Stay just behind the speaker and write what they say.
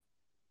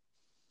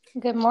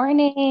Good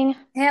morning.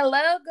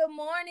 Hello, good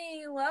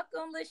morning.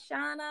 Welcome,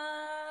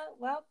 Lashana.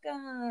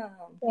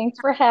 Welcome. Thanks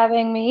for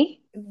having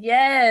me.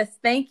 Yes,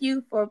 thank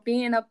you for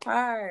being a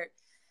part.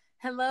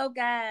 Hello,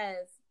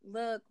 guys.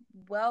 Look,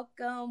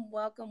 welcome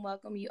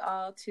you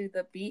all to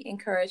the Be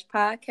Encouraged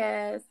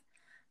podcast.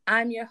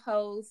 I'm your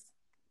host,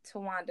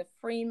 Tawanda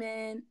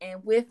Freeman,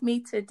 and with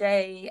me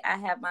today, I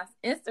have my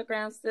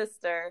Instagram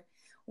sister,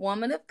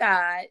 Woman of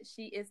God.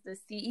 She is the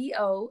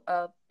CEO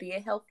of Be a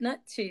Health Nut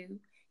 2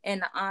 and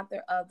the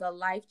author of the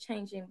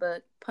life-changing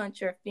book,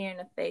 Punch Your Fear in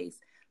the Face,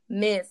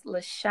 Miss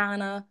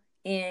Lashana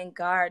N.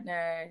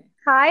 Gardner.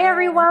 Hi, Yes.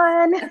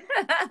 everyone.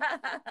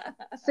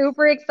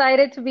 Super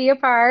excited to be a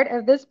part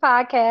of this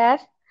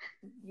podcast.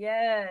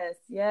 Yes.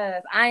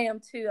 I am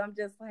too. I'm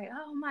just like,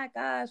 oh my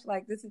gosh,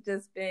 like this has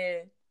just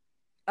been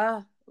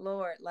oh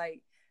Lord,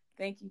 like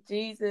thank you,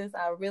 Jesus.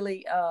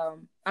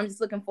 I'm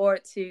just looking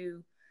forward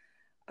to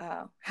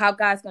how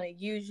God's gonna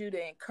use you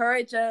to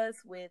encourage us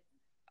with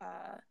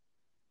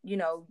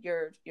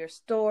your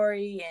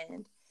story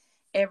and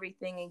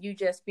everything, and you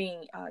just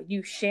being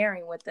you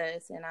sharing with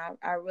us, and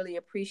I really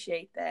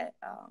appreciate that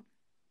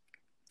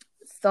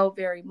so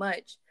very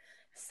much.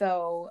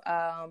 So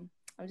I'm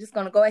just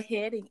gonna go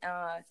ahead and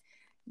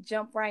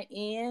jump right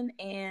in.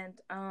 And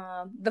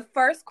the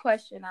first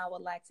question I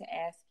would like to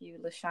ask you,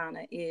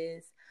 Lashana,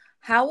 is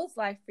how was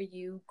life for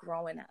you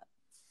growing up?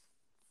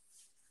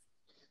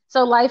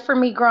 So, life for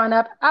me growing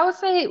up, I would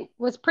say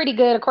was pretty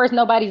good. Of course,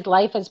 nobody's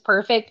life is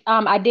perfect.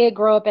 I did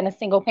grow up in a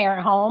single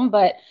parent home,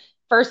 but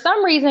for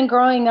some reason,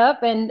 growing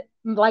up and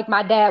like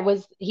my dad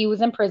he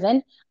was in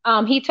prison.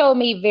 He told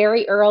me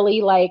very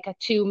early, like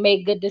to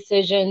make good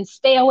decisions,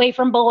 stay away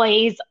from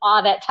boys,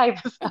 all that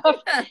type of stuff.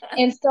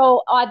 And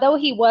so, although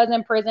he was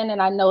in prison,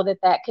 and I know that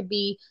that could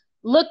be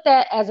looked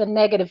at as a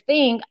negative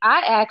thing,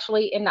 I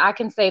actually, and I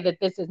can say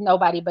that this is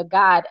nobody but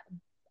God,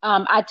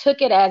 I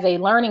took it as a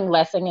learning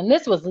lesson. And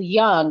this was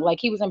young, like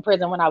he was in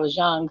prison when I was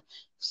young.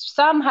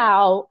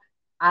 Somehow,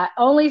 I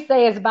only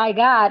say it's by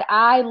God,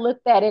 I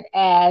looked at it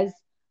as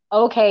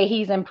okay,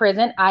 he's in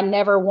prison. I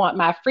never want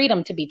my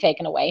freedom to be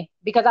taken away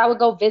because I would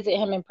go visit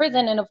him in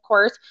prison. And of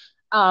course,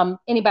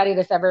 anybody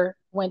that's ever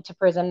went to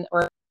prison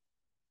or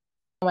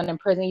went in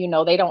prison,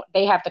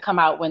 they have to come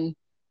out when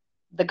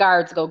the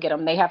guards go get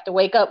them. They have to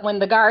wake up when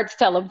the guards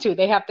tell them to.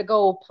 They have to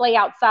go play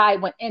outside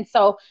and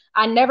so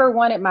I never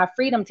wanted my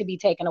freedom to be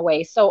taken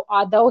away. So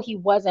although he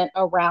wasn't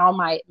around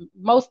my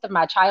most of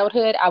my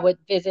childhood, I would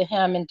visit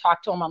him and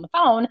talk to him on the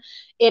phone.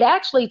 It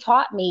actually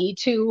taught me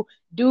to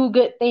do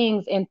good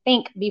things and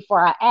think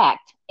before I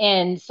act.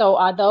 And so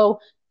although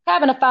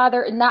having a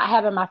father and not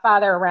having my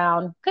father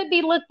around could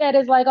be looked at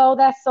as like, oh,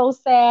 that's so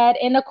sad.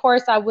 And of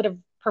course I would have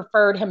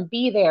preferred him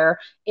be there.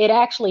 It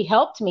actually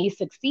helped me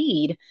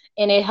succeed,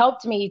 and it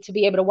helped me to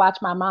be able to watch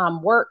my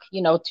mom work,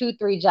 2,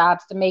 3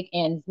 jobs to make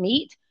ends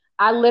meet.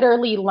 I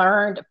literally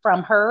learned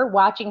from her,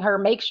 watching her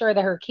make sure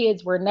that her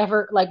kids were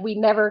never like we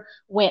never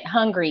went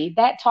hungry.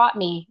 That taught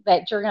me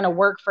that you're going to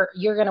work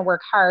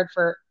hard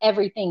for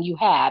everything you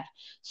have.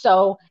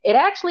 So it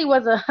actually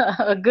was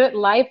a good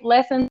life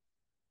lesson.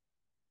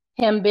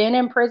 Him being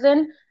in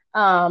prison,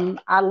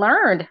 I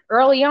learned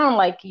early on,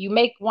 like you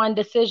make one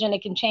decision,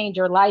 it can change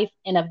your life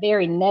in a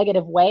very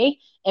negative way.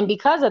 And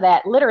because of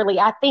that, literally,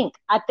 I think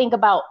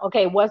about,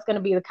 okay, what's going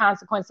to be the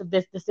consequence of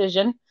this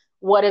decision?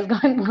 What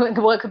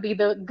could be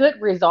the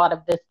good result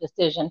of this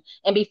decision?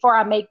 And before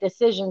I make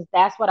decisions,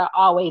 that's what I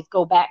always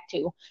go back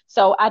to.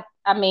 So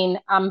I mean,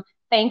 I'm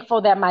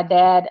thankful that my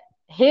dad,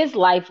 his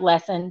life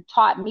lesson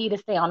taught me to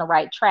stay on the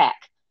right track.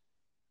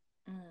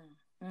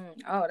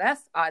 Oh,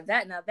 that's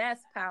that now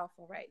that's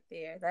powerful right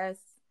there. That's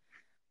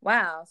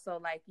wow. So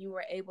like you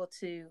were able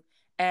to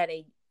at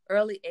a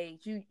early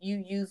age, you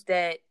used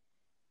that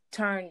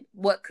turn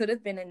what could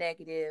have been a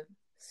negative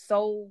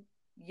so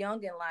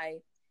young in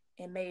life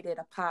and made it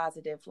a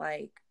positive.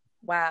 Like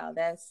wow,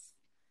 that's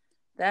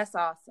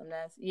awesome.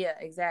 That's yeah,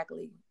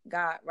 exactly.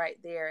 God right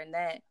there and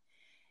that.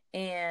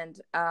 And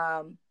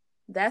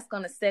that's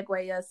gonna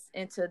segue us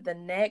into the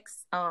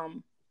next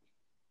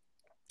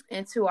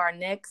into our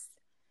next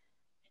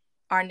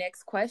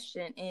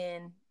question,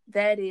 and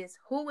that is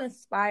who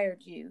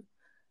inspired you?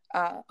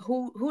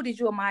 Who did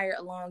you admire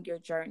along your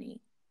journey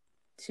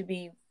to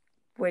be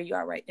where you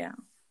are right now?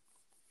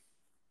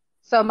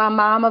 So my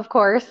mom, of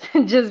course,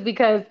 just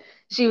because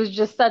she was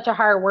just such a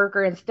hard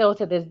worker and still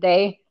to this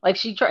day, like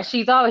she's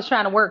always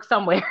trying to work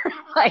somewhere.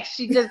 Like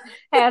she just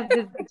has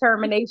this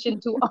determination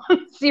to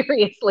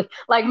seriously,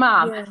 like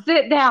mom, Yeah.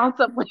 sit down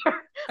somewhere.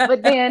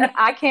 But then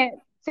I can't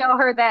tell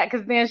her that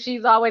because then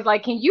she's always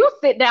like, can you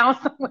sit down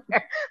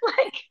somewhere?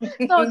 Like, so You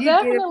get it from your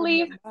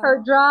definitely her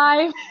mom.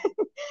 drive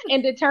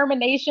and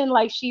determination.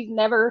 Like she's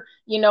never,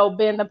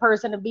 been the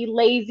person to be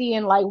lazy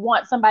and like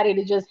want somebody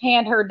to just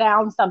hand her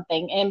down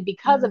something. And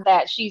because of Mhm.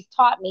 that, she's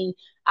taught me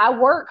I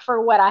work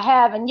for what I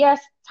have. And yes,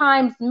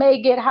 times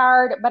may get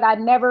hard, but I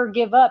never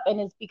give up.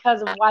 And it's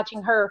because of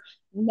watching her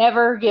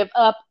never give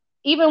up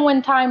even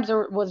when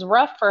was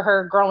rough for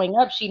her growing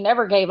up, she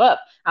never gave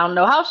up. I don't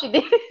know how she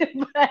did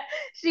it, but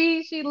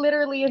she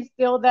literally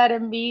instilled that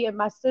in me and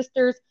my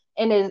sisters.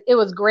 And it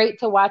was great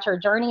to watch her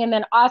journey. And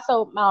then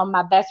also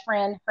my best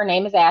friend, her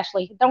name is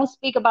Ashley. Don't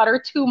speak about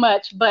her too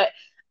much, but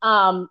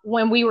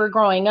when we were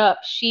growing up,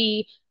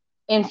 she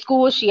in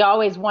school she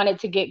always wanted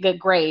to get good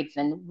grades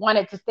and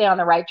wanted to stay on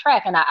the right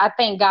track. And I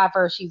thank God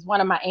for her. She's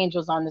one of my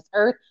angels on this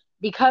earth.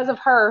 Because of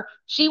her,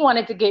 she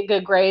wanted to get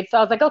good grades. So I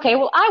was like, okay,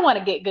 well, I want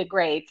to get good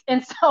grades.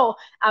 And so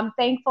I'm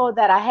thankful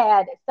that I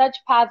had such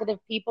positive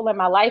people in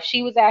my life.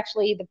 She was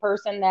actually the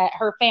person that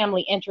her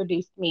family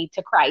introduced me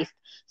to Christ.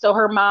 So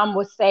her mom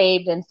was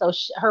saved. And so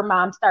her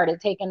mom started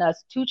taking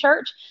us to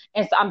church.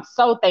 And so I'm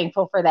so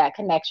thankful for that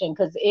connection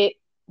because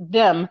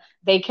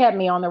they kept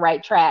me on the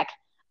right track.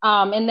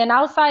 And then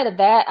outside of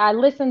that, I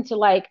listened to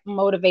like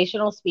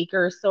motivational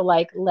speakers. So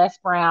like Les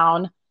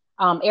Brown,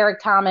 Eric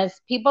Thomas,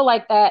 people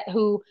like that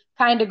who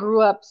kind of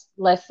grew up,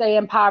 let's say,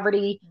 in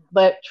poverty,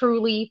 but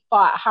truly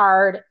fought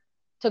hard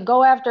to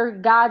go after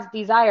God's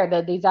desire,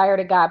 the desire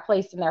that God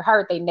placed in their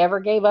heart. They never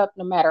gave up,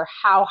 no matter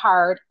how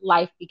hard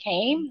life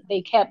became.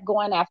 They kept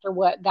going after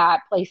what God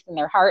placed in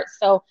their heart.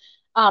 So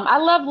I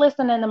love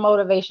listening to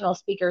motivational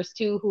speakers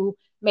too, who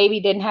maybe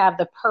didn't have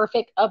the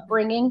perfect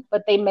upbringing,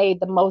 but they made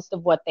the most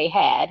of what they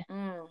had.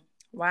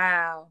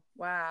 Wow.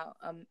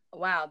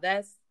 Wow.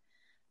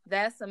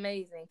 That's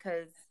amazing.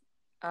 Cause,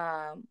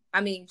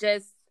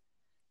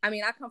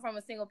 I come from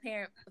a single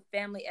parent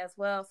family as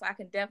well. So I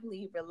can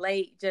definitely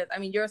relate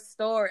your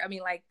story.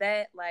 Like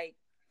that, like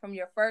from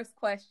your first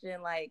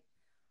question, like,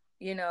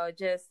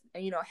 just,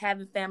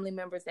 having family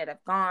members that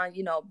have gone,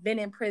 been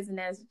in prison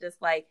as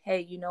just like,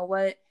 hey, you know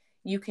what,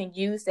 you can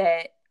use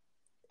that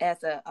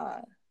as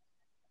a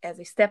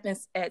step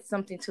at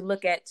something to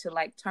look at, to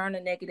like turn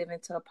a negative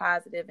into a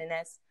positive. And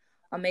that's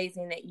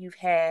amazing that you've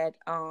had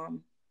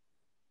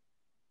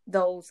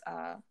those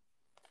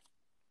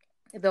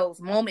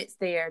moments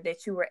there that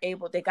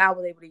God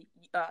was able to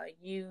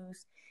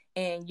use,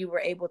 and you were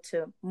able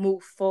to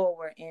move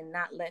forward and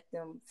not let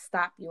them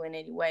stop you in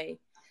any way.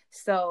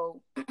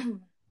 So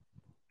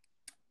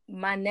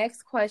my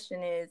next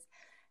question is,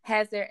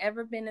 has there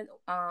ever been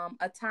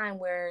a time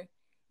where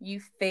you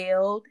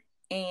failed,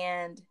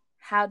 and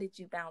how did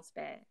you bounce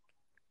back?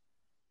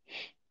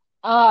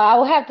 I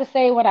will have to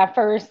say when I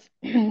first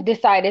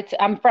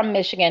I'm from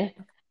Michigan.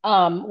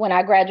 When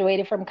I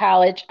graduated from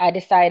college, I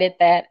decided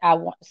that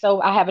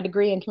so I have a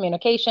degree in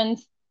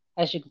communications.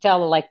 As you can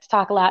tell, I like to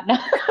talk a lot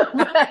now.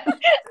 But,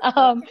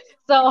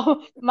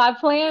 so my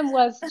plan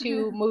was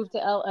to move to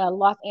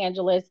Los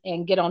Angeles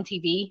and get on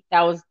TV.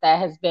 That was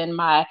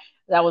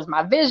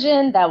my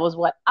vision. That was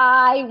what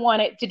I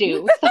wanted to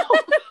do. So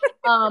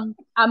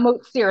I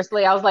moved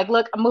seriously. I was like,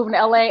 look, I'm moving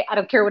to LA. I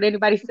don't care what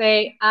anybody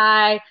say.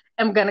 I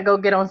am gonna go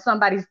get on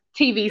somebody's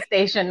TV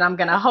station. I'm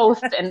gonna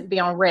host and be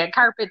on red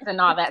carpets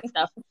and all that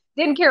stuff.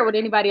 Didn't care what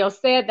anybody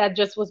else said. That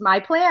just was my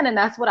plan, and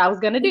that's what I was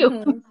gonna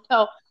do.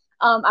 So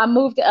I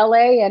moved to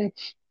LA, and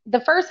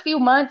the first few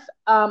months,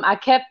 I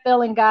kept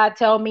feeling God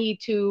tell me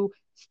to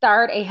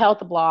start a health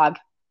blog.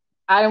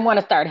 I didn't want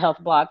to start a health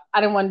blog.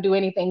 I didn't want to do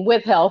anything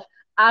with health.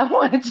 I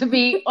wanted to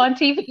be on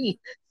TV.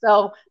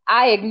 So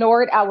I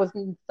ignored. I was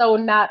so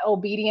not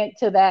obedient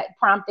to that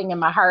prompting in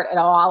my heart at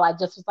all. I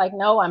just was like,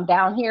 no, I'm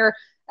down here.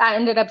 I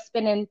ended up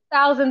spending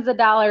thousands of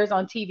dollars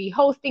on TV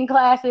hosting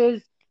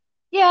classes.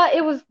 Yeah,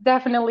 it was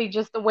definitely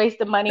just a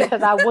waste of money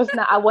because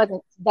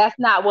that's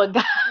not what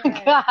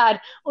God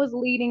was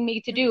leading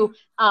me to do.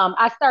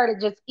 I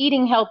started just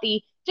eating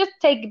healthy, just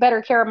take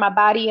better care of my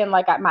body. And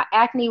like my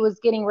acne was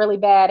getting really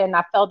bad, and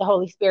I felt the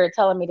Holy Spirit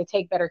telling me to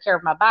take better care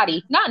of my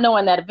body, not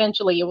knowing that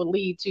eventually it would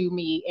lead to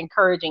me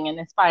encouraging and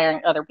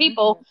inspiring other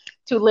people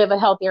to live a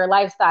healthier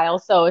lifestyle.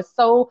 So it's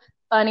so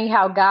funny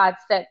how God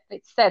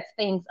sets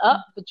things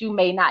up, but you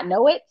may not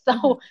know it.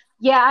 So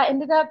yeah, I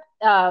ended up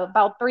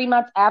about 3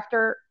 months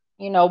after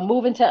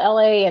moving to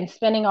LA and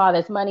spending all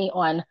this money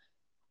on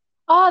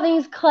all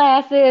these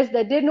classes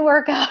that didn't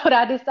work out.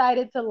 I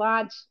decided to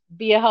launch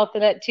Be a Healthy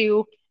Nut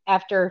 2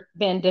 after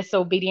being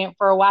disobedient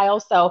for a while.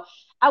 So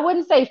I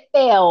wouldn't say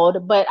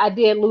failed, but I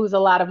did lose a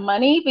lot of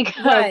money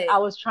because I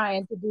was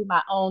trying to do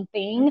my own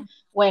thing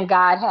when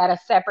God had a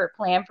separate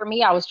plan for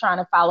me. I was trying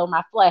to follow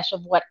my flesh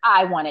of what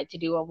I wanted to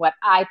do and what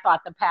I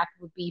thought the path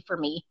would be for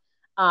me.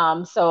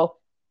 So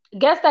I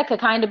guess that could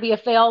kind of be a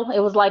fail. It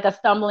was like a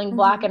stumbling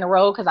block in the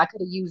road because I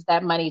could have used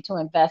that money to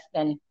invest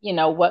in,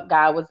 what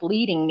God was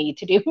leading me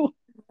to do,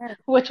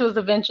 which was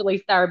eventually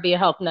start Be a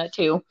Health Nut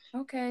too.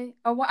 Okay.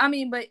 Oh, well,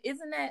 but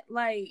isn't that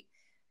like,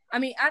 I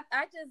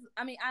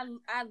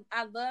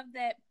love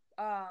that.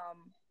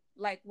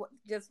 Like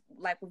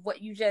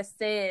what you just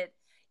said,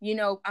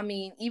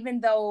 even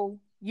though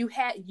you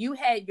had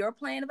your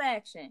plan of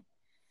action,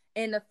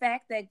 and the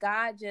fact that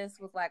God just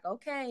was like,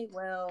 okay,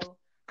 well,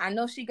 I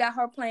know she got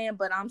her plan,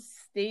 but I'm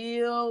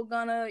still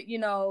gonna,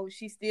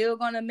 she's still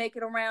gonna make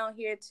it around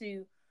here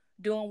to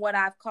doing what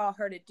I've called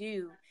her to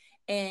do.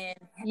 And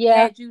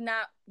had you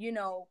not,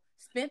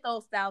 spent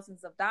those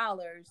thousands of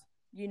dollars,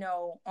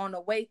 on the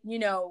way,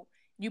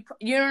 you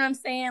know what I'm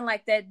saying?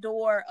 Like that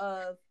door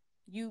of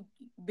you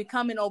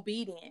becoming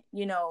obedient,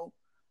 it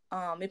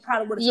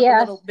probably would have took a Yeah,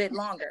 little bit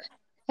longer.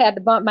 had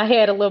to bump my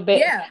head a little bit.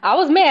 Yeah. I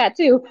was mad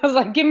too. I was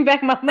like, give me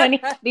back my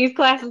money. These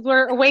classes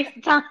were a waste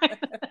of time.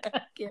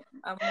 Get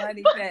my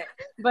money back.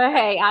 But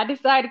hey, I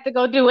decided to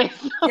go do it.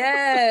 So.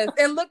 Yes.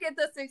 And look at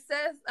the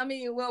success. I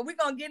mean, well, we're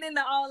gonna get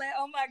into all that.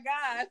 Oh my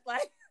gosh.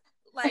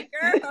 Like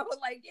girl,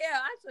 like, yeah,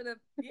 I should have,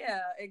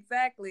 yeah,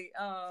 exactly.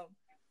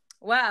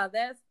 Wow,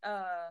 that's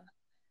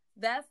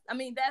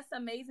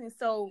amazing.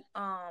 So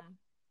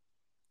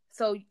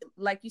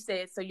like you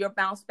said, so your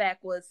bounce back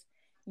was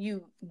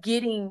you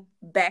getting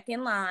back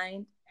in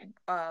line,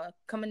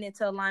 coming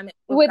into alignment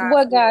with With God's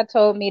what will. God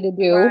told me to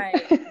do.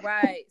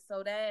 Right.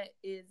 So that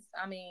is,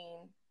 I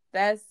mean,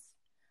 that's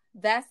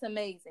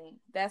amazing.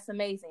 That's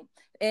amazing.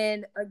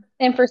 And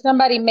for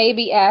somebody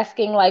maybe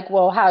asking, like,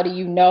 well, how do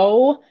you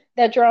know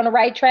that you're on the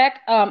right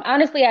track?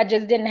 Honestly, I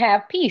just didn't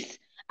have peace.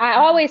 I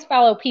always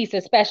follow peace,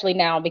 especially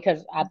now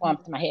because I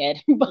bumped my head.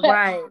 But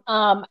right.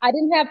 I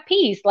didn't have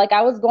peace. Like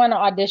I was going to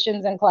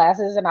auditions and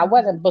classes and I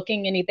wasn't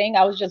booking anything.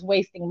 I was just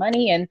wasting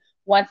money. And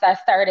once I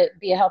started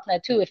Be a Health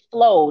Net 2, it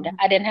flowed.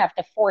 I didn't have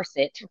to force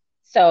it.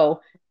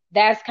 So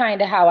that's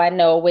kind of how I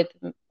know with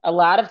a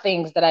lot of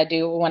things that I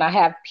do. When I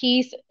have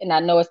peace and I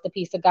know it's the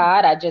peace of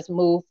God, I just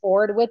move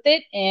forward with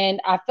it.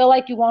 And I feel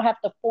like you won't have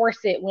to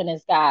force it when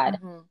it's God.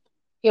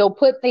 He'll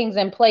put things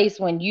in place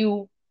when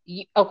you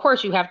of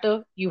course you have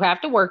to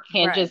work. You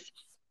can't just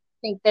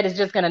think that it's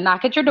just going to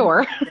knock at your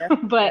door.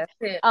 But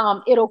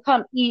it'll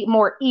come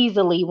more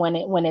easily when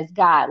it's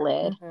God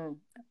led.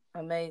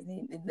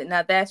 Amazing.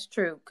 Now that's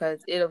true,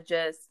 because it'll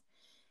just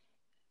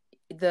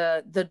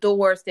the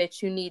doors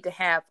that you need to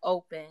have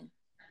open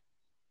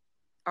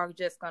are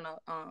just gonna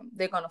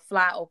they're gonna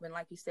fly open,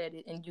 like you said,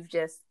 and you've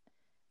just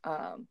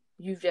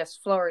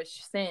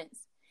flourished since.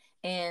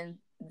 And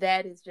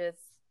that is just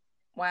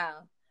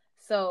wow.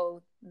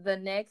 So the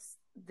next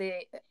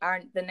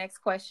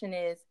question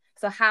is,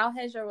 so how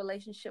has your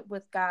relationship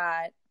with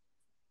God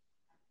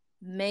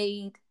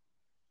made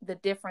the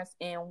difference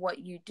in what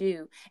you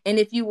do? And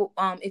if you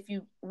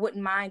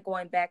wouldn't mind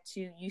going back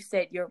to, you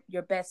said your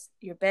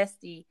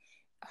bestie,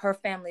 her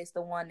family is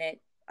the one that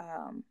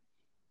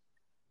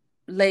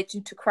led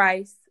you to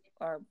Christ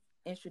or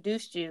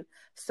introduced you.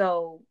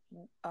 So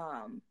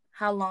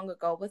how long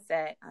ago was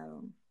that?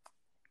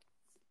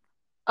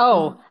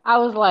 I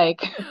was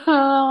like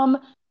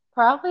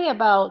probably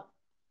about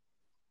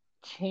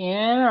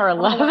 10 or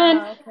 11.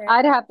 Wow, okay.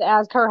 I'd have to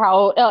ask her how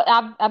old.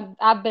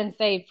 I've been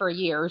saved for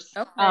years.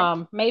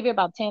 Okay. Maybe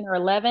about 10 or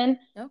 11.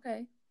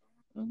 Okay.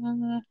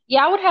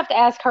 Yeah, I would have to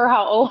ask her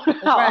how old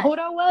I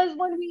was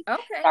when we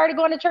started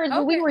going to church,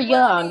 but we were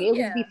young. It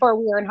was before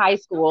we were in high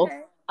school.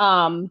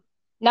 Now,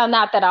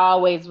 not that I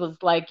always was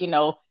like,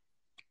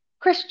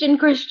 Christian.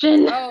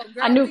 Oh,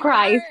 girl, I knew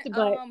Christ,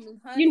 but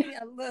honey,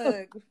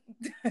 look.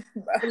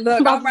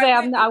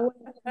 I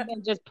wouldn't have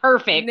been just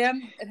perfect. I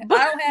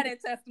don't have that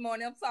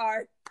testimony. I'm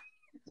sorry.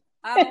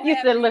 You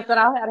said, listen,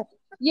 I'll have it.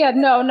 Yeah,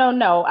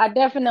 no. I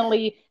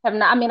definitely have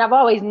not. I mean, I've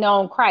always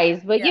known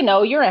Christ, but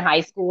you're in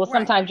high school.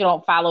 Sometimes you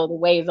don't follow the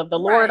ways of the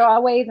Lord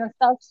always and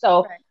stuff.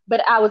 So,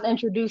 but I was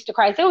introduced to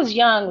Christ. It was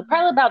young,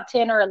 probably about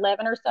 10 or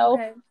 11 or so.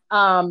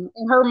 And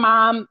her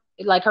mom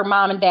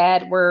and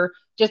dad were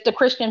just a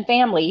Christian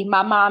family.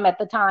 My mom at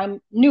the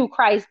time knew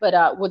Christ,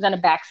 but was in a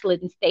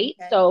backslidden state.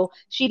 So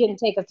she didn't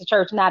take us to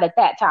church, not at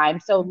that time.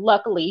 So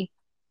luckily,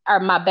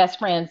 my best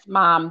friend's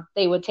mom,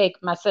 they would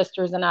take my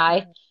sisters and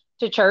I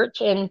to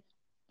church, and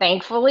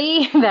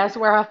thankfully that's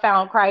where I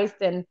found Christ.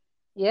 And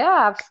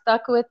I've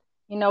stuck with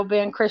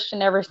being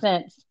Christian ever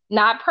since.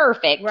 Not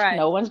perfect,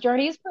 no one's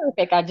journey is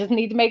perfect. I just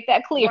need to make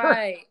that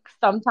clear.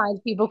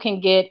 Sometimes people can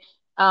get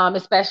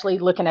especially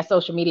looking at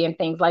social media and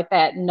things like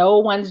that, no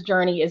one's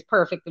journey is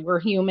perfect.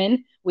 We're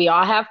human, we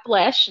all have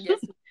flesh.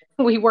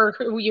 We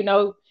work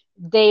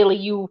daily.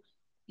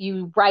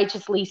 You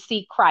righteously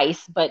seek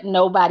Christ, but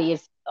nobody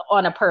is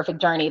on a perfect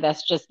journey.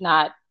 That's just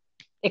not,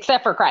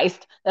 except for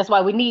Christ. That's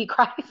why we need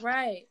Christ.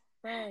 Right.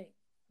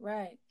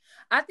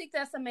 I think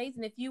that's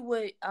amazing. If you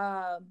would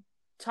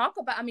talk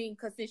about, I mean,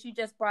 because since you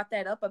just brought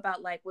that up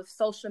about like with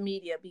social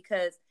media,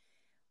 because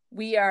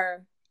we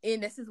are,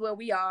 and this is where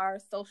we are,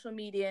 social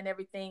media and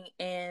everything.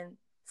 And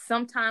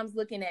sometimes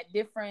looking at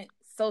different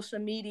social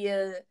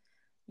media,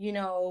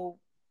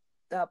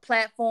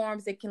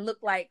 platforms, it can look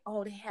like,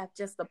 oh, they have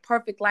just the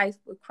perfect life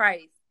with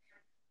Christ.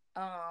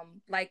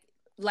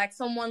 Like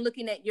someone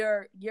looking at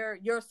your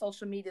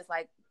social media, is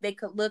like they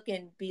could look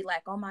and be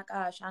like, oh my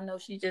gosh, I know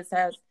she just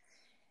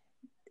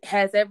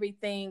has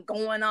everything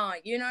going on.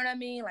 You know what I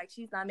mean? Like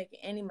she's not making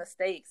any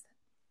mistakes.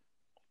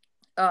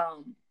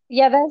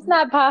 Yeah, that's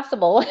not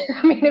possible.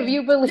 I mean, if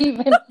you believe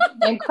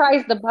in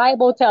Christ, the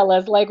Bible tells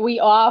us like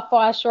we all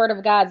fall short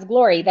of God's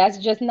glory. That's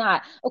just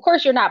not, of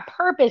course, you're not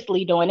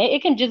purposely doing it.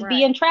 It can just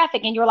be in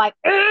traffic and you're like,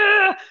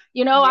 I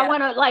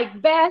want to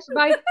like bash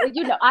my,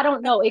 I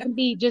don't know. It can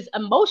be just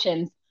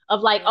emotions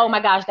of like, oh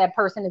my gosh, that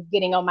person is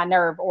getting on my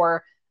nerve,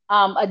 or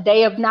a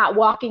day of not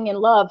walking in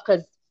love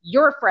because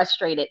you're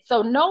frustrated.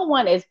 So no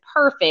one is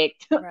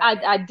perfect. Right.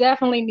 I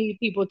definitely need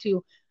people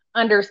to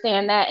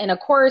understand that. And of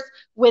course,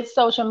 with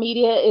social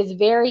media, it's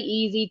very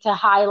easy to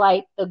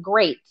highlight the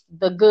greats,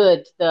 the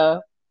goods,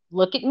 the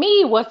look at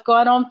me, what's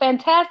going on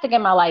fantastic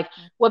in my life.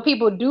 What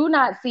people do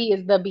not see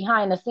is the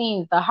behind the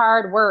scenes, the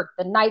hard work,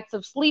 the nights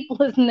of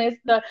sleeplessness,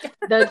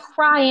 the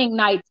crying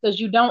nights because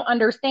you don't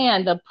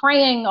understand, the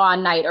praying all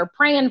night or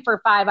praying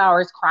for 5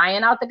 hours,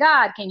 crying out to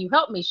God, can you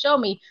help me, show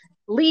me,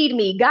 lead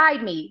me,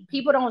 guide me.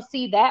 People don't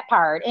see that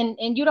part. And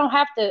you don't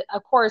have to,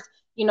 of course,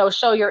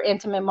 show your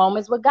intimate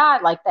moments with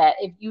God like that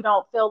if you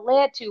don't feel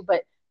led to.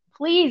 But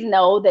please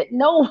know that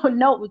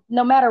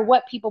no matter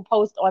what people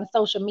post on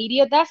social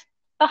media, that's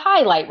the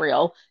highlight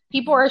reel.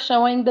 People are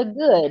showing the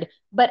good,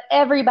 but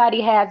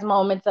everybody has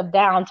moments of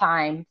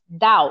downtime,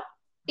 doubt,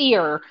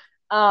 fear,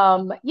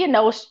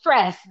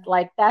 stress.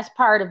 Like that's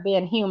part of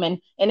being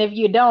human. And if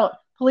you don't,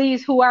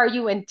 please, who are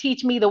you? And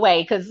teach me the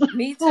way. Because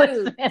Me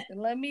too. listen,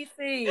 Let me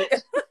see.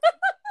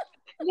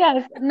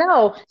 yes,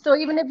 no. So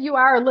even if you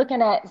are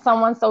looking at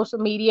someone's social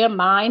media,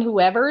 mine,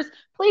 whoever's,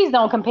 please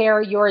don't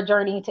compare your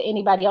journey to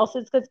anybody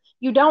else's because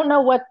you don't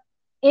know what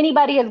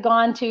anybody has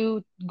gone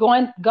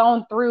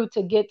through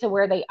to get to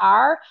where they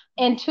are.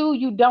 And two,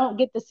 you don't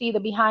get to see the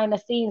behind the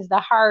scenes, the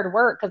hard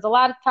work. Because a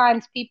lot of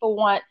times people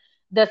want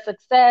the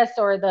success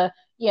or the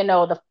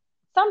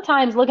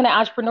sometimes looking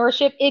at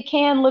entrepreneurship, it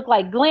can look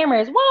like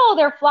glamorous. Well,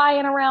 they're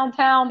flying around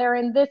town, they're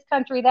in this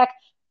country, that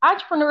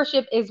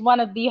entrepreneurship is one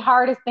of the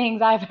hardest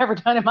things I've ever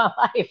done in my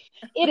life.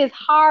 It is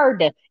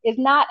hard. It's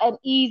not an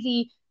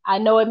easy, I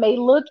know it may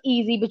look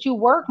easy, but you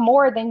work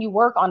more than you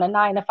work on a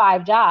 9 to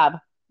 5 job.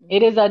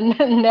 It is a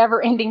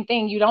never ending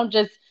thing. You don't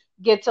just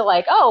get to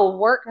like, oh,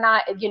 work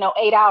not,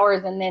 8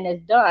 hours and then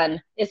it's done.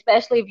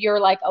 Especially if you're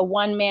like a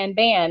one man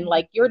band,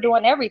 like you're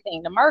doing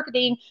everything, the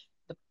marketing,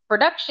 the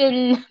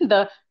production,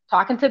 the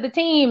talking to the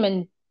team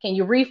and can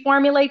you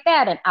reformulate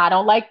that? And I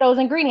don't like those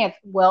ingredients.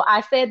 Well,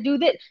 I said do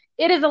this.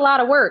 It is a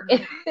lot of work.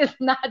 It's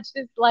not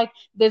just like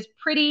this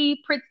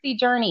pretty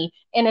journey.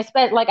 And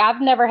especially like I've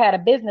never had a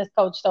business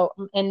coach, so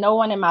and no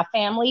one in my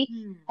family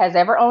has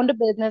ever owned a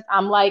business.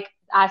 I'm like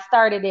I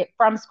started it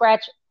from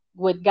scratch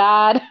with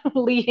God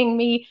leading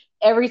me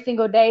every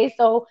single day.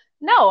 So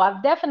no,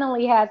 I've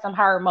definitely had some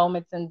hard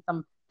moments and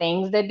some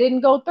things that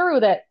didn't go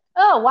through that.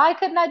 Oh, why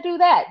couldn't I do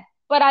that?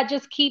 But I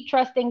just keep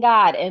trusting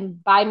God.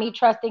 And by me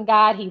trusting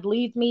God, He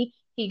leads me,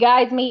 He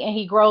guides me, and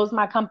He grows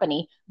my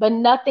company. But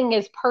nothing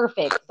is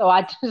perfect. So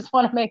I just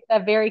want to make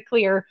that very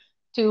clear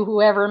to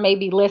whoever may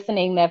be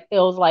listening that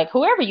feels like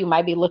whoever you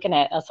might be looking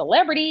at, a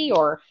celebrity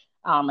or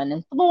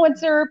an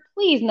influencer,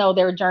 please know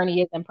their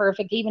journey isn't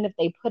perfect. Even if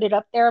they put it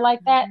up there like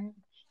that,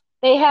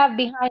 they have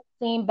behind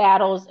the scene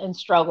battles and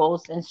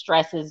struggles and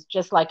stresses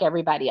just like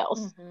everybody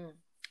else.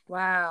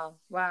 Wow.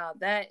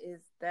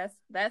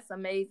 That's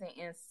amazing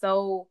and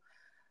so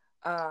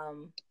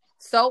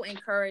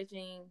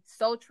encouraging,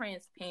 so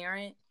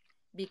transparent,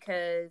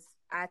 because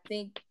I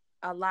think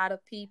a lot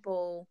of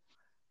people,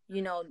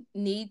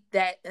 need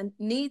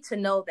to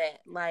know that,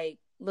 like,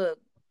 look,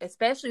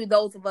 especially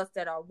those of us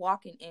that are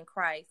walking in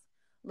Christ,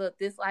 look,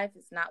 this life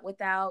is not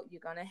without. You're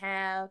gonna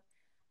have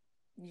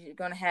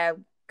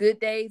good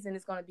days, and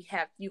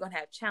you're gonna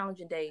have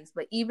challenging days.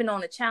 But even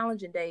on the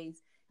challenging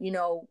days,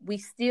 we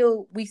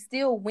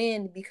still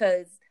win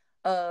because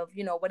of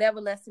whatever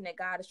lesson that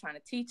God is trying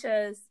to teach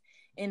us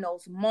in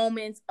those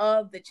moments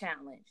of the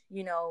challenge.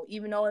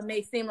 Even though it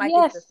may seem like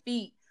it's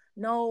defeat,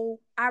 no,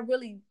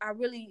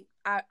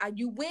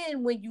 you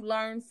win when you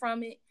learn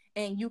from it,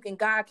 and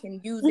God can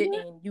use it,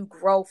 and you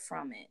grow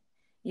from it.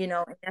 And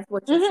that's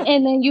what you're saying.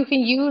 And then you can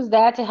use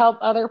that to help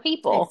other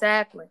people.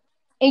 Exactly.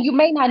 And you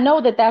may not know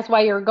that that's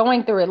why you're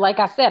going through it. Like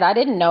I said, I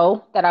didn't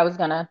know that I was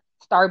going to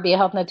start Be a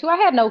Health Nut too. I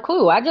had no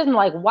clue. I just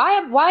like,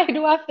 why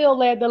do I feel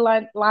led to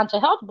launch a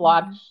health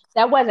blog?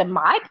 That wasn't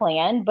my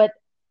plan, but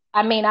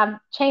I mean, I'm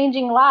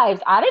changing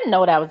lives. I didn't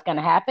know that was going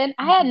to happen.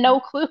 I had no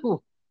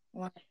clue.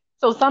 Wow.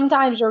 So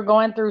sometimes you're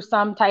going through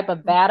some type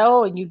of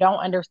battle and you don't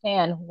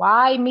understand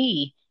why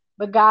me,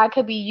 but God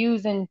could be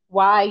using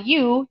why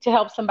you to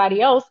help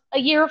somebody else a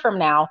year from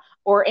now,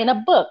 or in a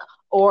book,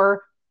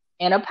 or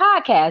in a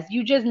podcast.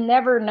 You just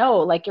never know.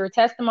 Like your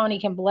testimony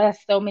can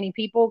bless so many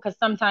people, because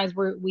sometimes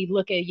we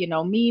look at,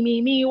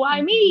 me,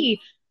 why me?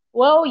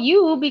 Well,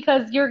 you,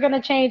 because you're going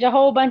to change a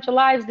whole bunch of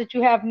lives that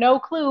you have no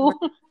clue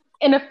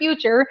in the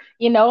future,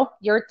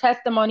 your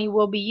testimony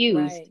will be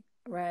used.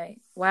 Right.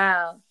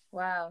 Wow.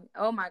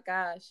 Oh my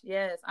gosh.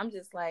 Yes. I'm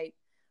just like,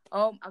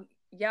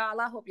 y'all,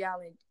 I hope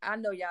I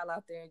know y'all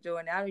out there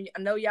enjoying it.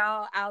 I know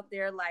y'all out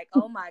there like,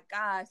 oh my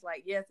gosh,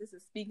 like, yes, this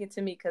is speaking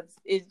to me, because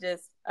it's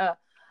just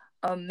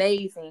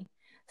amazing.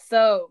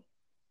 So,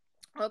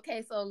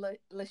 okay. So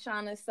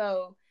LaShawna,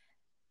 so,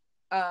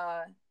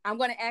 I'm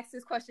going to ask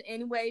this question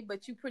anyway,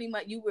 but you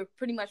were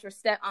pretty much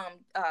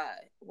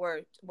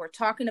we're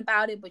talking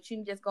about it, but you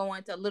can just go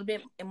into a little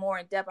bit more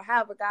in depth, or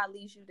however God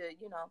leads you to,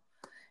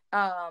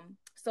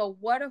 so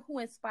what or who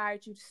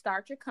inspired you to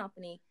start your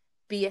company,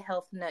 Be a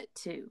Health Nut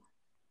 2?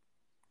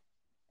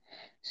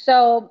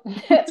 So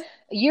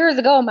years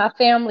ago, my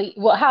family,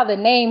 well, how the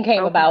name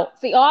came Okay. about.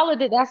 See, all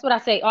of it, that's what I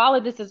say. All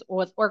of this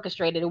was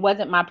orchestrated. It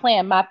wasn't my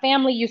plan. My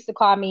family used to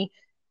call me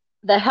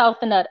the health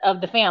nut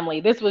of the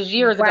family. This was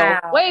years ago,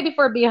 way Wow.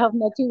 before be a health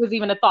nut too was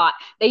even a thought.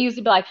 They used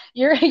to be like,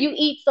 you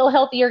eat so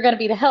healthy, you're gonna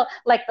be the health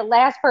like the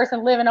last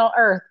person living on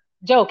earth,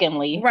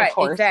 jokingly, of Right,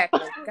 course.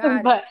 exactly. Got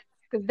it. But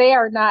because they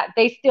are not,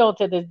 they still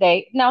to this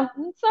day. Now,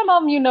 some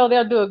of them,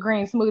 they'll do a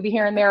green smoothie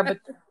here and there, but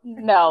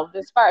no,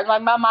 as far as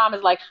like my mom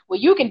is like, well,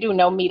 you can do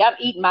no meat. I'm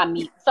eating my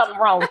meat. Something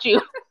wrong with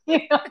you.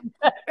 So,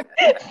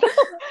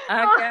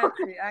 I got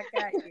you. I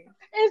got you.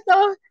 and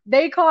so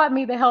they called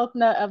me the health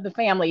nut of the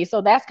family.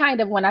 So that's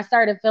kind of when I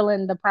started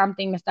feeling the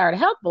prompting to start a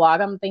health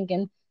blog. I'm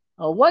thinking,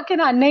 well, what can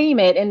I name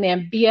it? And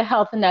then Be a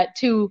Health Nut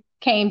 2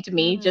 came to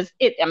me. Mm,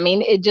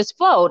 It just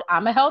flowed.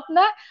 I'm a health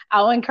nut.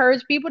 I'll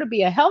encourage people to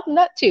be a health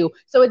nut too.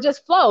 So it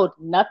just flowed,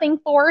 nothing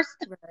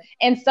forced. right.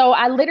 And so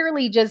I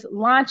literally just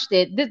launched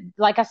it. This,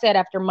 like I said,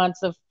 after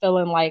months of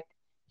feeling like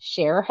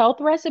share health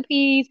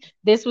recipes.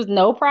 This was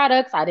no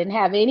products. I didn't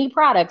have any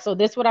products. So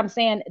this is what I'm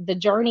saying. The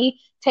journey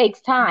takes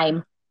Mhm.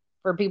 time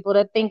for people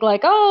to think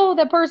like, oh,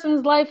 that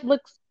person's life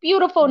looks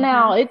beautiful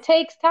now. Mhm. It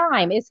takes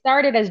time. It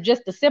started as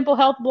just a simple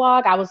health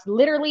blog. I was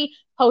literally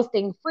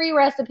posting free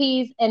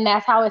recipes, and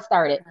that's how it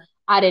started.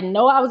 I didn't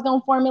know I was going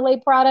to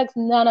formulate products,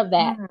 none of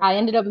that. Mhm. I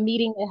ended up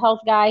meeting a health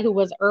guy who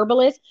was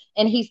herbalist,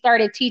 and he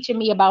started teaching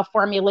me about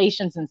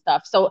formulations and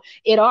stuff. So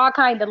it all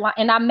kind of,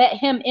 and I met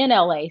him in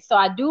LA. So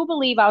I do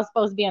believe I was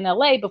supposed to be in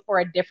LA, but for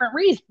a different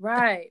reason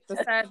Right.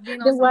 Besides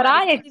being on than what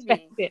somebody's I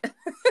TV. expected.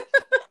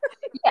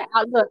 Yeah,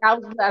 I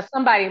was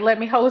somebody let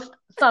me host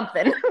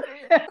something.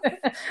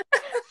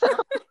 So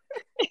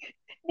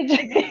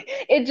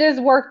it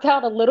just worked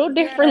out a little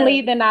Yes.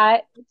 differently than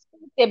I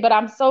expected, but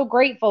I'm so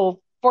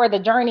grateful for the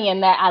journey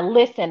and that I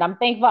listened. I'm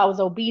thankful I was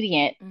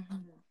obedient.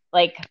 Mhm.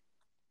 Like,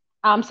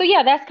 so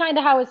yeah, that's kind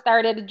of how it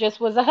started. It just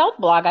was a health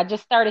blog. I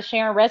just started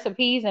sharing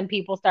recipes and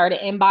people started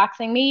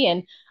inboxing me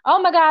and oh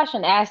my gosh,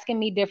 and asking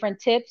me different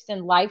tips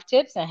and life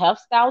tips and health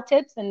style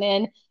tips. And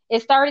then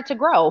it started to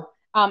grow.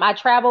 I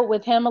traveled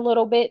with him a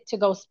little bit to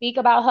go speak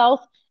about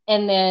health.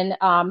 And then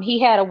he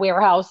had a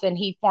warehouse and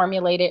he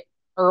formulated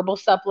herbal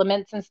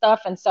supplements and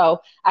stuff. And so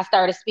I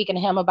started speaking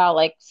to him about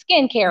like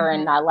skincare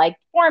and Mhm. I like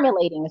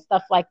formulating and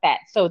stuff like that.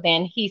 So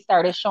then he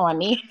started showing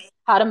me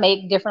how to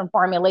make different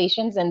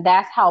formulations. And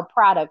that's how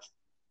products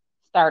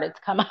started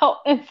to come out.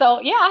 And so,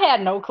 yeah, I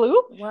had no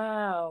clue.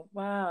 Wow.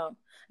 Wow.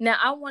 Now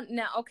I want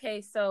now.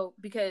 Okay, so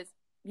because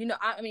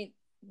I mean,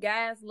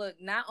 guys, look.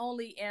 Not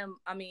only am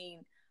I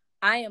mean,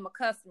 I am a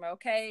customer.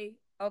 Okay.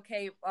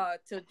 Okay.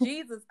 Till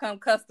Jesus come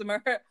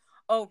customer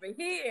over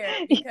here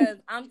because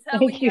I'm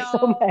telling Thank you so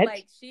y'all, much.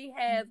 like she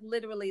has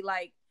literally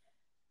like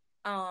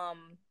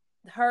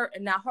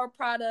her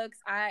products.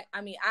 I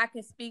mean I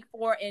can speak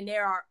for, and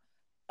there are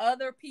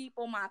other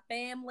people, my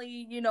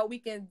family, we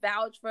can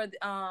vouch for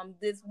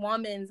this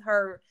woman's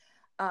her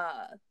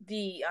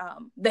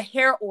the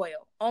hair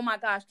oil. Oh my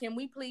gosh, can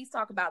we please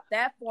talk about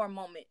that for a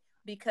moment?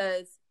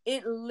 Because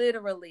it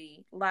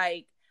literally,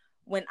 like,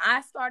 when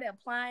I started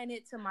applying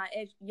it to my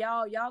ex,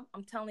 y'all,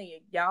 I'm telling you,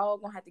 y'all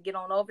gonna have to get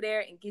on over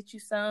there and get you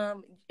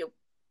some.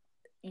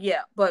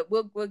 Yeah, but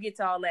we'll get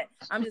to all that.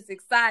 I'm just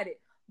excited.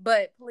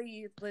 But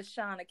please,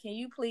 Lashana, can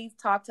you please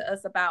talk to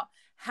us about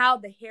how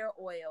the hair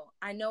oil?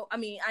 I know.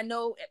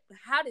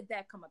 How did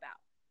that come about?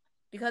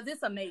 Because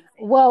it's amazing.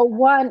 Well,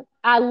 one,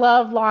 I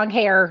love long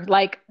hair.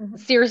 Like, Mhm.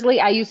 seriously,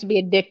 I used to be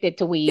addicted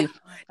to weave.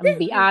 I'm gonna Did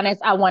be you?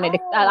 honest. I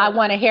Oh,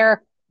 wanted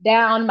hair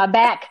down my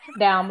back,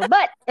 down my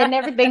butt, and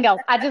everything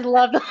else. I just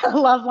love, I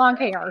love long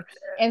hair.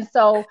 And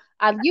so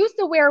I used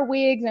to wear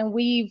wigs and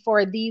weave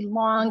for the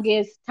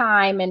longest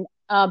time. And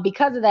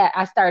because of that,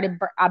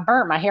 I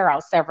burnt my hair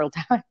out several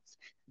times.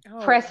 oh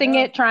Pressing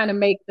no. it, trying to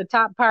make the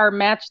top part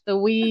match the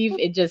weave.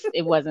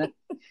 It wasn't.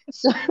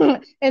 So,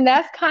 and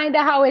that's kind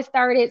of how it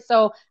started.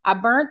 So I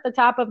burnt the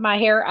top of my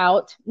hair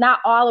out, not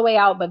all the way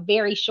out, but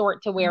very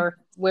short to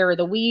where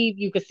the weave,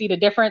 you could see the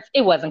difference.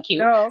 It wasn't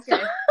cute. Oh, So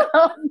okay.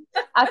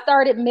 I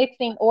started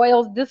mixing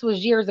oils. This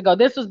was years ago.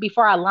 This was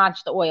before I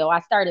launched the oil.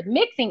 I started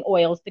mixing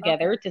oils Okay.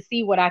 together to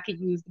see what I could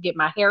use to get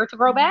my hair to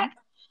grow Mm-hmm. back.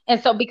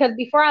 And so, because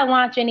before I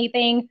launch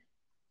anything,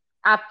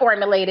 I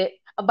formulate it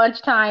a bunch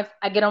of times.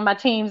 I get on my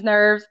team's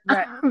nerves.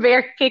 Right. I'm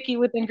very picky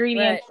with Right.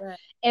 ingredients. Right.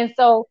 And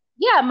so,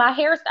 yeah, my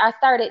hair, I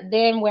started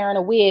then wearing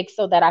a wig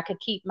so that I could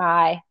keep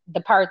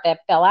the part that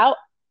fell out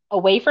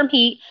away from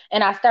heat.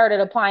 And I started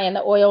applying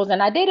the oils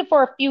and I did it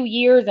for a few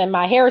years and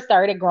my hair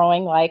started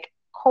growing like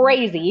Mm-hmm.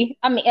 crazy.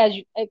 I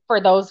mean, for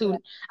those who,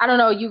 I don't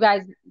know, you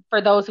guys,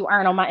 for those who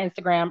aren't on my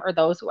Instagram or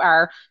those who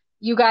are,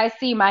 you guys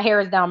see my hair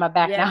is down my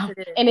back Yes, now. it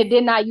is. And it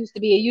did not used to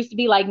be, it used to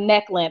be like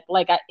neck length.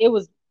 It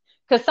was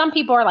because some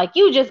people are like,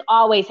 you just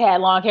always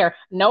had long hair.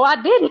 No,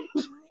 I didn't.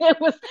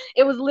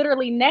 It was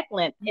literally neck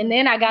length. And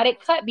then I got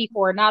it cut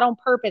before, not on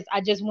purpose.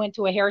 I just went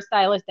to a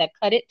hairstylist that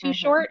cut it too Mm-hmm.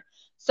 short.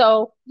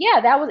 So yeah,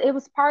 it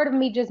was part of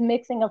me just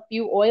mixing a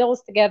few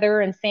oils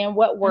together and seeing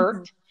what Mm-hmm.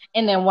 worked.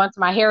 And then once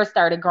my hair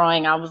started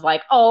growing, I was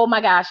like, oh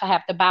my gosh, I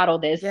have to bottle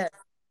this. Yes.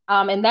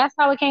 And that's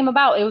how it came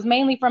about. It was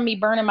mainly from me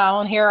burning my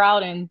own hair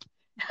out and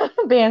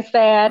being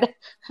sad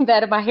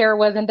that my hair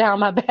wasn't down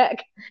my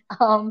back.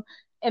 Um,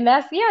 and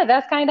that's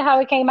kind of how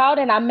it came out.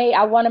 And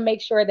I want to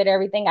make sure that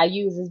everything I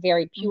use is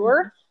very Mm-hmm.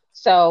 pure.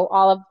 So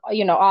all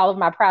of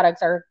my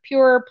products are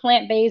pure,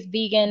 plant-based,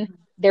 vegan. Mm-hmm.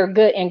 They're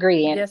good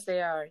ingredients. Yes,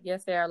 they are.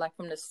 Yes, they are. Like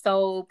from the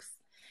soaps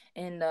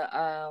and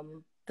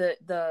the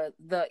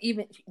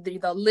even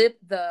the lip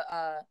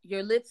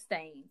your lip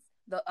stains,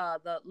 the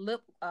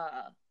lip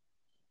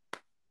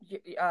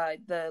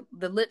the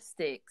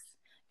lipsticks,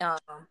 um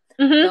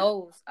Hmm.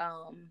 those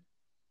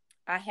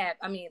I have.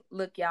 I mean,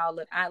 look, y'all.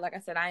 Look, I like I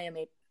said, I am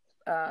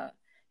a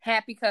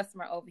happy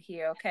customer over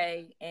here.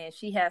 Okay, and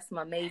she has some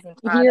amazing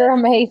You're products.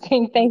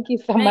 amazing. Thank you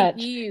so Thank much.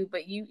 you.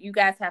 But you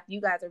guys are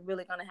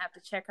really gonna have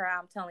to check her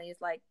out. I'm telling you,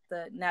 it's like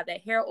the now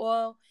that hair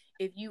oil.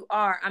 If you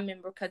are, I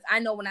remember because I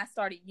know when I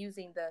started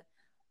using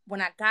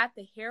when I got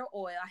the hair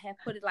oil, I had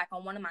put it like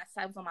on one of my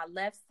sides on my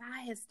left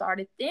side, had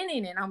started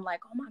thinning, and I'm like,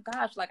 oh my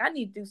gosh, like I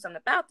need to do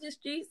something about this,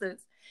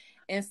 Jesus.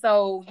 And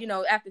so,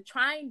 after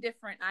trying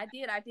different, I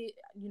did,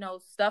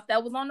 stuff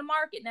that was on the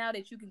market now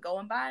that you can go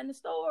and buy in the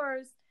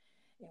stores.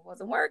 It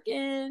wasn't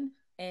working.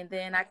 And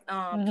then I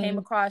came Hmm.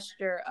 across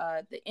your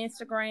the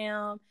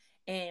Instagram,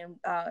 and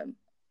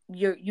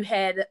you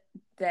had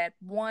that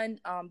one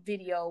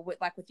video with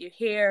your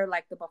hair,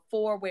 like the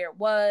before where it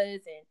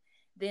was, and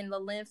then the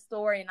length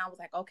story. And I was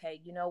like,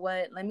 okay, you know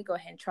what? Let me go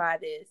ahead and try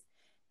this.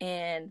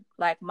 And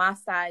like my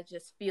side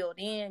just filled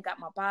in, got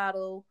my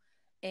bottle,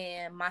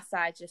 and my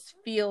side just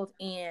filled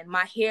in.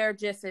 My hair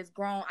just has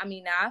grown. I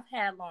mean, now I've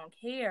had long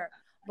hair,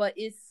 but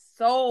it's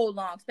so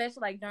long,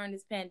 especially like during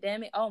this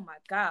pandemic. Oh my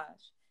gosh.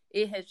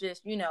 It has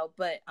just,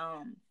 but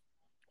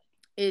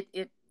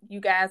it you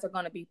guys are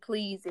gonna be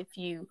pleased if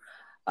you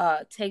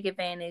take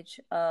advantage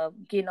of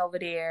getting over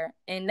there.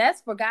 And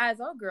that's for guys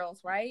or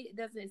girls, right?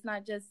 It's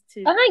not just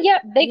to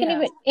Yep. They can yeah.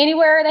 even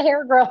anywhere the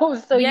hair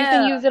grows, so you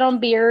can Yeah. use it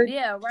on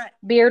Yeah, right.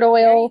 beard There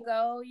you oil.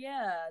 go.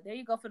 Yeah, there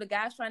you go for the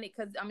guys trying to.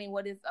 Because I mean,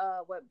 what is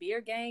what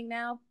beard gang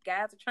now?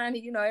 Guys are trying to,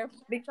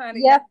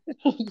 everybody Yep.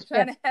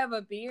 trying to have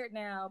a beard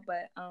now.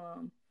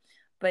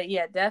 But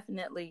yeah,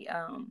 definitely.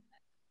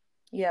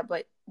 Yeah,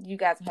 but you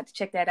guys have to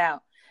check that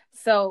out.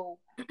 So,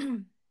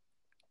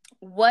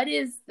 what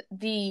is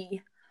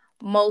the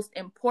most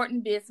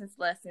important business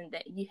lesson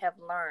that you have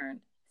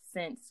learned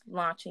since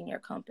launching your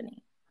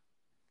company?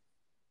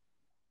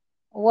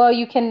 Well,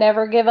 you can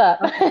never give up.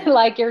 Okay.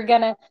 Like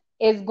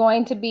it's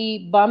going to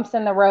be bumps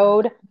in the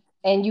road,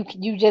 and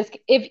you just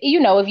if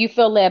you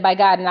feel led by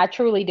God, and I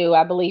truly do,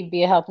 I believe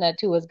Be a Health Nut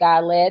too is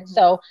God led. Mm-hmm.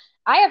 So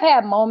I have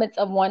had moments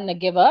of wanting to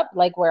give up,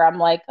 like where I'm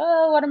like,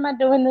 oh, what am I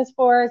doing this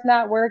for? It's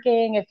not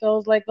working. It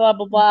feels like blah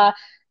blah Mm-hmm. blah,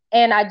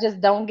 and I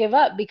just don't give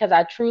up because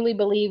I truly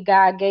believe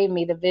God gave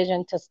me the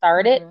vision to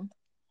start it. Mm-hmm.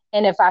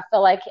 And if I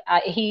feel like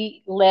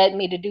he led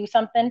me to do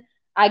something,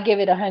 I give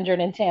it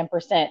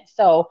 110%.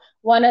 So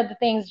one of the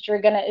things that you're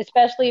gonna,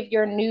 especially if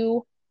you're a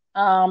new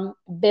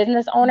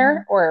business Mm-hmm.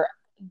 owner or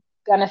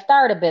gonna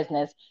start a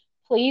business,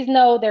 please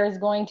know there's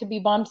going to be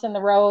bumps in the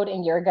road,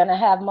 and you're gonna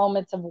have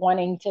moments of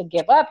wanting to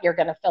give up. You're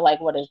gonna feel like,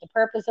 what is the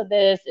purpose of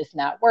this? It's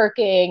not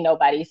working.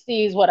 Nobody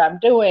sees what I'm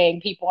doing.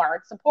 People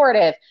aren't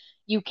supportive.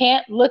 You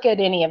can't look at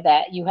any of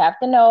that. You have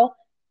to know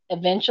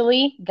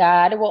eventually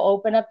God will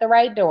open up the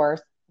right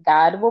doors.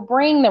 God will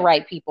bring the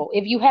right people.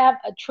 If you have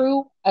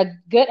a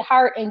good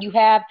heart and you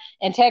have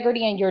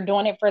integrity and you're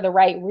doing it for the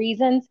right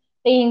reasons,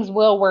 things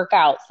will work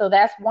out. So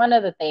that's one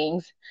of the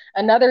things.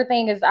 Another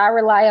thing is I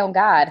rely on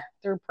God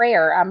through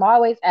prayer. I'm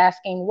always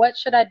asking, what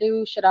should I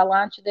do? Should I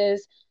launch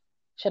this?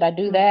 Should I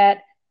do that?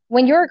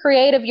 When you're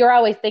creative, you're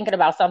always thinking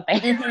about something.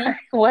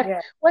 Mm-hmm. what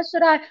Yeah. what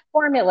should I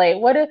formulate?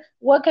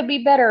 What could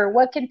be better?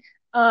 What can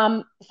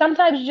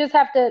sometimes you just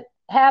have to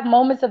have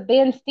moments of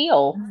being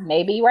still. Mm-hmm.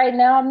 Maybe right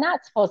now I'm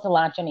not supposed to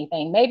launch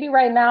anything. Maybe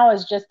right now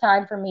is just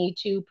time for me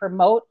to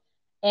promote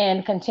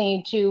and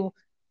continue to,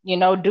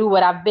 do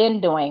what I've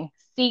been doing.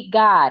 Seek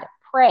God,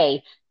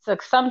 pray. So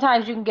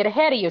sometimes you can get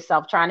ahead of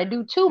yourself trying to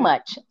do too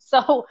much.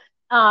 So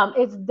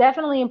it's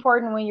definitely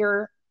important when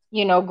you're,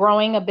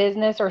 growing a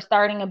business or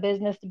starting a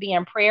business to be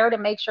in prayer to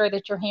make sure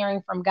that you're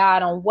hearing from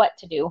God on what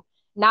to do.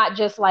 Not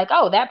just like,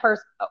 oh, that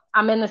person,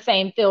 I'm in the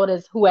same field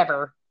as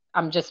whoever.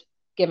 I'm just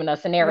giving a Right.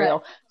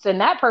 scenario. So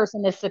that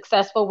person is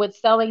successful with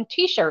selling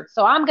t-shirts.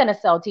 So I'm going to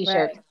sell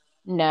t-shirts. Right.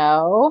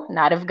 No,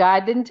 not if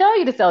God didn't tell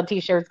you to sell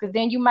t-shirts, because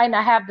then you might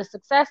not have the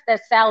success that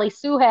Sally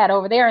Sue had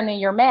over there, and then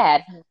you're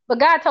mad. But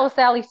God told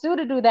Sally Sue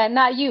to do that,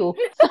 not you.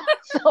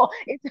 So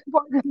it's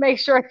important to make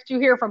sure that you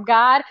hear from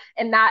God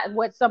and not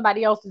what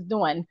somebody else is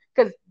doing,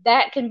 because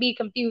that can be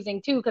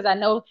confusing too. Because I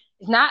know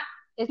it's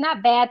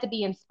not bad to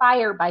be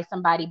inspired by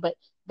somebody, but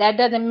that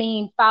doesn't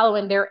mean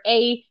following their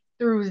A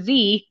through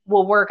Z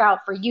will work out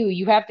for you.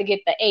 You have to get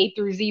the A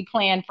through Z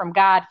plan from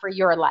God for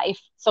your life.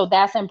 So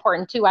that's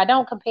important too. I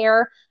don't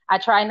compare. I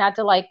try not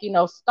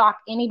to stalk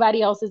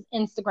anybody else's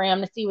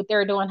Instagram to see what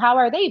they're doing. How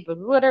are they? But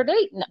what are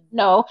they?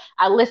 No,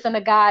 I listen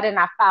to God and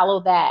I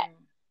follow that.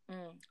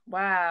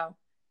 Wow.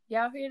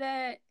 Y'all hear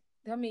that?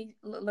 I mean,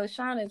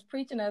 LaShauna is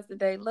preaching us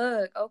today.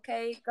 Look,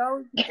 okay,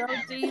 go,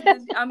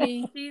 Jesus. I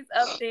mean, she's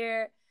up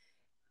there.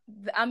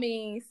 I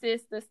mean,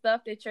 sis, the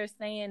stuff that you're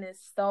saying is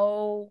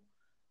so,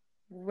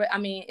 I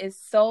mean, it's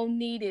so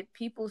needed.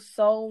 People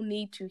so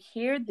need to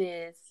hear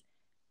this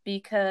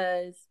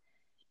because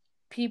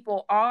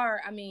people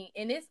are, I mean,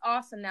 and it's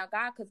awesome now,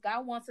 God, because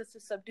God wants us to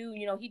subdue,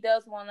 you know, he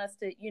does want us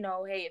to, you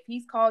know, hey, if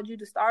he's called you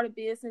to start a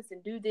business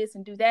and do this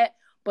and do that,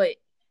 but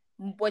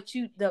what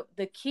you,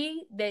 the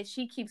key that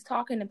she keeps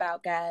talking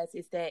about, guys,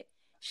 is that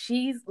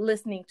she's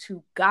listening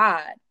to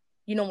God.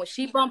 You know, when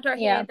she bumped her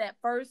Yeah. head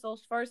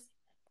those first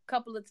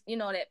couple of, you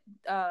know,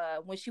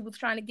 that when she was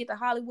trying to get to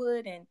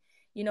Hollywood and,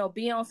 you know,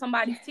 be on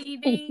somebody's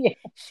TV, Yeah.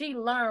 she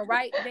learned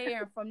right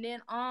there. And from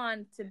then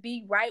on to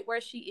be right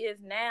where she is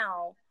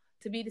now,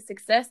 to be the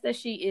success that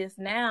she is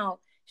now,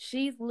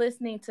 she's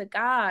listening to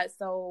God.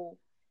 So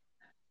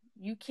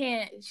you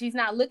can't, she's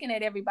not looking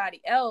at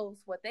everybody else,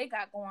 what they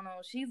got going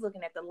on. She's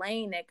looking at the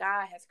lane that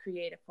God has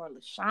created for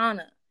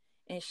LaShawna,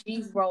 and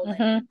she's rolling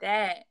in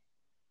that.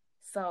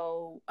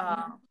 So,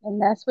 and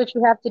that's what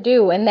you have to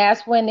do. And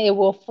that's when it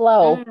will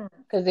flow.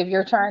 Because if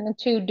you're trying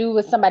to do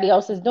what somebody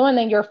else is doing,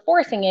 then you're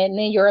forcing it and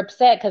then you're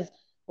upset because,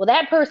 well,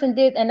 that person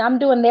did, and I'm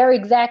doing their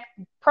exact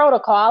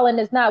protocol and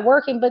it's not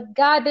working, but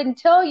God didn't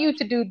tell you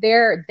to do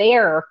their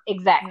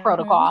exact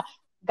protocol.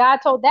 God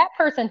told that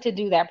person to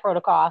do that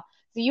protocol.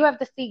 So you have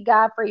to seek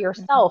God for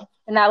yourself.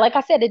 And now, like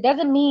I said, it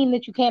doesn't mean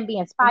that you can't be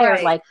inspired.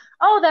 Right. Like,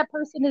 oh, that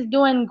person is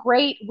doing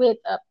great with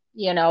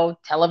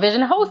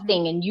television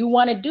hosting and you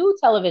want to do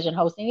television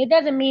hosting. It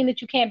doesn't mean that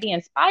you can't be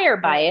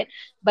inspired by it,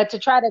 but to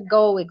try to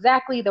go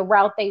exactly the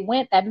route they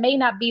went, that may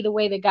not be the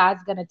way that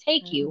God's going to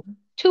take you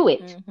to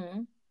it.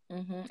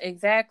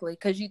 Exactly.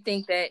 Because you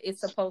think that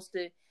it's supposed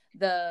to,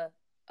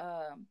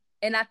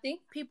 and I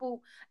think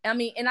people, I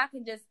mean, and I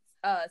can just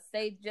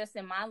say just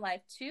in my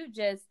life too,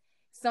 just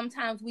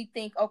sometimes we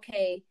think,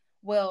 okay,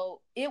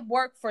 well, it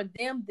worked for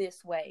them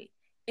this way.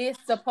 It's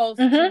supposed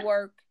to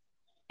work,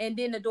 and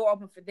then the door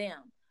open for them.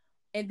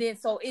 And then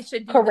so it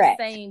should do the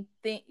same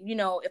thing. You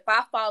know, if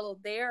I follow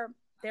their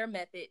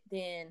method,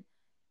 then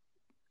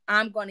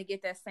I'm going to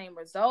get that same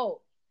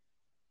result.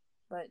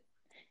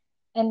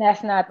 And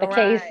that's not the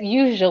case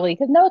usually,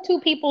 because no two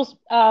people's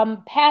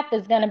path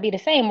is going to be the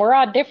same. We're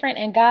all different,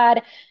 and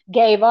God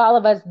gave all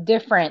of us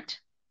different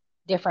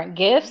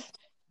gifts,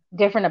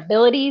 different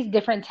abilities,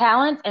 different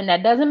talents. And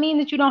that doesn't mean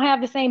that you don't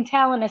have the same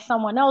talent as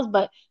someone else,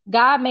 but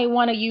God may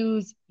want to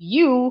use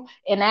you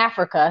in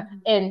Africa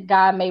and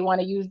God may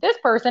want to use this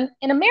person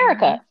in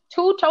America.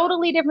 Two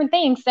totally different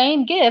things,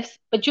 same gifts,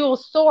 but you'll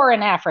soar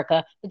in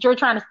Africa, but you're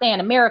trying to stay in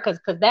America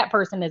because that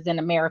person is in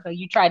America.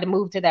 You tried to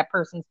move to that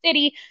person's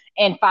city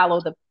and follow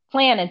the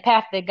plan and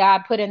path that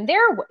God put in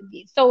there.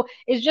 So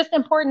it's just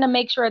important to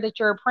make sure that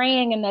you're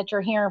praying and that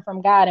you're hearing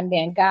from God and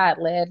being God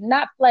led,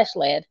 not flesh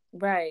led.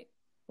 Right.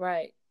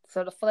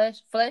 So the flesh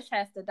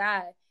has to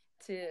die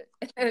to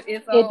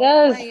its own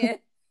plan.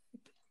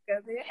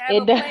 Because it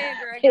has a plan,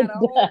 girl. It got a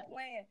whole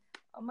plan.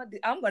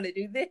 I'm gonna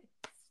do this.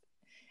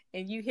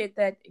 And you hit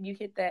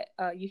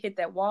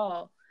that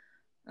wall.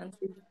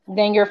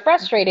 Then you're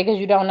frustrated because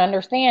you don't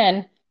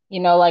understand,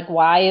 like,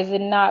 why is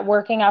it not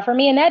working out for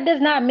me? And that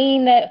does not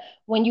mean that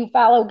when you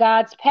follow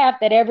God's path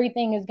that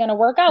everything is going to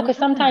work out, because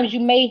sometimes you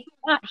may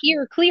not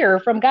hear clear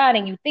from God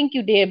and you think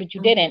you did, but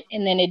you didn't,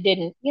 and then it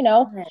didn't.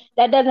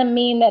 That doesn't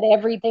mean that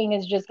everything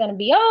is just going to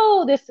be,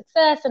 oh, this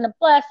success and a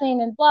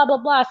blessing and blah, blah,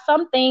 blah.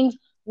 Some things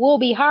will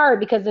be hard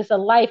because it's a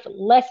life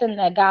lesson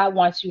that God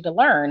wants you to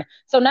learn.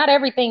 So not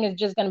everything is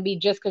just going to be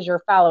just because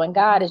you're following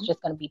God. It's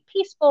just going to be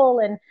peaceful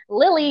and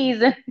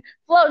lilies and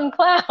floating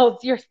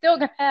clouds. You're still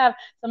going to have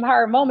some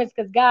hard moments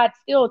because God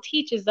still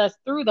teaches us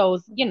through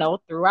those,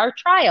 through our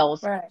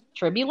trials,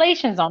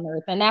 tribulations on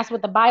earth. And that's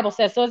what the Bible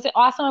says. So it's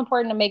also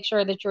important to make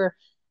sure that you're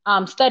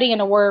studying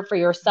the word for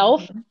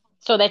yourself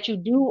so that you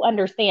do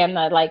understand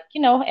that, like,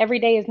 every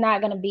day is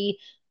not going to be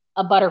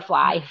a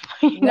butterfly,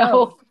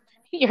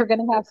 You're going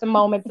to have some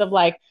moments of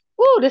like,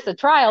 whoo, this is a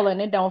trial and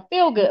it don't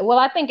feel good. Well,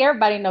 I think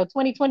everybody know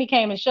 2020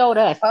 came and showed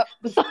us.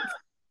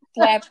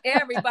 Slapped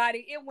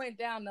everybody. It went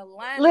down the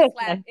line and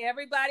slapped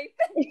everybody.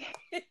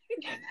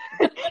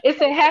 It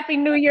said Happy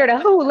New Year to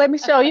who? Let me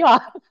show y'all.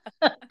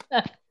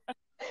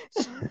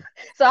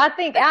 So I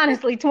think,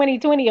 honestly,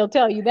 2020 will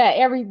tell you that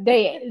every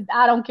day.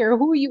 I don't care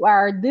who you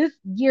are. This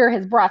year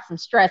has brought some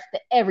stress to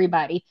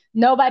everybody.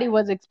 Nobody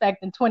was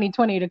expecting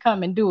 2020 to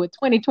come and do what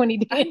 2020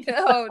 did. I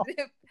know.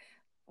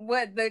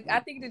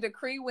 I think the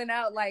decree went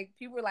out, like,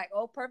 people were like,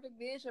 oh, perfect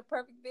vision.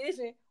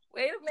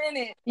 Wait a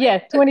minute. Yeah,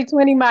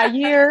 2020 my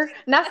year.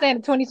 Not saying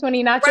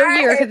 2020 not your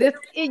year, because it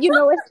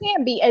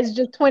can be. It's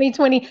just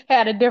 2020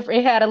 had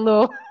a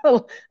little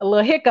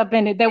hiccup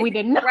in it that we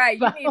didn't know. Right,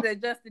 about. You need to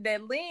adjust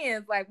that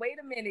lens. Like, wait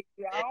a minute,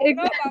 I don't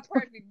know about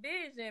perfect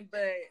vision,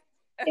 but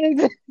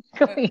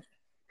exactly.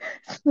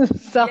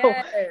 So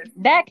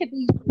that could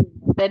be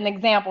an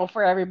example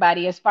for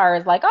everybody as far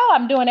as like, oh,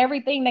 I'm doing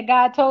everything that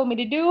God told me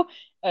to do.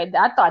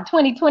 I thought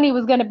 2020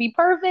 was going to be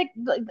perfect.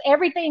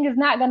 Everything is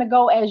not going to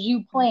go as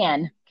you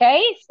plan.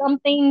 Okay. Some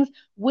things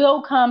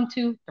will come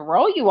to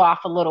throw you off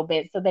a little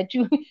bit so that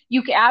you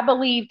can, I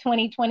believe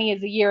 2020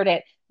 is a year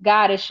that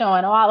God is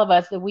showing all of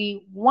us that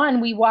we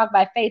walk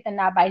by faith and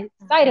not by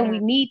sight, and we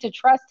need to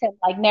trust him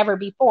like never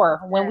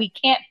before. When we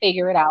can't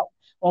figure it out,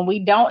 when we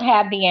don't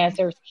have the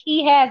answers,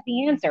 he has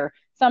the answer.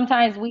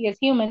 Sometimes we as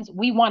humans,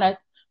 we want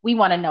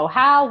to know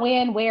how,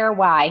 when, where,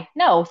 why.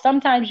 No,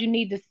 sometimes you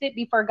need to sit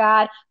before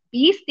God,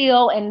 be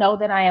still, and know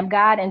that I am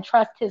God and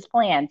trust his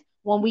plans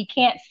when we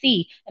can't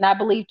see. And I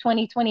believe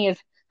 2020 is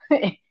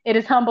it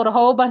has humbled a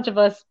whole bunch of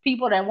us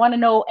people that want to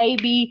know A,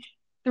 B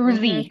through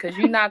Z. Because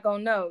you're not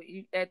gonna know.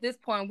 At this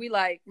point, we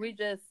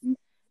just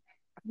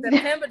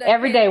September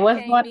every day. What's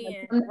came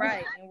going in,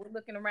 right? And we're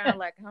looking around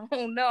like, I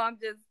don't know. I'm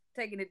just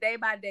taking it day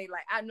by day.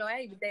 Like, I know I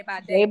ain't even day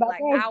by day, like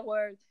day.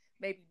 Hours,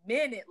 maybe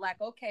minute.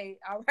 Like, okay,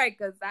 all right,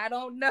 because I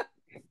don't know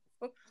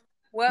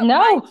what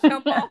might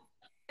jump off.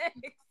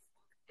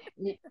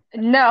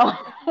 No.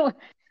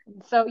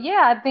 So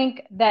yeah, I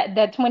think that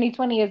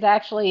 2020 is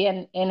actually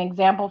an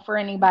example for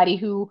anybody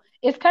who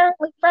is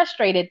currently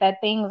frustrated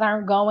that things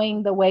aren't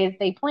going the way that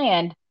they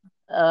planned.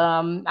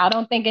 I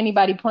don't think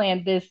anybody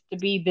planned this to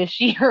be this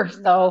year.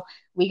 So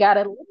we got to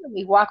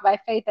literally walk by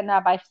faith and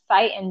not by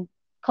sight, and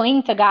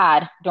cling to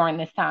God during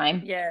this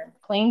time. Yeah.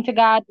 Cling to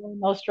God during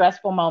those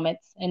stressful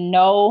moments and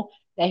know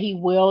that he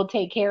will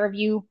take care of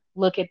you.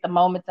 Look at the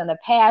moments in the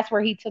past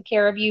where he took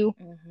care of you.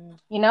 Mm-hmm.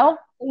 You know,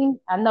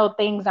 I know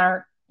things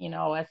aren't,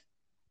 as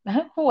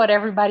what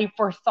everybody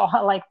foresaw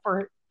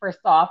for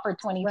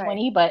 2020,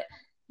 right. But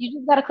you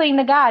just got to cling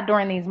to God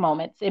during these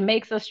moments. It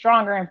makes us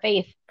stronger in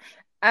faith.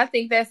 I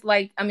think that's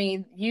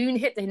you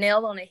hit the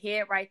nail on the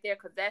head right there,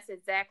 because that's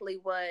exactly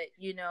what,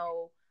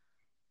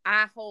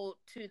 I hold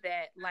to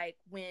that. Like,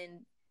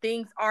 when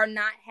things are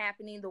not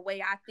happening the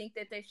way I think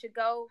that they should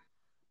go,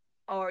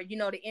 or,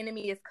 the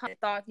enemy is coming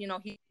thoughts,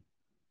 he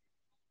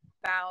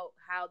about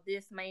how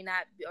this may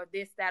not be, or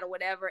this, that, or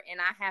whatever. And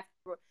I have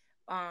to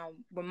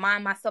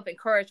remind myself,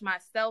 encourage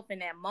myself in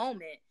that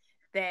moment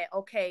that,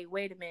 okay,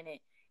 wait a minute.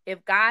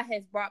 If God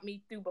has brought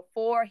me through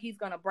before, he's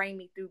going to bring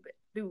me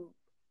through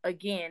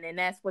again. And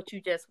that's what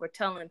you just were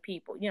telling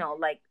people,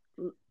 like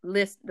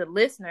the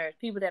listeners,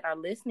 people that are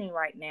listening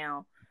right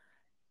now.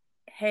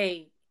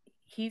 Hey,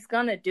 he's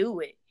going to do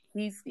it.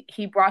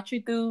 He brought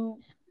you through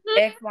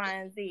X, Y,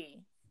 and Z.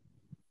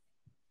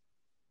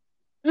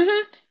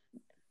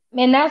 Mm-hmm.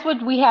 And that's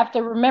what we have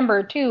to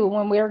remember too,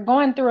 when we're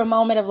going through a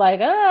moment of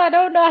like, I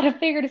don't know how to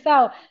figure this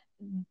out.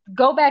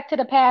 Go back to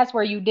the past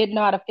where you did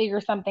know how to figure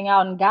something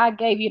out and God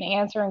gave you the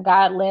answer and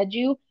God led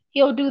you.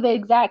 He'll do the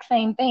exact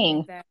same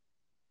thing. Exactly.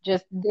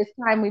 Just this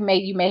time you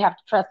may have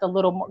to trust a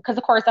little more, because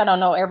of course I don't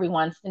know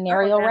everyone's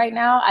scenario right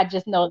now. I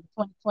just know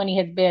 2020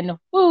 has been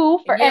woo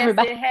for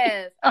everybody. Yes, it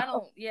has. I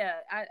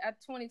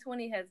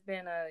 2020 has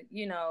been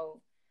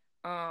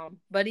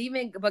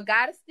but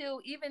God is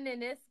still, even in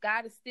this,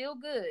 God is still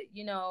good,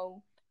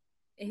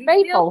 He's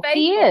faithful.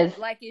 He is.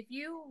 Like, if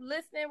you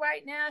listening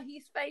right now,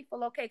 he's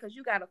faithful. Okay, because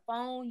you got a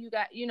phone, you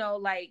got,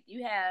 like,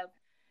 you have,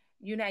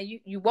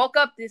 you woke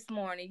up this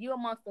morning, you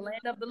amongst the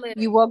land of the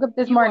living. You woke up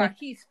this morning.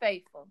 He's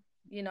faithful,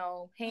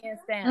 hands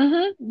down.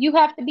 Mm-hmm. You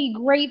have to be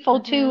grateful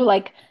too.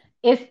 Like,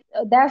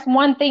 that's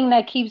one thing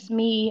that keeps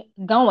me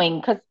going,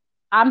 because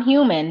I'm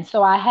human. So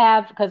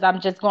because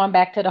I'm just going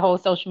back to the whole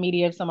social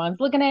media, if someone's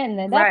looking at it and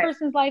then that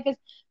person's life is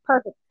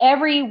perfect.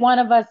 Every one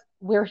of us,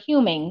 we're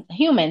human.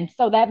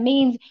 So that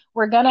means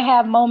we're going to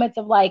have moments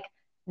of like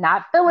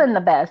not feeling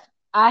the best.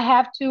 I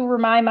have to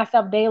remind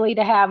myself daily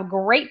to have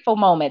grateful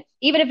moments,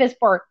 even if it's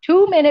for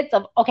 2 minutes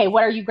of, okay,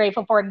 what are you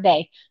grateful for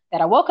today?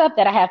 That I woke up,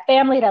 that I have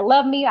family that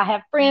love me, I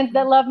have friends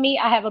that love me,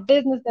 I have a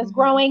business that's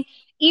growing,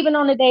 even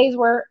on the days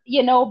where, Be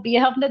a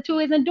Helping the Two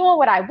isn't doing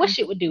what I wish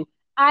it would do.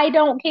 I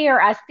don't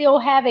care. I still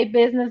have a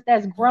business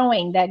that's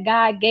growing, that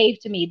God gave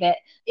to me, that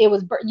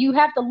you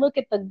have to look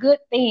at the good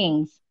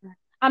things.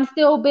 I'm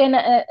still being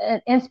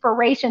an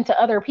inspiration to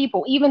other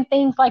people, even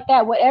things like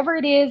that. Whatever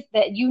it is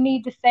that you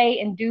need to say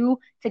and do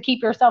to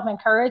keep yourself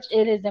encouraged,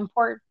 it is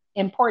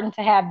important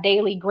to have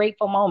daily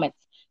grateful moments.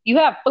 You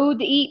have food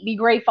to eat, be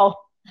grateful.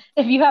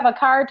 If you have a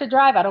car to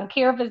drive, I don't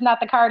care if it's not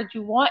the car that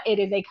you want. It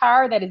is a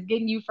car that is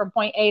getting you from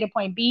point A to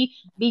point B.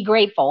 Be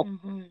grateful.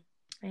 Mm-hmm.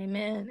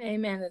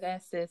 Amen.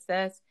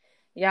 That's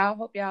y'all.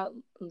 Hope y'all.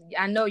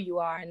 I know you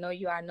are. I know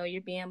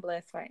you're being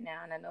blessed right now,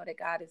 and I know that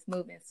God is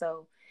moving.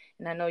 So,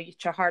 and I know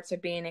your hearts are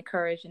being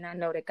encouraged, and I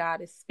know that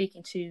God is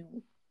speaking to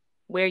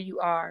where you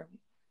are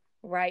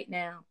right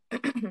now.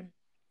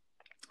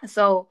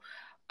 So,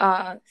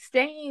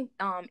 staying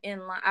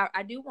in line.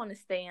 I do want to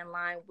stay in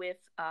line with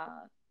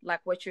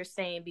like what you're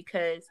saying,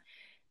 because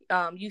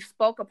you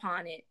spoke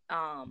upon it.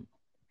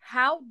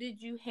 How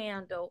did you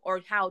handle,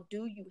 or how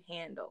do you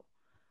handle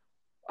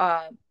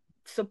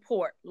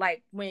support?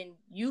 Like, when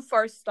you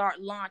first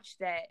launch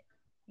that,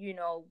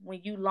 when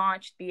you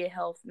launched Be a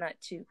Health Nut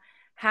 2,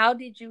 how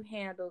did you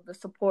handle the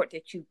support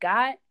that you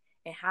got,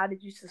 and how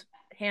did you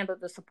handle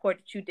the support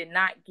that you did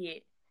not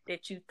get,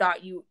 that you thought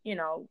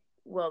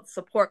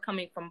support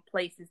coming from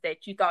places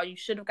that you thought you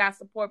should have got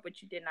support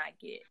but you did not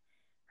get?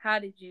 How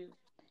did you?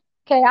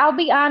 Okay, I'll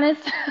be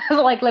honest.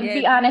 Let's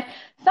be honest.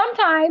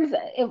 Sometimes,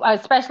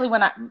 especially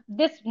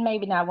this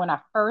maybe not when I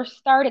first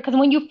started, because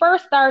when you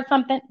first start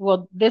something,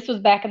 well, this was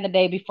back in the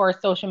day before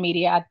social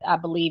media, I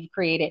believe,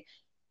 created.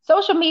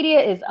 Social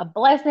media is a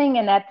blessing,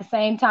 and at the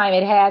same time,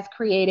 it has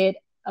created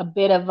a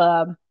bit of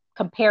a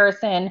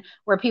comparison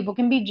where people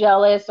can be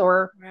jealous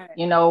or,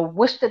 Right.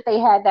 wish that they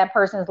had that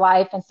person's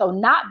life, and so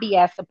not be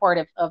as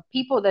supportive of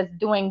people that's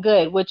doing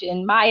good, which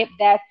in my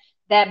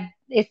that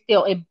is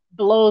still, it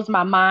blows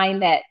my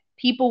mind that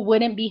people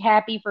wouldn't be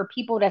happy for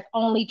people that's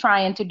only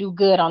trying to do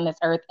good on this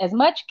earth. As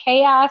much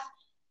chaos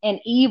and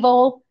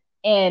evil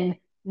and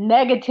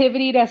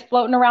negativity that's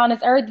floating around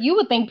this earth, you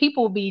would think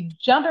people would be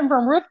jumping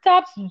from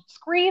rooftops,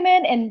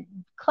 screaming and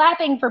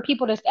clapping for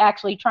people that's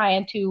actually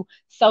trying to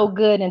sow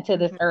good into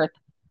this earth.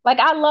 Like,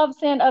 I love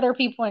seeing other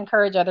people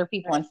encourage other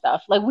people and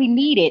stuff. Like, we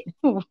need it.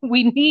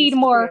 We need It's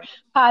more true.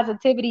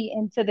 positivity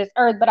into this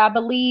earth. But I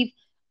believe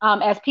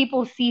as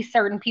people see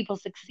certain people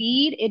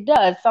succeed, it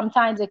does.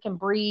 Sometimes it can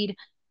breed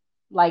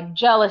like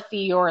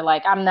jealousy or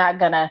like I'm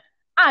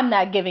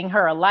not giving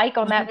her a like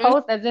on that Mhm.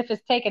 post, as if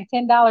it's taking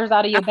 $10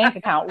 out of your bank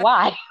account.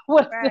 Why?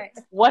 Right.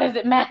 What does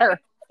it matter?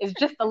 It's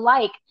just a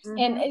like.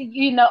 And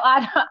Hmm.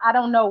 I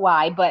don't know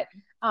why, but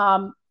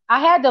I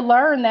had to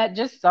learn that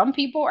just some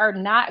people are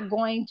not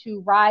going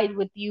to ride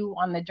with you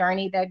on the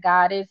journey that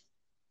God is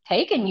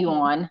taking you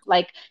Hmm. on.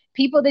 Like,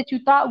 people that you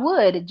thought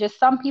would, just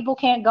some people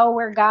can't go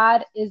where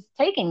God is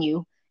taking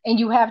you, and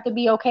you have to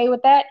be okay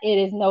with that. It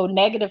is no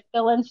negative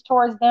feelings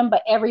towards them,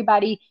 but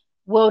everybody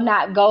will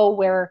not go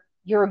where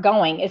you're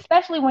going,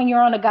 especially when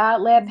you're on a God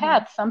led Hmm.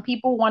 path. Some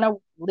people want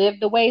to live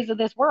the ways of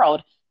this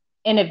world.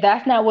 And if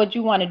that's not what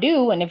you want to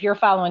do, and if you're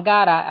following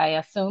God, I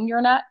assume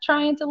you're not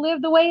trying to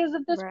live the ways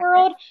of this Right.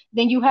 world,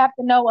 then you have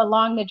to know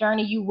along the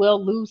journey you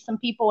will lose some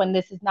people. And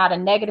this is not a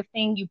negative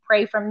thing. You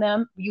pray for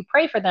them,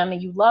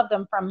 and you love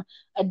them from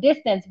a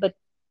distance. But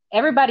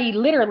everybody,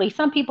 literally,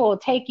 some people will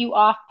take you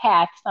off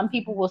path. Some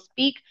people will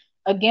speak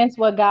against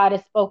what God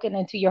has spoken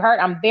into your heart.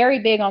 I'm very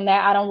big on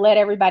that. I don't let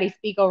everybody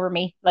speak over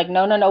me. Like,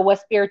 no, no, no. What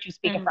spirit you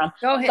speaking from?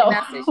 Go ahead So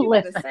now, sis. You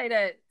better listen, say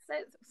that.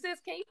 Sis,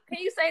 can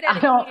you say that I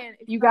don't. again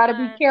if you You don't got to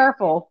be mind?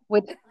 careful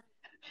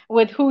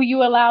with who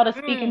you allow to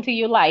speak Mm, into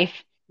your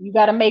life. You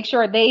got to make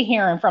sure they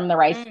hearing from the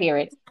right mm,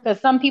 spirit,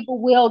 because some people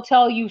will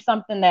tell you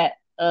something that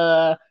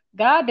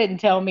God didn't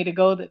tell me to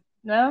go. That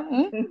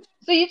no.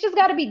 So you just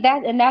got to be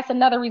that, and that's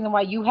another reason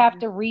why you have mhm,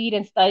 to read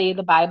and study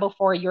the Bible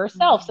for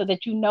yourself, mhm, so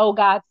that you know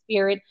God's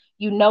spirit,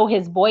 you know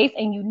His voice,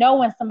 and you know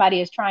when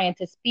somebody is trying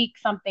to speak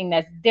something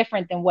that's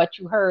different than what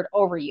you heard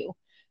over you.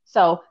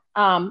 So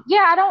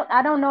yeah,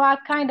 I don't know.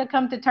 I've kind of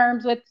come to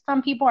terms with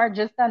some people are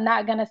just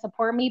not going to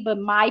support me, but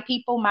my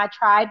people, my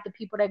tribe, the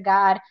people that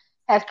God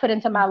has put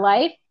into my mhm.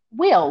 life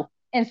will.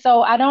 And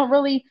so I don't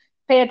really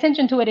pay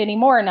attention to it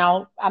anymore.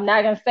 Now, I'm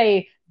not going to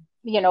say,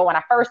 when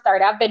I first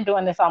started, I've been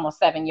doing this almost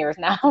 7 years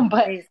now,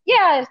 but Praise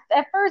yeah,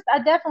 at first I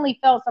definitely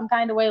felt some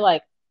kind of way,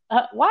 like,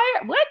 what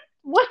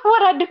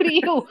would I do to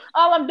you?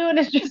 All I'm doing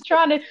is just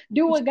trying to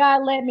do what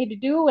God led me to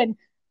do. And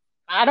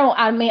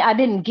I mean, I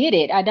didn't get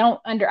it.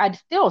 I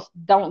still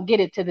don't get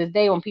it to this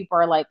day when people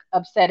are like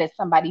upset at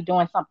somebody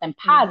doing something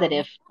God.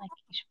 positive. Like,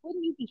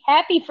 wouldn't you be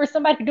happy for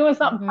somebody doing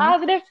something Hmm.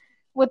 positive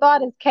with all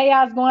this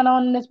chaos going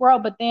on in this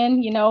world? But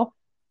then,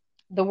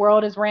 the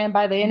world is ran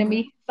by the Hmm.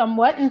 enemy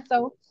somewhat. And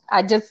so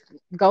I just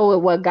go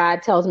with what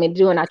God tells me to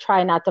do. And I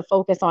try not to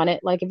focus on it.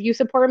 Like, if you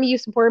support me, you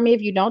support me.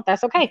 If you don't,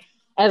 that's okay.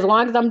 As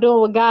long as I'm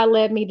doing what God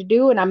led me to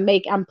do, and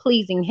I'm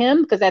pleasing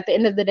Him, because at the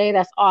end of the day,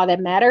 that's all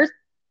that matters.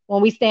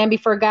 When we stand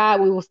before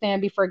God, we will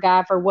stand before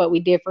God for what we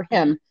did for Hmm.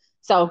 Him.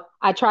 So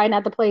I try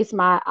not to place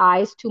my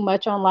eyes too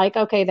much on, like,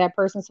 okay, that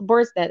person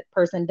supports, that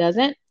person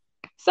doesn't.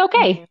 It's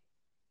okay. Hmm.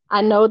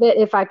 I know that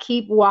if I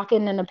keep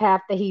walking in the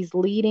path that He's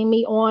leading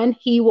me on,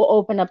 He will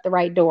open up the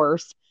right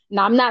doors.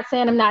 Now, I'm not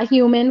saying I'm not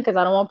human, because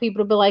I don't want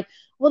people to be like,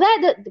 well,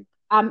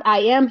 I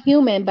am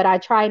human, but I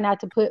try not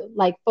to put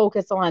like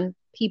focus on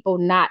people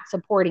not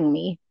supporting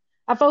me.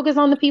 I focus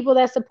on the people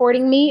that's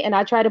supporting me, and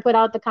I try to put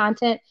out the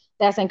content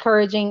that's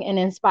encouraging and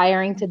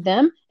inspiring to Hmm.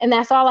 them. And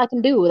that's all I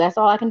can do. That's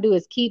all I can do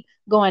is keep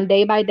going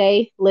day by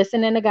day,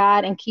 listening to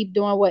God, and keep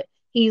doing what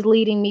He's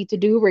leading me to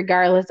do,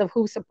 regardless of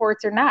who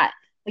supports or not.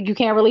 Like, you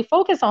can't really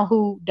focus on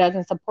who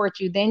doesn't support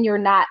you. Then you're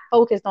not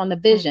focused on the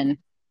Hmm. vision.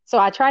 So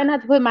I try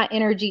not to put my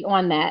energy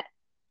on that.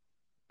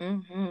 Hmm.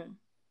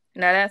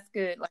 Now that's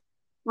good. Like,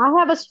 I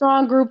have a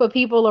strong group of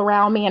people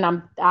around me,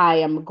 and I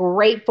am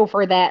grateful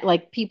for that.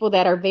 Like, people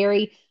that are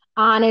very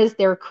honest,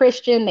 they're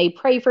Christian, they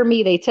pray for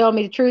me, they tell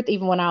me the truth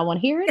even when I want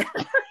to hear it.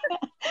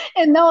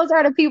 And those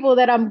are the people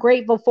that I'm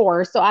grateful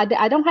for. So I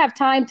don't have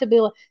time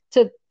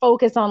to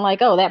focus on,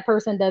 like, oh, that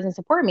person doesn't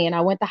support me and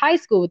I went to high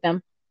school with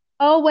them.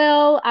 Oh,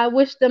 well, I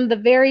wish them the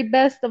very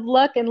best of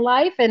luck in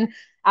life, and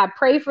I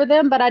pray for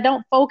them, but I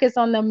don't focus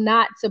on them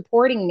not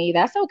supporting me.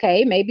 That's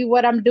okay. Maybe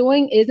what I'm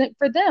doing isn't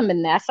for them,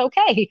 and that's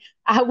okay.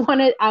 I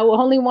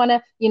will only want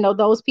to,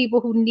 those people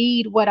who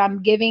need what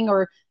I'm giving,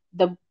 or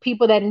the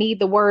people that need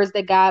the words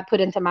that God put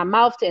into my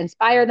mouth to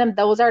inspire them.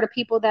 Those are the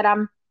people that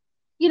I'm,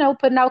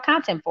 putting out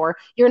content for.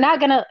 You're not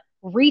going to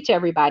reach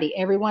everybody.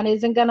 Everyone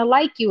isn't going to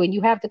like you, and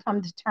you have to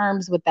come to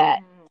terms with that.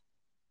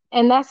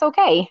 and that's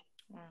okay.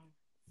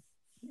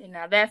 You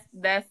know,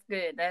 that's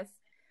good.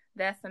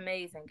 That's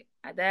amazing.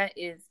 That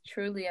is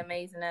truly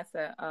amazing. That's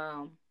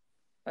a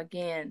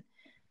again,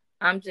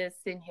 I'm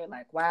just sitting here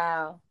like,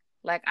 wow.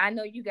 Like, I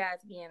know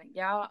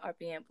y'all are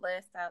being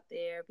blessed out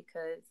there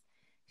because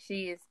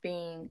she is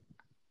being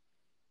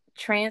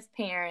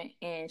transparent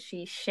and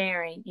she's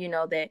sharing, you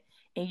know, that,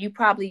 and you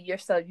probably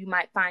yourself, you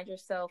might find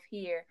yourself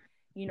here,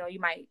 you know, you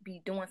might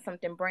be doing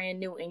something brand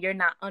new and you're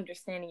not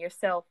understanding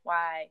yourself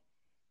why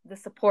the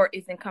support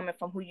isn't coming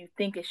from who you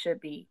think it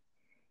should be.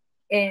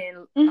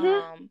 And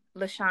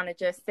LaShawna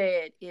just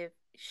said if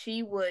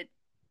she would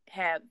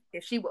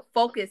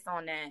focus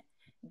on that,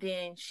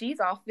 then she's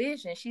off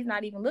vision. She's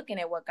not even looking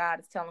at what God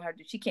is telling her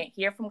that she can't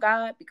hear from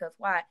God, because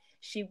why?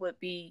 She would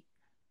be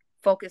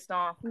focused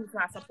on who's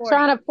not supporting.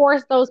 Trying to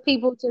force those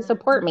people to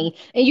support me.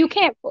 And you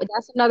can't,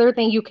 that's another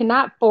thing. You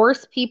cannot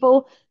force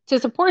people to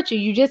support you.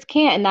 You just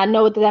can't. And I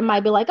know that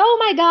might be like,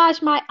 oh my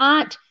gosh, my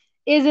aunt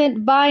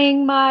isn't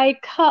buying my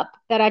cup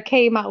that I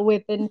came out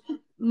with. And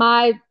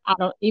I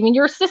don't, even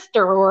your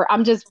sister, or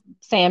I'm just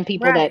saying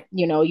people that, Right.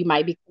 you know, you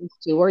might be close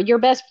to, or your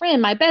best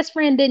friend. My best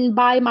friend didn't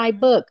buy my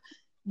book.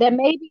 That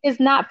maybe is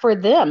not for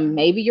them.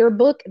 Maybe your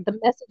book, the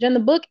message in the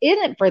book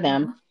isn't for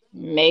them.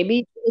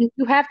 Maybe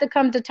you have to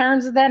come to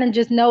terms with that and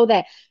just know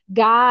that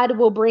God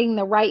will bring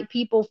the right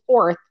people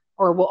forth,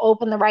 or will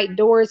open the right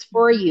doors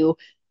for you.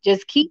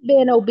 Just keep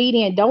being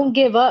obedient. Don't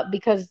give up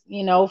because,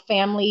 you know,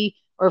 family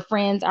or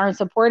friends aren't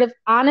supportive.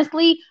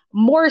 Honestly,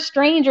 more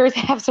strangers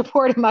have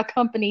supported my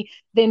company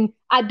than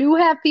I do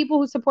have people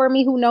who support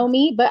me who know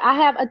me, but I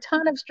have a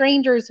ton of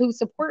strangers who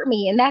support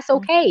me, and that's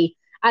okay.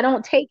 I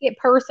don't take it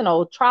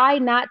personal. Try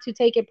not to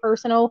take it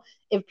personal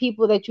if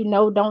people that you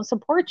know don't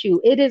support you.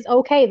 It is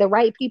okay. The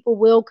right people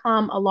will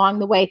come along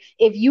the way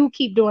if you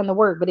keep doing the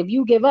work. But if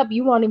you give up,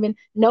 you won't even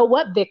know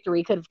what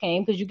victory could have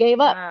came because you gave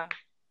up. Wow.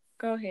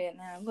 Go ahead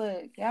now.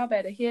 Look, y'all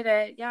better hear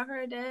that. Y'all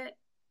heard that?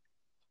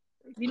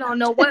 You don't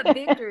know what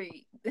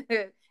victory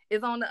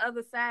is on the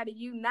other side of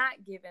you not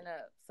giving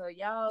up. So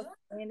y'all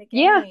stay in the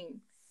Yeah.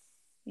 game.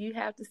 You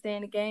have to stay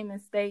in the game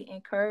and stay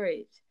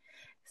encouraged.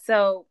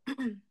 So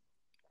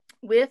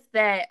with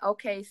that,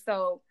 okay,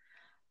 so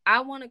I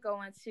want to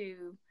go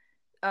into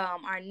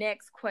our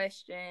next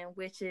question,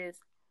 which is,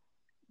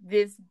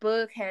 this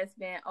book has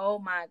been, oh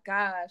my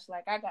gosh,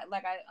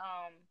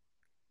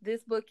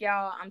 this book,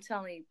 y'all, I'm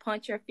telling you,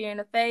 Punch Your Fear in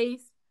the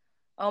Face.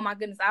 Oh my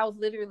goodness, I was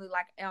literally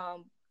like,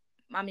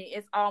 I mean,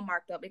 it's all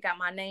marked up. It got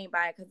my name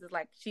by it because it's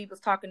like she was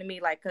talking to me,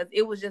 like, because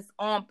it was just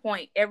on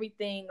point,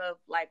 everything of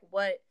like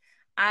what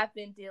I've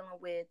been dealing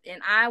with.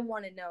 And I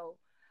want to know,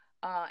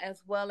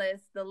 as well as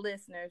the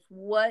listeners,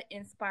 what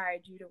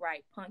inspired you to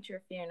write Punch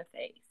Your Fear in the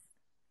Face?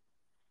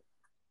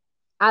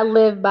 I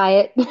live by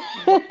it.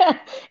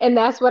 And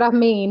that's what I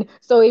mean.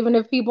 So even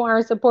if people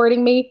aren't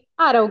supporting me,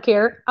 I don't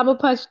care. I'm going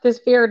to punch this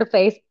fear in the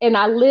face. And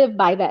I live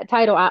by that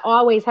title. I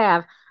always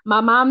have.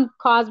 My mom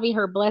calls me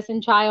her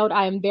blessing child.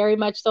 I am very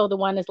much so the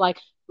one that's like,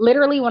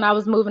 literally, when I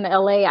was moving to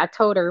LA, I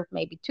told her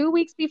maybe 2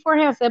 weeks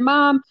beforehand, I said,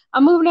 Mom,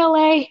 I'm moving to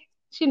LA.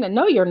 She didn't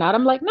know you're not.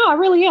 I'm like, no, I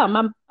really am.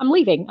 I'm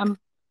leaving.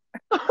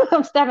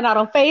 I'm stepping out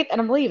on faith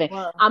and I'm leaving.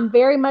 Wow. I'm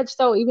very much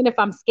so, even if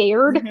I'm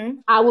scared,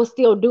 I will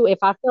still do it. If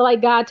I feel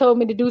like God told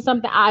me to do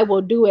something, I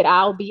will do it.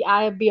 I'll be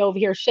over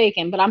here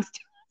shaking, but I'm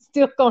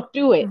still gonna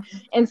do it.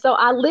 And so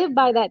I live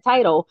by that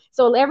title.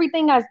 So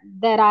everything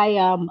that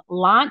I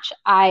launch,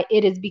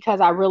 it is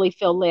because I really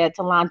feel led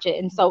to launch it.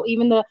 And so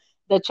even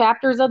the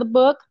chapters of the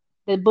book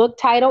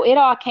title, it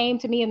all came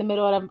to me in the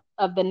middle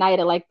of the night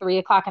at like 3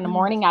 o'clock in the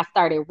morning. I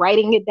started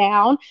writing it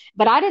down,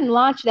 but I didn't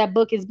launch that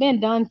book. It's been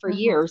done for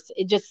years.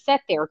 It just sat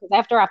there because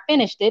after I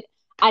finished it,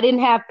 I didn't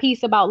have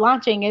peace about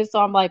launching it. So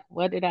I'm like,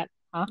 what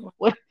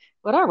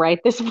I write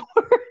this for?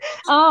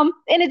 And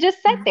it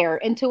just sat there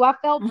until I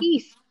felt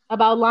peace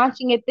about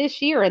launching it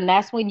this year. And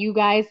that's when you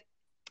guys,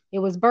 it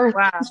was birthed.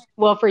 Wow.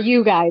 Well, for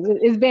you guys,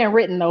 it's been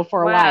written though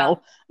for a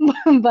Wow.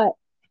 while, but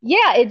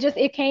yeah,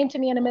 it came to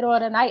me in the middle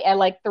of the night at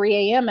like 3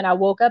 a.m. and I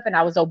woke up and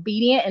I was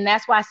obedient. And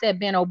that's why I said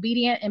being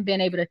obedient and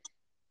being able to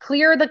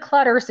clear the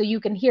clutter so you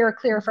can hear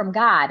clear from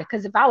God.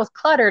 Because if I was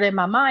cluttered in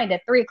my mind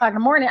at 3 o'clock in the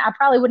morning, I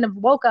probably wouldn't have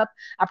woke up.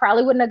 I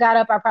probably wouldn't have got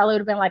up. I probably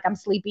would have been like, I'm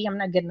sleepy. I'm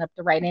not getting up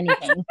to write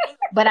anything.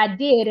 But I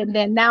did. And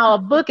then now a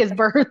book is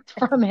birthed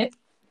from it.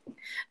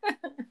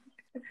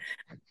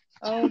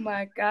 Oh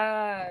my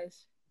gosh.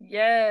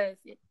 Yes.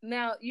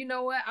 Now, you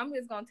know what? I'm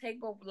just gonna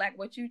take over like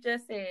what you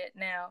just said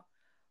now.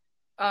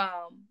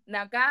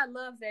 Now God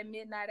loves that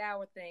midnight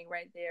hour thing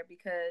right there,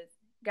 because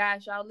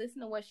guys, y'all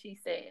listen to what she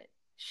said.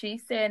 She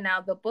said,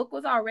 now the book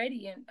was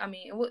already in, I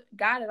mean,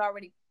 God had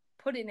already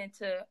put it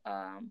into,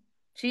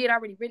 she had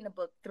already written the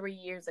book 3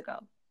 years ago.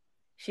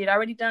 She had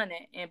already done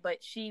it.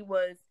 But she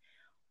was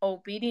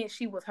obedient.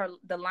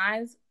 The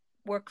lines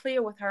were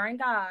clear with her and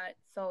God.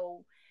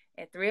 So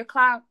at 3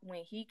 o'clock,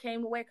 when he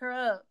came to wake her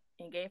up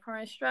and gave her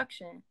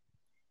instruction,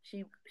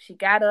 she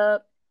got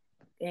up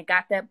and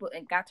got that book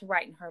and got to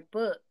writing her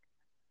book.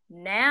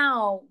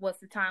 Now was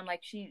the time,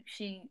 like she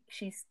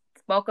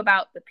spoke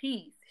about the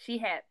peace. She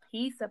had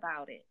peace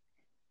about it.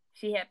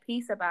 She had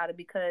peace about it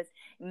because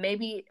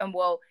maybe,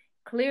 well,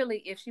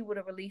 clearly, if she would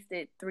have released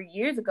it 3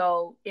 years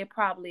ago, it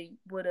probably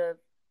would have.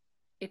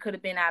 It could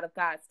have been out of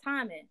God's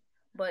timing.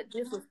 But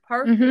this was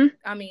perfect. Mm-hmm.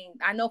 I mean,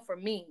 I know for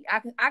me, I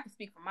can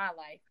speak for my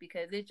life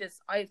because it's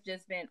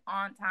just been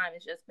on time.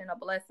 It's just been a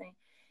blessing,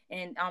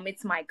 and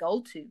it's my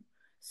go to.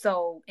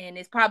 So, and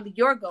it's probably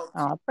your go to.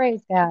 Oh,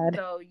 praise God.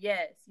 So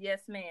yes,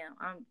 ma'am.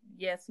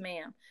 Yes,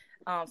 ma'am.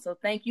 So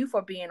thank you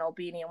for being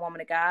obedient,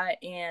 woman of God,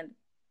 and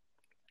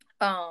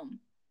um,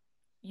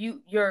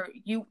 you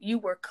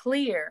were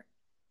clear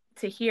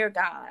to hear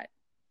God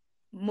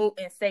move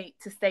and say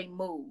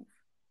move,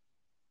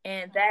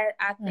 and that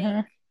I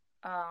think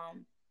Mm-hmm.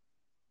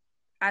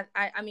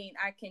 I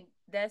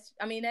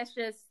mean that's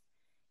just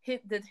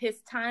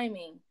his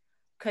timing,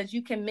 because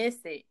you can miss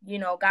it.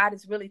 God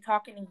is really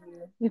talking to you.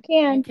 You You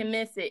can. can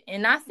miss it,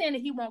 and not saying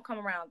that he won't come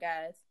around,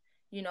 guys.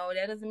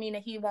 That doesn't mean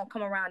that he won't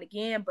come around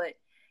again, but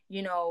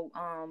you know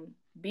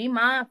be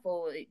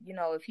mindful.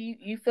 If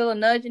you feel a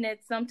nudging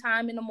at some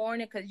time in the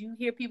morning, because you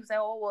hear people say,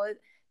 oh well, it's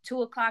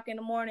 2 o'clock in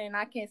the morning and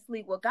I can't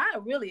sleep. Well,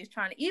 God really is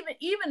trying to,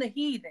 even the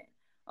heathen.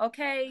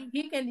 Okay,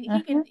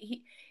 Mm-hmm.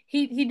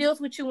 he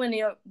deals with you when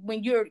you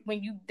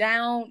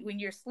down, when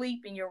you're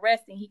asleep and you're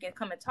resting. He can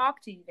come and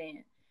talk to you.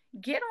 Then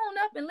get on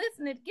up and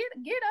listen.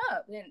 Get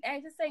up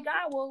and just say,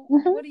 God, well,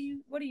 Mm-hmm.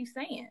 what are you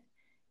saying?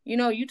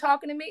 You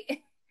talking to me?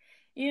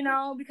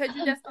 Because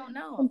you just don't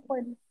know.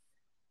 Important.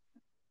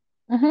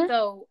 Mm-hmm.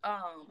 So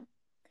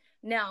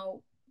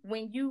now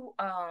when you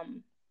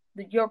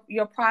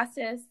your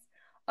process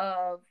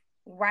of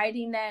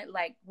writing that,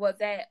 like, was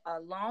that a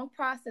long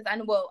process? I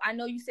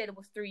know you said it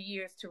was 3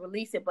 years to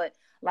release it, but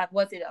like,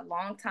 was it a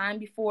long time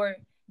before,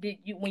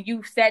 when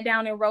you sat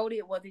down and wrote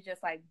it? Was it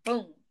just like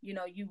boom,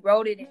 you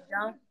wrote it and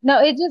done? No,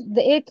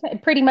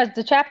 it pretty much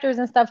the chapters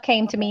and stuff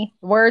came to Okay. me,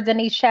 words in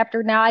each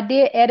chapter. Now I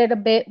did edit a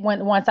bit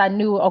once I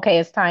knew, okay,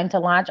 it's time to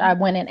launch. I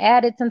went and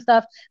added some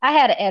stuff. I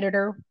had an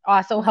editor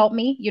also help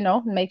me,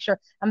 make sure.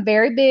 I'm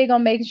very big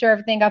on making sure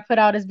everything I put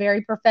out is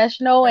very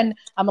professional, Right. and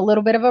I'm a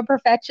little bit of a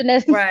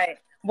perfectionist. Right.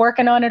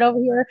 Working on it over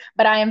here,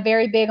 but I am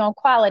very big on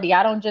quality.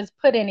 I don't just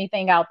put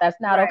anything out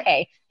that's not Right.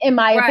 okay, in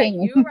my Right.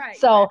 opinion. You're right. You're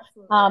So,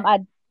 absolutely right. I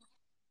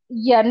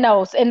yeah,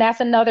 no, and that's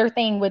another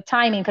thing with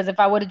timing, because if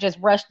I would have just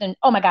rushed and,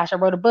 oh my gosh, I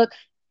wrote a book.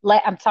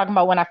 I'm talking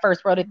about when I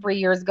first wrote it 3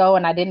 years ago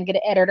and I didn't get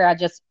an editor. I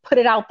just put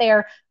it out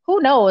there.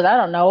 Who knows? I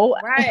don't know.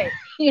 Right.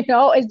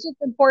 It's just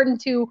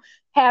important to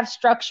have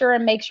structure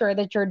and make sure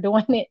that you're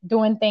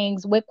doing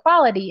things with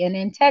quality and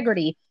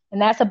integrity.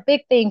 And that's a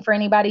big thing for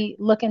anybody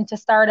looking to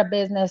start a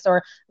business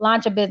or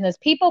launch a business.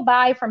 People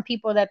buy from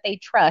people that they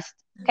trust.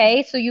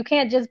 Okay. So you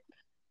can't just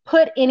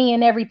put any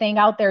and everything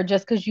out there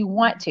just because you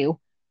want to.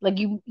 Like,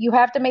 you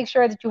have to make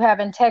sure that you have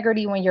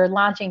integrity when you're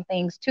launching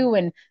things too,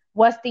 and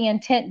what's the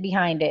intent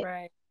behind it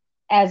Right.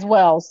 as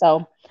well.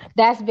 So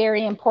that's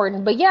very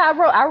important. But yeah,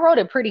 I wrote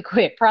it pretty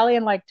quick, probably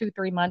in like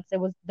 2-3 months it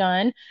was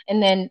done.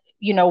 And then,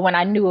 when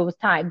I knew it was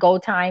go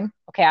time,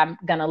 okay, I'm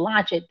gonna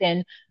launch it,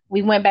 then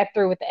we went back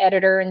through with the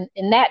editor, and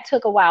that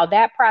took a while.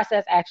 That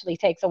process actually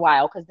takes a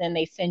while, because then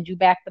they send you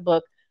back the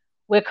book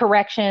with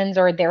corrections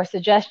or their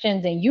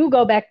suggestions, and you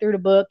go back through the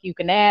book. You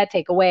can add,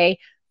 take away.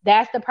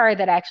 That's the part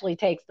that actually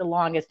takes the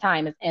longest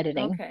time, is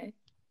editing, Okay.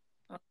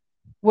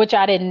 which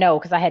I didn't know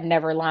because I had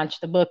never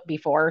launched a book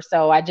before.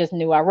 So I just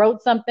knew I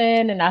wrote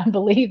something and I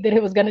believed that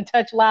it was going to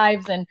touch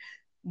lives. And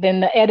then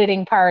the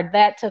editing part,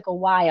 that took a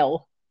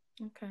while.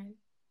 Okay.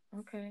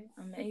 Okay.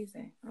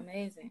 Amazing.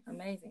 Amazing.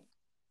 Amazing.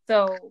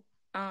 So,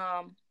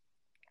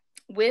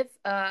 with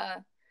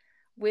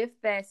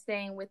that,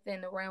 staying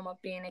within the realm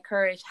of being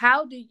encouraged,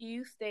 how do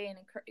you stay in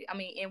encourage? I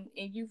mean,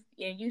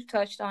 and you've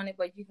touched on it,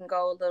 but you can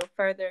go a little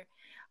further.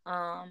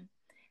 Um,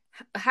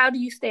 how do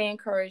you stay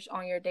encouraged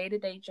on your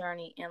day-to-day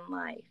journey in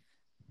life,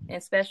 and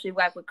especially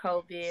like with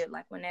COVID,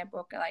 like when that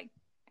broke? Like,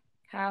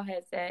 how's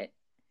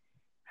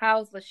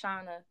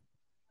Lashana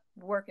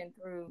working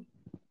through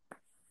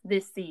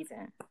this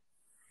season?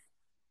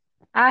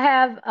 I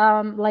have,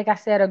 like I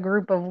said, a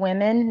group of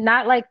women,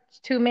 not like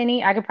too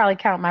many. I could probably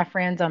count my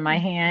friends on my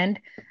hand.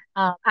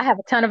 I have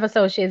a ton of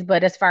associates,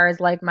 but as far as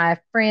like my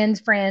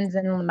friends,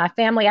 and my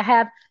family, I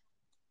have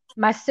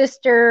my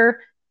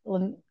sister,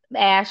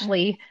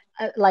 Ashley,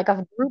 like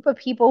a group of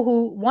people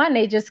who, one,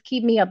 they just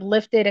keep me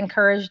uplifted,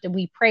 encouraged, and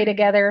we pray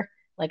together.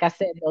 Like I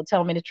said, they'll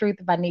tell me the truth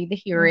if I need to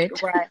hear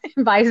it, Right.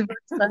 vice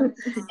versa.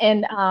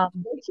 And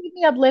they keep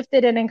me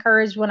uplifted and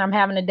encouraged when I'm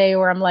having a day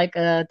where I'm like,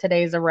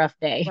 today's a rough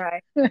day.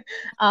 Right.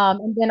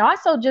 And then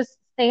also just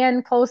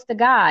staying close to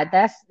God.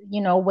 That's,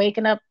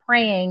 waking up,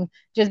 praying,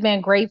 just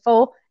being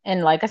grateful.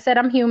 And like I said,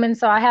 I'm human,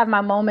 so I have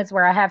my moments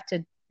where I have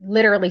to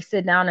literally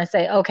sit down and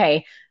say,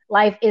 okay,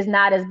 life is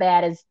not as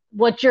bad as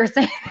what you're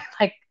saying.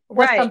 Like,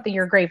 what's Right. something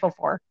you're grateful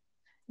for?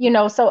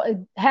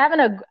 So having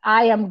a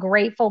I am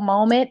grateful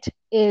moment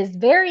is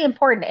very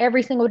important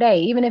every single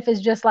day, even if it's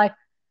just like,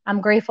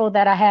 I'm grateful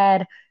that I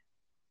had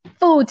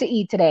food to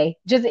eat today.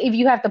 Just if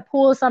you have to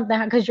pull something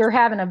because you're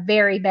having a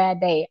very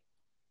bad day,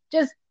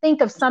 just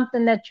think of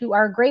something that you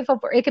are grateful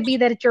for. It could be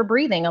that you're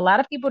breathing. A lot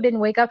of people didn't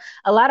wake up.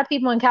 A lot of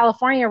people in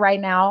California right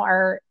now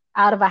are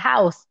out of a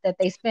house that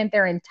they spent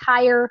their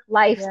entire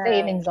life Yeah.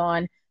 savings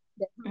on.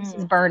 The house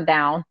is Mm. burned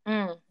down.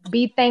 Mm.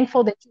 Be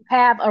thankful that you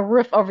have a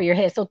roof over your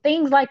head. So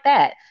things like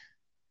that.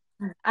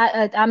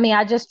 I mean,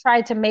 I just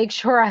try to make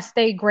sure I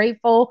stay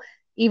grateful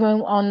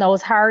even on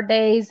those hard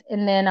days.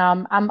 And then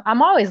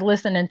I'm always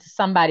listening to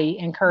somebody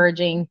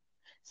encouraging,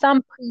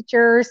 some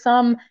preacher,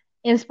 some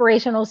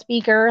inspirational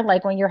speaker,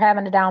 like when you're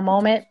having a down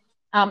moment.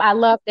 I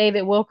love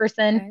David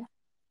Wilkerson, Okay.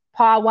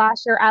 Paul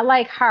Washer. I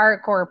like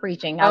hardcore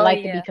preaching. I Oh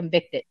like to be yeah.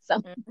 convicted.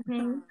 So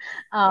Mm-hmm.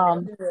 Yeah.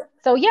 um,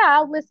 so yeah,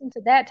 I'll listen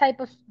to that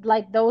type of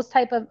like those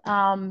type of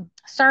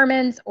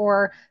sermons,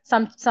 or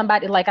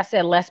somebody like I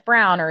said, Les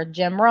Brown or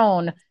Jim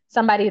Rohn,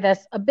 somebody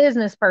that's a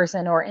business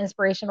person or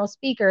inspirational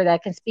speaker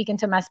that can speak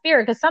into my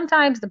spirit. Because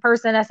sometimes the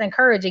person that's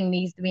encouraging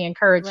needs to be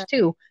encouraged Right.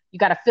 too. You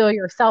got to fill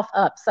yourself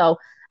up. So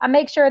I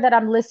make sure that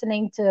I'm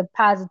listening to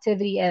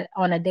positivity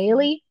on a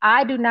daily.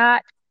 I do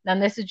not,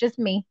 and this is just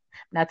me,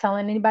 I'm not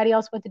telling anybody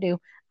else what to do.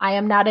 I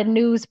am not a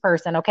news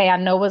person. Okay. I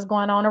know what's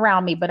going on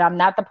around me, but I'm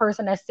not the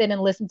person that sit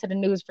and listen to the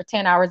news for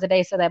 10 hours a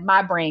day so that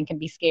my brain can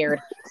be scared.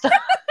 So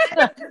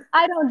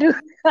I don't do,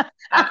 I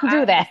don't I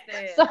do that.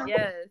 understand. So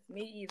Yes.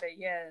 Me either.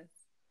 Yes.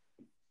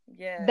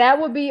 Yes. that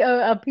would be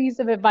a piece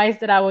of advice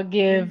that I would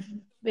give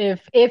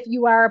if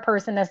you are a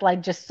person that's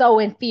like just so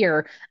in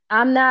fear.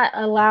 I'm not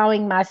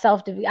allowing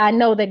myself to be, I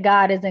know that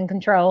God is in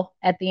control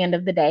at the end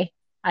of the day.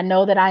 I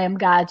know that I am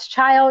God's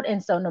child.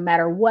 And so no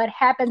matter what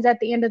happens at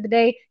the end of the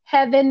day,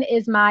 heaven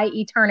is my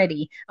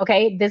eternity.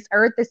 Okay. This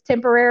earth is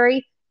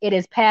temporary. It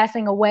is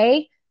passing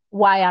away.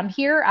 While I'm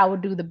here, I will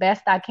do the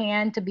best I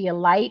can to be a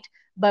light,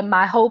 but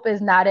my hope is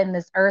not in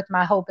this earth.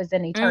 My hope is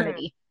in Mm.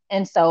 eternity.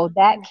 And so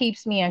that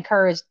keeps me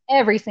encouraged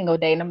every single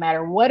day, no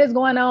matter what is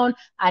going on.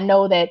 I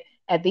know that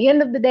at the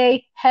end of the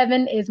day,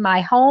 heaven is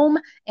my home.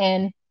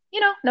 And,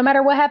 no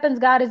matter what happens,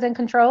 God is in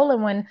control.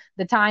 And when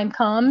the time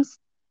comes,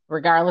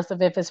 regardless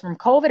of if it's from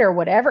COVID or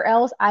whatever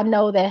else, I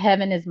know that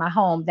heaven is my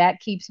home. That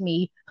keeps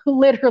me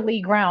literally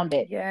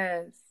grounded.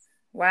 Yes.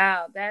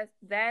 Wow. That's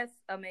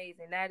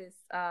amazing. That is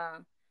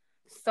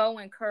so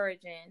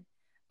encouraging.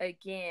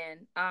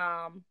 Again,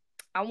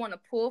 I want to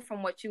pull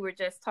from what you were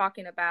just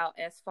talking about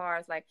as far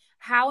as like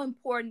how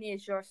important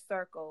is your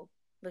circle,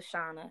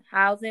 Lashana?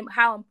 How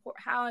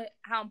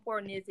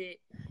important is it,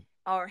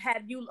 or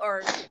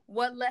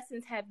what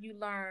lessons have you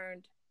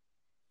learned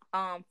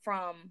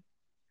from,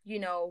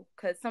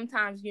 because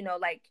sometimes,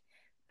 like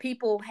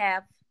people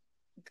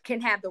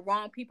can have the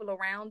wrong people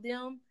around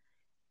them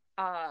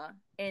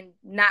and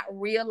not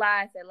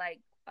realize that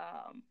like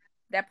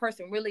that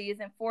person really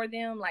isn't for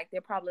them. Like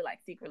they're probably like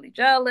secretly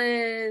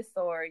jealous,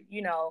 or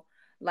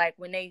like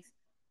when they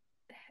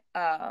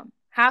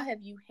how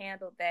have you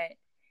handled that,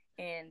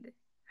 and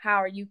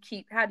how do you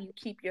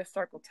keep your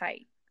circle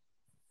tight?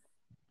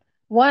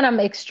 One, I'm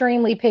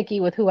extremely picky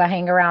with who I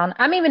hang around.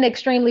 I'm even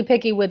extremely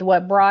picky with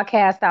what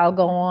broadcast I'll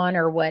go Mhm. on,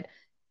 or what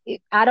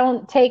I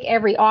don't take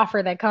every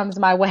offer that comes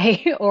my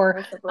way. Or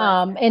That's a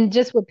blessing. and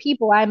just with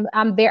people,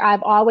 I'm there.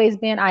 I've always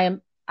been.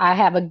 I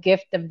have a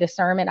gift of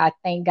discernment. I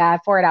thank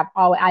God for it.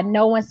 I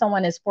know when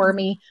someone is for Mhm.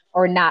 me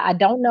or not. I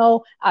don't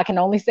know. I can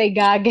only say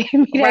God gave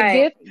me that Right.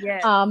 gift.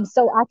 Yes.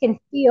 So I can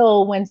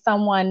feel when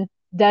someone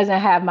doesn't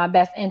have my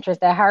best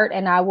interest at heart,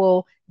 and I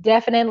will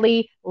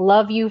definitely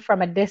love you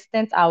from a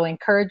distance. I will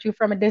encourage you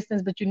from a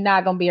distance, but you're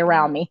not gonna be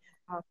around me.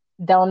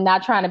 Though I'm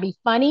not trying to be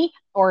funny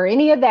or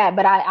any of that,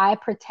 but I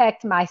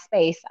protect my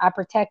space. I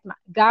protect my,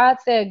 God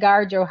said,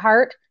 guard your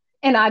heart,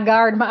 and I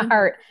guard my Mhm.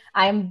 heart.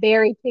 I am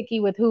very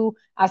picky with who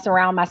I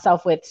surround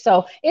myself with.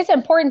 So it's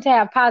important to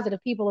have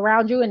positive people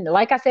around you. And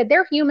like I said,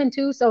 they're human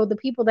too. So the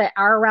people that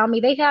are around me,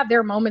 they have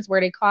their moments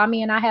where they call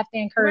me and I have to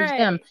encourage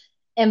them, Right.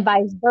 and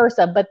vice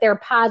versa. But they're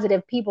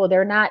positive people.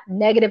 They're not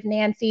negative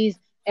Nancy's.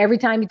 Every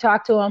time you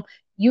talk to them,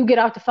 you get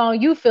off the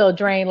phone, you feel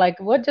drained. Like,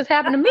 what just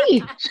happened to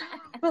me?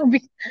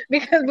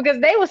 because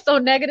they were so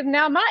negative.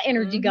 Now my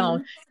energy gone.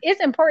 Hmm.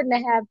 It's important to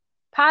have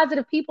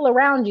positive people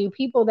around you,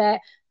 people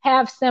that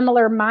have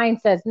similar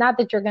mindsets. Not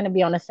that you're going to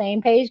be on the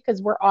same page,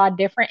 because we're all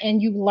different,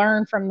 and you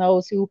learn from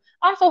those who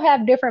also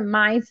have different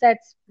mindsets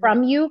Right.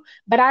 from you.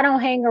 But I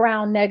don't hang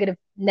around negative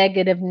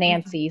Mhm.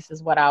 Nancy's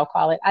is what I'll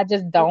call it. I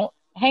just don't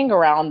hang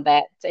around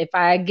that. If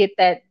I get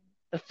that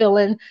the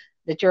feeling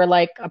that you're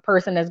like a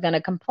person that's going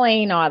to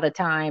complain all the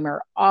time,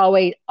 or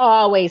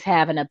always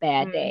having a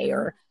bad day, Mhm.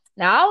 or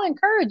now I'll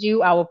encourage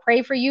you, I will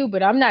pray for you,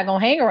 but I'm not going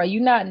to hang around you.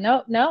 Not,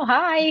 no, no,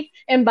 hi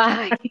and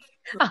bye.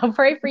 I'll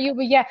pray for you,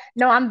 but yeah,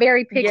 no, I'm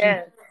very picky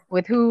Yes.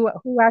 with who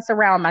I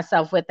surround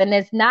myself with, and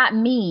it's not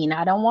mean.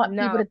 I don't want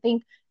people No. to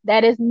think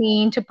that is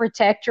mean to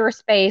protect your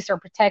space or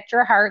protect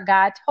your heart.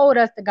 God told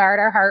us to guard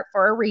our heart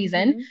for a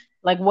reason. Hmm.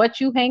 Like what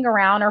you hang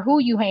around, or who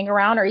you hang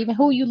around, or even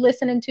who you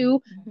listening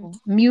to, Hmm.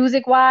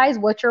 music wise,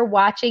 what you're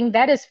watching,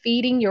 that is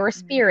feeding your Hmm.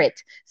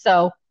 spirit.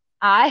 So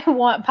I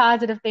want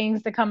positive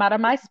things to come out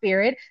of my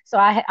spirit. So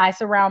I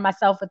surround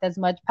myself with as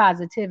much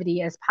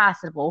positivity as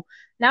possible.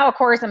 Now, of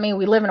course, I mean,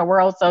 we live in a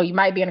world, so you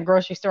might be in a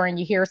grocery store and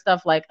you hear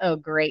stuff like, oh,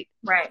 great.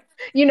 Right.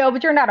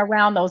 But you're not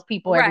around those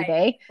people every Right.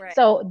 day. Right.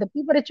 So the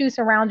people that you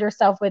surround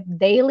yourself with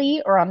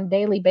daily or on a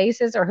daily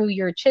basis, or who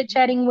you're chit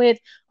chatting with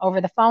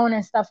over the phone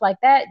and stuff like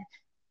that,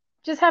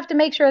 just have to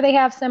make sure they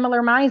have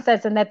similar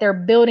mindsets and that they're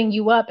building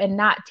you up and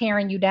not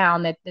tearing you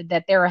down,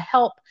 that they're a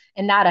help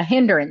and not a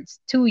hindrance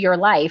to your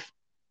life.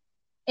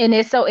 And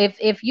it's so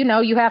if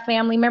you have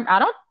family members,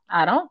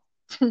 I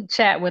don't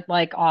chat with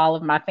like all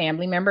of my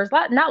family members,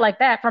 not like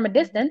that from a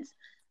distance,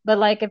 but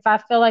like if I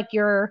feel like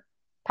you're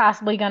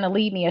possibly going to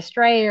lead me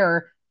astray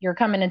or you're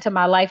coming into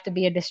my life to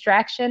be a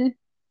distraction,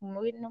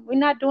 we're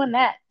not doing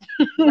that.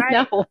 Right.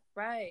 No.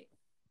 Right.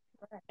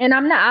 Right. And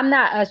I'm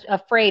not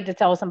afraid to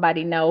tell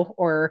somebody no,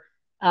 or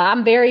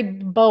I'm very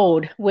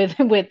bold with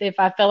if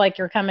I feel like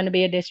you're coming to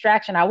be a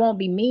distraction. I won't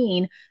be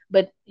mean,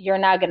 but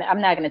I'm not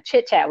gonna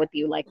chit chat with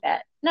you like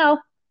that. No.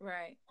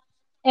 Right.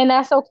 And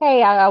that's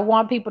okay. I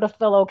want people to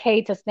feel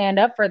okay to stand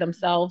up for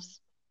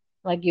themselves.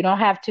 Like you don't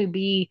have to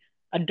be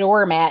a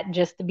doormat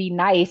just to be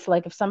nice.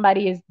 Like if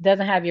somebody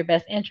doesn't have your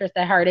best interest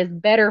at heart, it's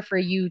better for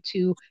you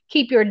to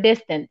keep your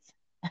distance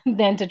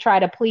than to try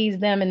to please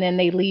them and then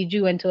they lead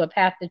you into a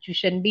path that you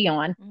shouldn't be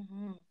on.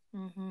 Mm-hmm.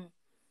 Mm-hmm.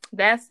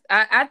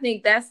 I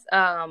think that's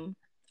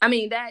I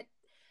mean that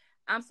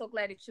I'm so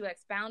glad that you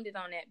expounded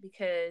on that,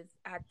 because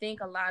I think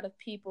a lot of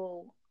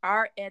people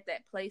are at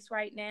that place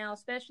right now,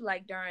 especially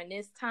like during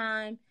this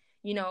time.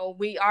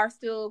 We are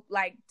still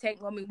like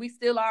we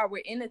still are.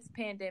 We're in this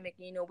pandemic.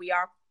 We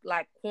are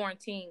like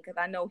quarantined, because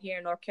I know here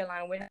in North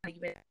Carolina we're not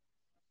even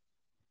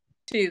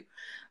too.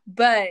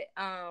 But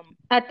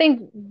I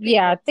think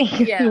yeah,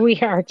 we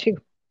are too.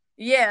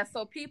 yeah.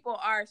 So people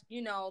are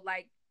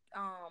like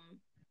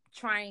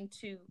trying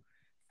to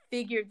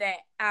figure that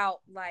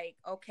out, like,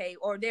 okay,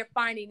 or they're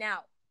finding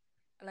out,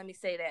 let me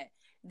say that,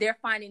 they're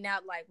finding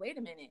out like, wait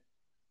a minute,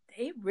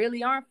 they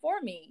really aren't for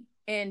me,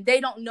 and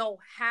they don't know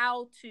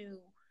how to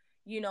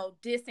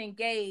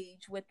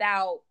disengage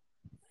without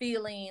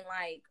feeling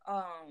like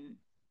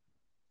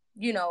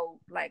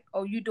like,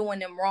 oh, you doing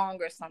them wrong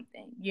or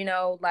something,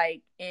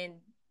 like, and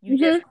you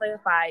just Hmm.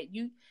 clarify,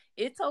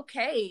 it's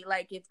okay,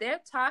 like if they're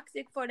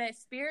toxic for that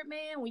spirit,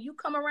 man, when you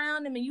come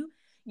around them and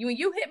when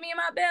you hit me in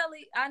my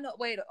belly, I know.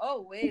 Wait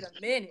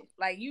a minute.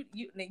 Like you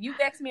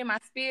vex me in my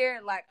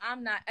spirit. Like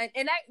I'm not,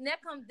 and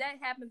that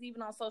happens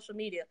even on social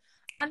media.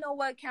 I know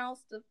what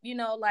counts to,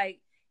 like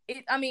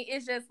it. I mean,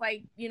 it's just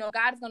like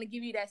God is going to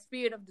give you that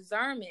spirit of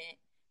discernment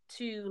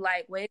to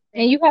like wait a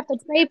And minute. you have to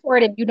pray for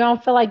it if you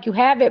don't feel like you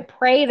have it.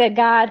 Pray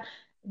that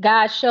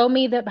God, show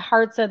me the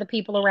hearts of the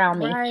people around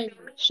me. Right.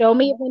 Show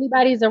me if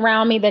anybody's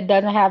around me that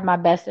doesn't have my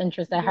best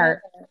interest at Yeah.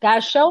 heart.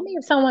 God, show me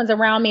if someone's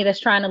around me that's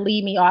trying to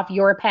lead me off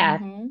your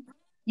path. Mm-hmm.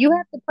 You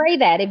have to pray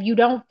that. If you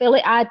don't feel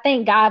it, I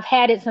think I've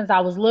had it since I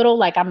was little.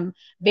 Like I'm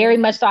very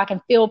Mm-hmm. much so I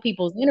can feel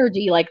people's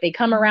energy. Like they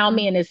come around Mm-hmm.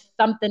 me and it's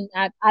something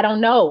I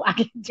don't know.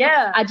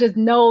 Yeah. I just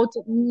know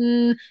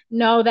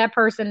no, that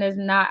person is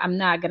not, I'm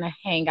not going to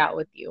hang out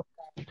with you.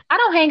 I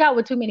don't hang out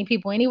with too many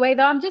people anyway,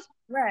 though. I'm just,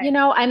 Right. and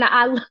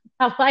I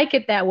like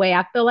it that way.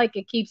 I feel like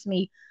it keeps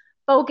me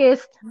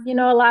focused. Mm-hmm.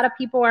 A lot of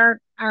people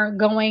aren't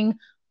going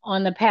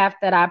on the path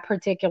that I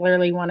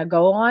particularly want to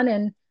go on,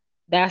 and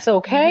that's Mm-hmm.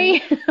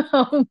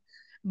 okay.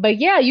 But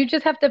yeah, you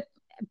just have to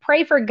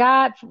pray for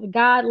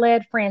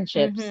God-led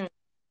friendships, Mm-hmm.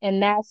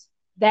 and that's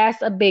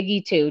a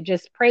biggie too.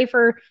 Just pray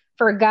for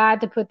God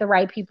to put the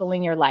right people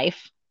in your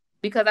life.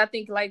 Because I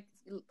think like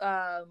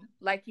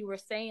you were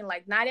saying,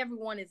 like not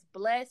everyone is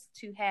blessed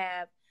to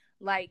have,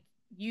 like,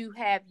 you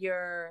have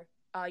your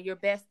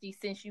bestie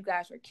since you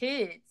guys were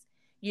kids,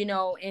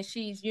 and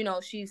she's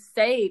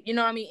saved, you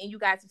know what I mean, and you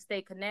guys have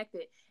stayed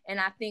connected. And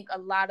I think a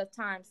lot of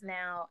times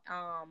now,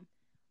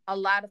 a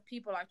lot of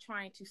people are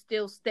trying to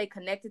still stay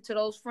connected to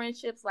those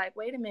friendships, like,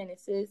 wait a minute,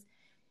 sis,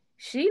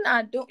 she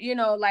not doing,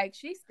 like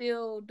she's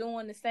still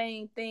doing the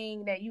same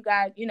thing that you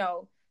guys,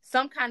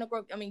 some kind of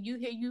growth. I mean,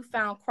 you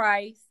found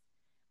Christ,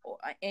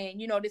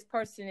 and this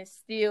person is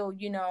still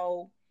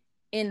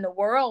in the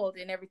world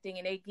and everything,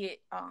 and they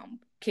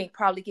can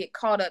probably get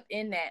caught up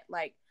in that,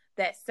 like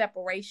that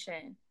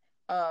separation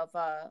of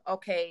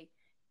okay,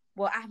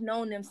 well, I've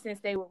known them since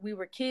we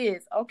were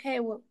kids. Okay,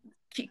 well,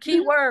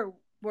 key word,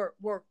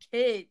 were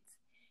kids,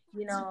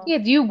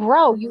 Kids, you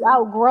grow, you mm-hmm.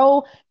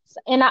 outgrow.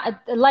 And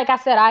like I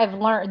said, I've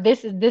learned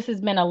this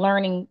has been a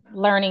learning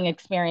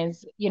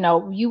experience.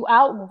 You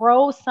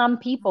outgrow some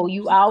people,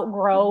 you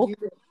outgrow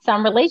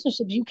some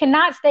relationships. You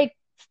cannot stay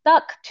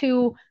stuck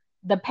to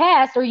the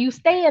past, or you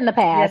stay in the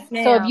Yes,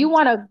 past. So if you ma'am.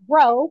 want to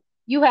grow,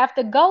 you have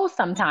to go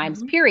sometimes,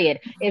 Mm-hmm. period.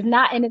 It's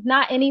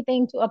not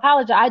anything to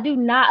apologize. I do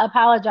not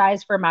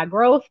apologize for my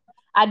growth.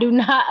 I do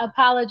not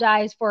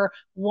apologize for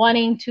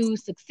wanting to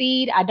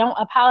succeed. I don't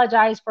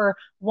apologize for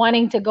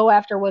wanting to go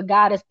after what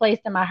God has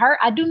placed in my heart.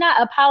 I do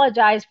not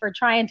apologize for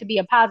trying to be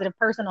a positive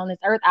person on this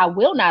earth. I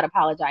will not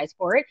apologize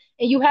for it.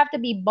 And you have to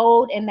be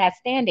bold in that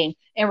standing.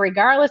 And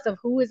regardless of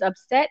who is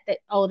upset that,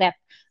 oh,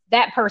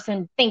 that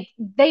person think,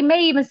 they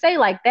may even say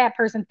like, that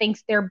person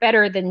thinks they're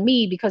better than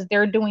me because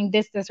they're doing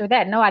this or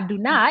that. No, I do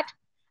not.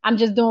 I'm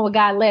just doing what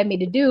God led me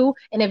to do.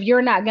 And if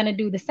you're not going to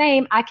do the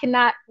same, I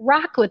cannot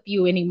rock with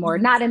you anymore.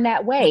 Not in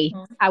that way.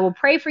 I will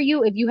pray for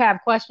you. If you have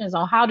questions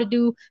on how to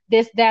do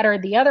this, that, or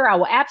the other, I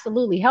will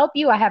absolutely help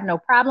you. I have no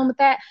problem with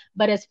that.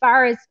 But as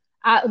far as,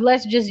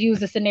 let's just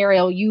use a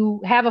scenario. You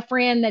have a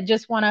friend that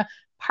just want to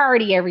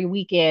party every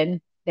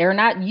weekend. They're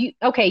not you.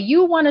 Okay,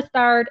 you want to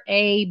start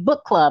a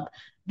book club.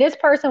 This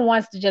person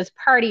wants to just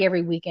party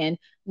every weekend.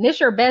 And this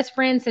your best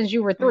friend since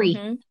you were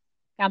 3.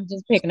 I'm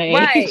just picking an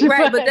age.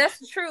 Right. But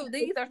that's true.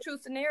 These are true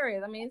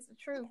scenarios. I mean, it's the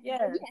truth.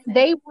 Yeah.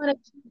 They want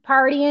to keep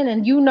partying,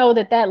 and you know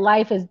that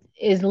life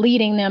is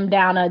leading them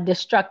down a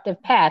destructive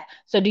path.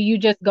 So do you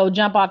just go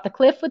jump off the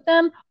cliff with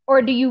them,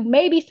 or do you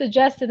maybe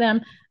suggest to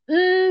them,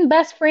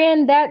 best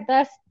friend,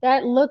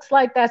 that looks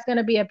like that's going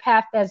to be a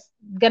path that's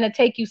going to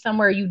take you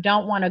somewhere you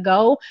don't want to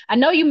go. I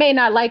know you may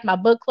not like my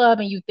book club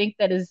and you think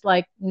that is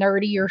like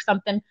nerdy or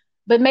something,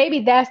 but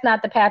maybe that's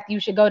not the path you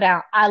should go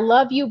down. I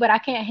love you, but I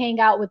can't hang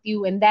out with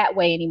you in that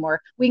way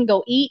anymore. We can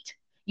go eat.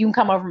 You can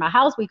come over to my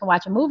house. We can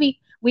watch a movie.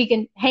 We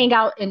can hang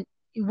out in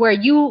where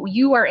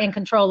you are in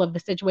control of the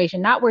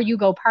situation, not where you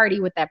go party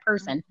with that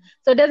person.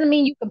 So it doesn't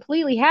mean you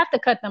completely have to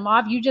cut them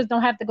off. You just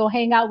don't have to go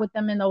hang out with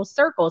them in those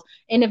circles.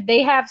 And if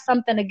they have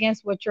something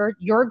against what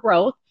your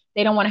growth,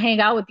 they don't want to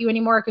hang out with you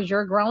anymore because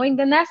you're growing,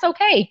 then that's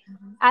okay.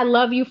 I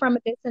love you from a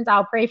distance.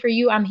 I'll pray for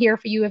you. I'm here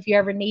for you if you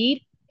ever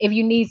need. If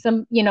you need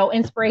some,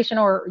 inspiration,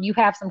 or you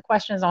have some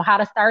questions on how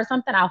to start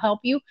something, I'll help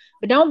you.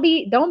 But don't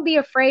be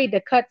afraid to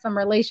cut some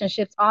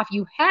relationships off.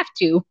 You have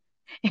to.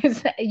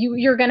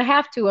 You're going to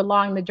have to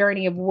along the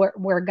journey of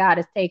where God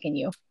has taken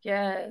you.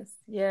 Yes.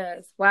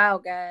 Wow,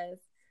 guys.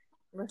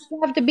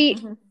 You have to be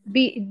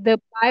the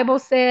Bible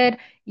said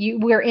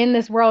we're in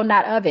this world,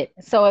 not of it.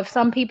 So if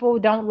some people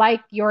don't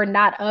like your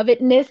not of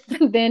itness,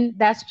 then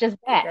that's just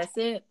that. That's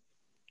it.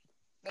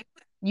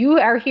 You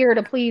are here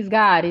to please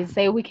God. And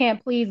say we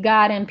can't please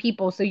God and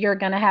people, so you're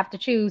going to have to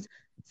choose.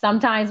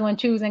 Sometimes when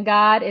choosing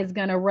God is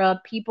going to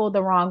rub people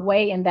the wrong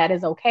way, and that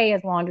is okay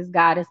as long as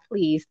God is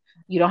pleased.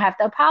 You don't have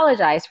to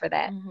apologize for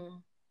that.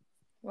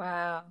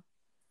 Wow.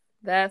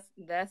 That's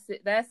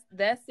it. That's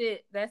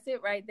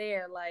it right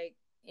there. Like,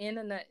 in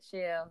a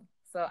nutshell.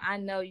 So I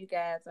know you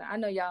guys, I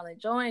know y'all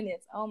enjoying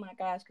this. Oh my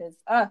gosh. Cause,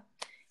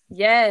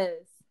 yes.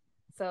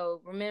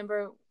 So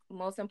remember,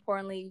 most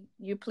importantly,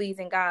 you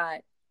pleasing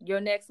God. Your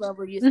next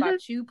level is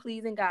about you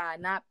pleasing God,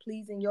 not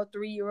pleasing your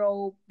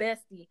 3-year-old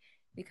bestie,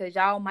 because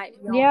y'all might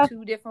be on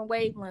 2 different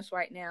wavelengths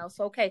right now.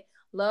 So, okay,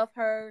 love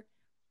her.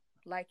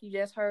 Like you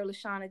just heard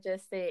LaShawna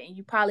just said, and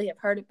you probably have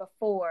heard it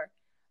before.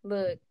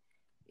 Look,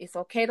 it's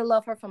okay to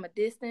love her from a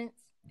distance.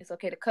 It's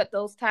okay to cut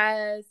those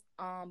ties.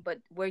 But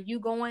where you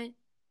going,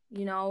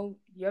 your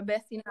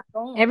bestie not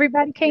going.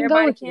 Everybody can't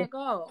go with you.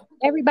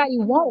 Everybody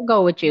won't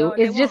go with you. No,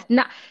 it's just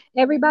not.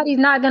 Everybody's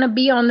not going to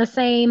be on the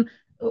same.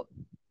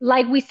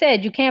 Like we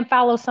said, you can't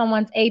follow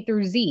someone's A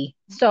through Z.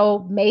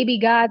 So maybe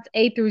God's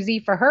A through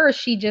Z for her,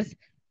 she just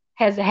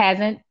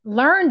hasn't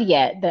learned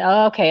yet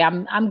that, okay,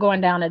 I'm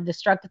going down a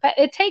destructive path.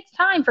 It takes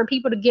time for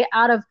people to get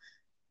out of,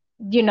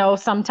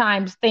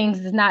 sometimes things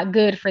is not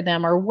good for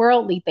them, or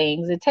worldly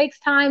things. It takes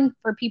time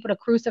for people to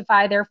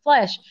crucify their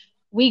flesh.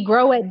 We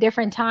grow at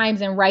different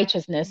times in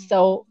righteousness.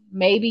 So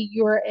maybe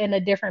you're in a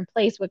different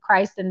place with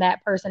Christ than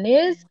that person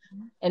is.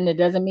 And it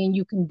doesn't mean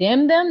you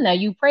condemn them. Now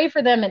you pray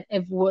for them.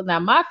 And now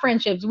my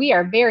friendships, we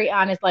are very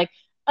honest, like,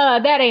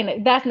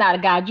 that's not a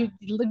God. You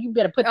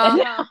better put that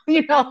down.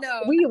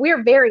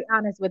 We're very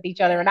honest with each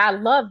other. And I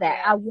love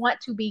that. I want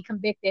to be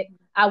convicted.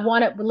 I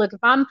want it. Look, if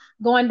I'm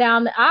going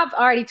down, I've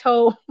already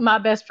told my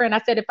best friend,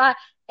 I said, if I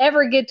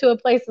ever get to a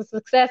place of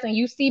success and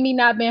you see me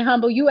not being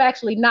humble, you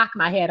actually knock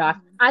my head off.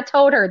 I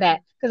told her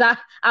that because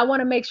I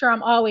want to make sure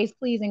I'm always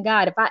pleasing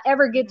God. If I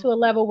ever get to a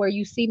level where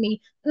you see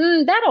me,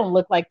 that don't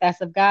look like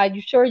that's of God.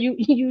 You sure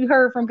you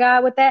heard from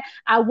God with that?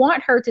 I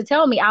want her to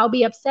tell me. I'll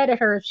be upset at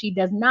her if she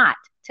does not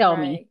tell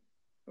me.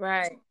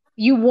 Right.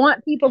 You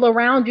want people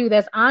around you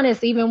that's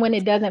honest, even when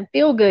it doesn't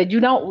feel good. You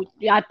don't.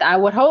 I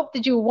would hope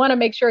that you want to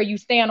make sure you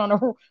stand on a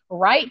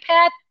right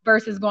path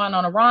versus going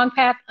on a wrong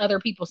path. Other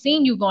people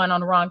seeing you going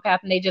on the wrong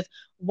path, and they just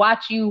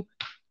watch you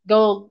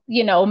go,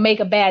 make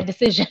a bad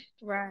decision.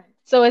 Right.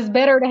 So it's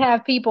better to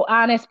have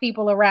honest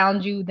people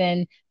around you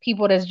than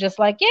people that's just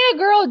like, yeah,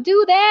 girl,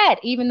 do that,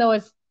 even though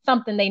it's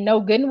something they know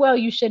good and well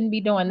you shouldn't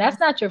be doing. That's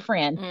not your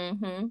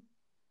friend.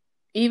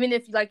 Even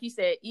if, like you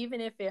said,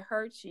 even if it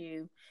hurts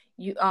you.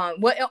 It's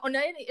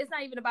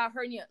not even about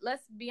hurting you.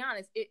 Let's be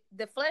honest.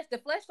 The flesh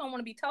don't want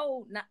to be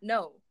told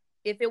no.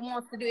 If it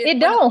wants to do it,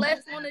 don't. The flesh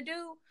want to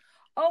do.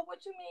 Oh, what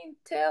you mean?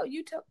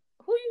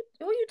 Who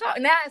you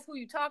talking? Now it's who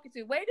you talking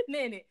to. Wait a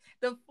minute.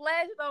 The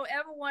flesh don't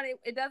ever want it.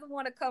 It doesn't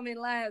want to come in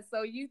line.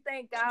 So you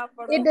thank God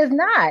for it. Does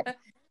not.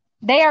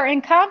 They are in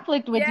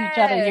conflict with each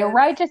other. Your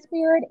righteous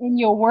spirit and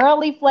your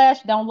worldly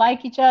flesh don't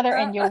like each other,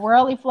 and your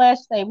worldly flesh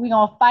say, we're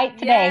going to fight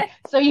today.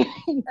 So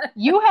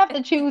you have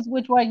to choose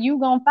which one you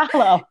going to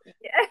follow.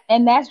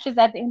 And that's just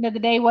at the end of the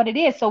day what it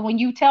is. So when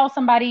you tell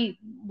somebody,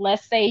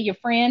 let's say your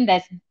friend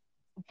that's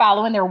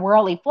following their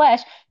worldly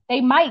flesh,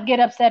 they might get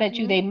upset at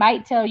you. Mm-hmm. They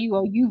might tell you,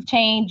 oh, you've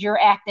changed,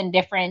 you're acting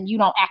different, you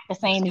don't act the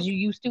same as you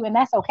used to. And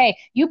that's okay.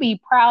 You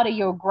be proud of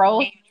your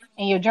growth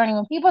and your journey.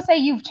 When people say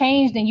you've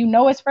changed and you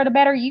know it's for the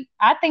better,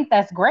 I think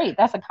that's great.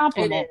 That's a It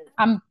compliment. is.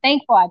 I'm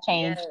thankful I Yes.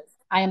 changed.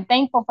 I am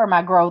thankful for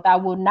my growth. I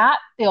will not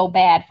feel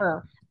bad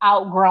for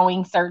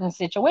outgrowing certain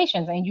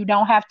situations, and you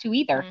don't have to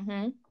either.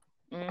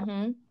 Mm-hmm.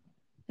 Mm-hmm.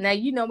 Now,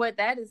 you know what?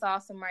 That is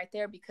awesome right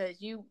there,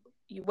 because you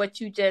what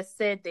you just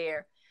said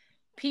there,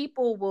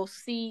 people will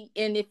see.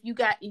 And if you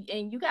got,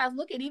 and you guys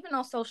look at, even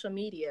on social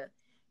media,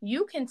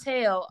 you can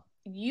tell,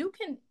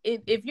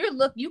 if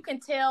you're you can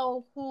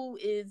tell who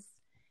is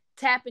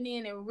tapping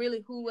in and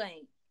really who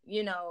ain't,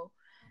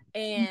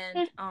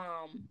 and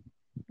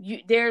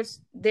there's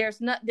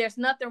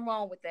nothing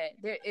wrong with that.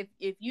 There,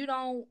 if you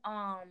don't,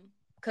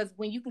 because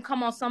when you can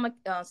come on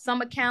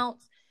some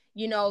accounts,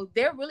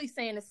 they're really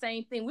saying the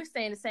same thing. We're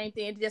saying the same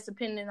thing. It's just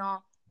depending on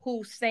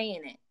who's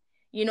saying it,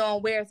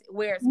 and where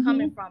it's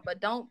coming from.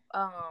 But don't,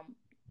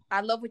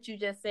 I love what you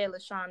just said,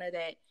 LaShawna,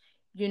 that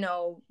you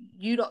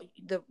don't,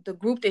 the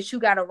group that you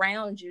got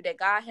around you, that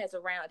God has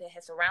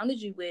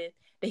surrounded you with,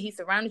 that He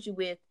surrounded you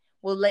with,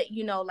 will let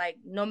you know, like,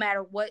 no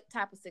matter what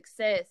type of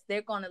success,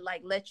 they're gonna,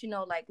 like, let you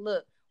know, like,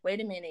 look, wait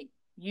a minute,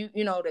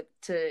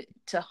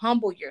 to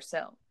humble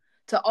yourself,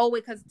 to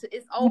always, because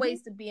it's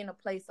always to be in a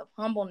place of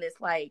humbleness,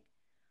 like,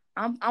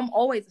 I'm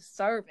always a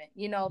servant,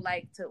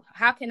 like, to,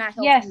 how can I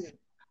help you?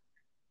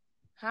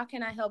 How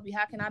can I help you?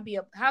 How can I be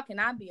a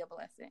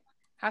blessing?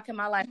 How can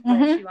my life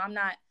bless you? I'm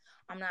not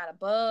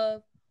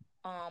above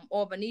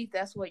or beneath.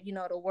 That's what,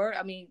 the word,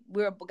 I mean,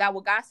 what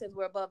God says,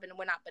 we're above and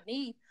we're not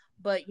beneath,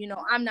 but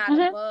I'm not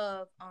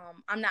above,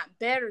 I'm not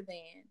better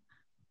than.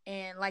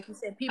 And like you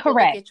said, people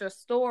look at your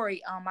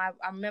story. I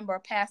remember a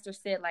pastor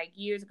said, like,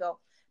 years ago,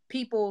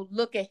 people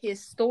look at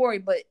his story,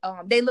 but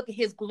they look at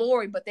his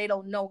glory, but they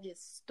don't know his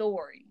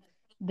story.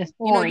 The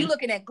story. You're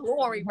looking at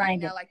glory right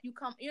now. Like, you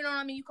come, you know what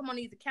I mean? You come on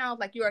these accounts,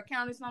 like you're an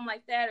accountant or something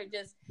like that, or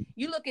just,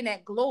 you looking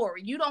at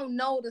glory. You don't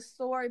know the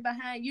story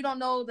behind, you don't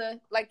know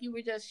like you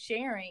were just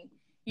sharing.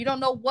 You don't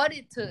know what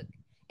it took.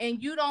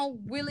 And you don't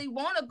really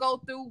want to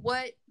go through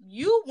what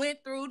you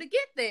went through to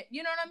get there.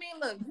 You know what I mean?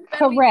 Look,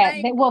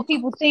 correct. Well,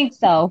 people think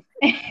so,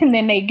 and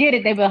then they get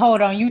it. They be,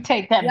 hold on, you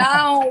take that back. I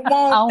don't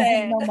want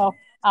that. No more.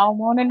 I don't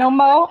want it no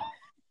more.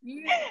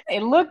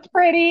 It looked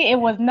pretty. It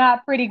was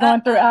not pretty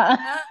going through. No,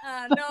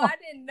 I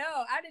didn't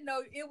know. I didn't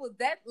know it was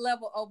that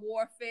level of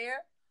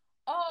warfare.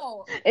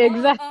 Oh,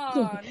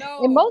 exactly.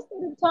 No. And most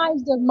of the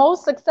times, the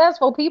most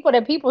successful people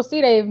that people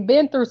see, they've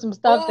been through some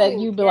stuff that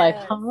you'd be like,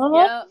 huh?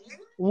 Yep.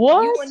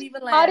 What? You wouldn't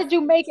even laugh. How did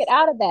you make it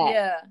out of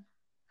that?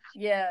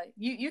 Yeah.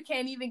 You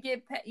can't even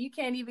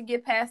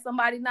get past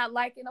somebody not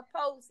liking a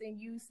post, and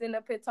you sitting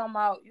up here talking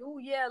about, oh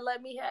yeah,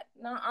 let me have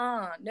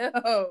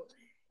no.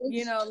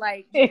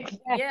 Like, exactly.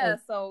 Yeah.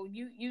 So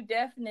you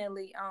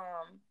definitely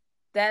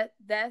that's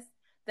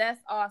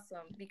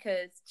awesome,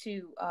 because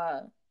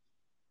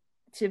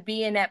to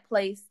be in that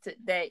place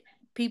that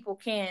people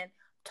can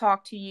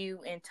talk to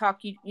you and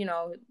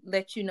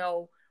let you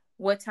know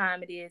what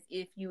time it is,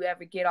 if you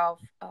ever get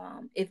off,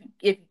 if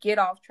you get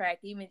off track,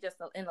 even just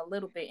in a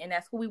little bit. And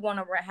that's who we want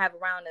to have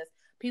around us,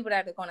 people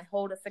that are going to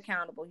hold us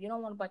accountable. You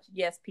don't want a bunch of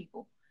yes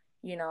people,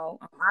 I don't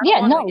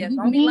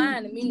don't be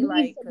lying to me,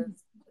 like,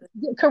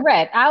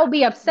 correct. I'll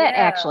be upset,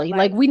 actually.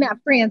 Like, we're not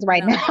friends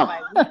right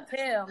now.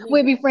 Tell me.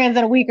 We'll be friends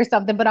in a week or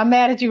something, but I'm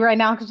mad at you right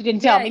now because you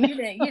didn't tell me. You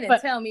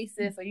didn't tell me,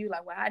 sis. Or you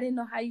like, well, I didn't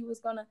know how you was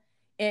gonna.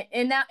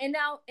 And now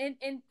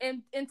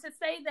to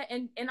say that,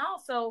 and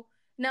also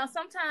now,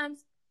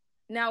 sometimes,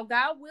 now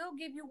God will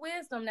give you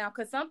wisdom now,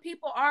 because some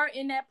people are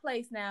in that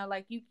place now.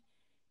 Like,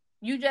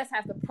 you just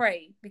have to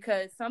pray,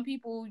 because some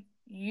people,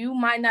 you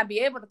might not be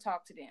able to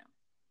talk to them,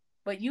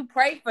 but you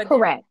pray for them.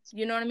 Correct.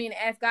 You know what I mean?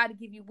 Ask God to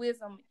give you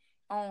wisdom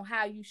on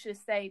how you should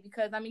say,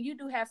 because I mean, you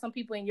do have some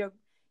people in your,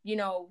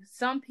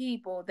 some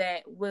people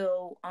that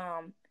will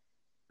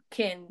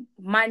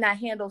might not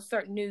handle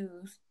certain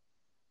news,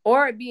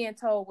 or being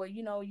told, well,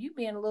 you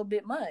being a little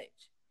bit much.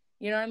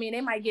 You know what I mean? They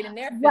might get in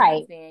their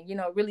feelings, then,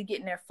 really get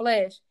in their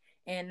flesh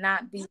and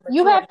not be mature.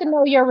 You have to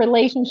know your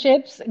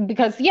relationships,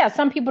 because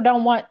some people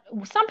don't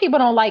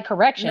like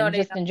correction,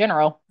 just in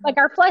general. Like,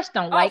 our flesh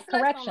don't like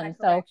correction.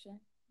 So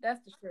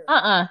that's the truth.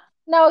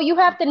 No, you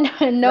have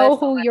to know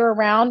who you're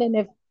around.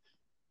 And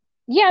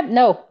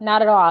no,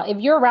 not at all. If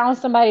you're around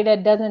somebody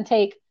that doesn't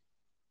take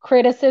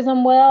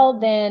criticism well,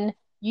 then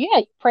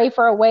pray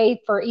for a way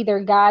for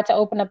either God to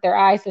open up their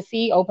eyes to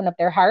see, open up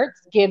their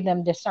hearts, give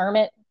them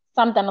discernment,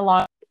 something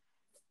along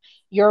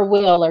your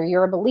will or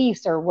your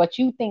beliefs or what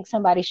you think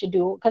somebody should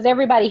do, because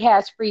everybody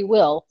has free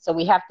will. So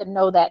we have to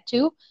know that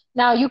too.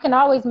 Now, you can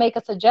always make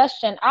a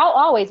suggestion. I'll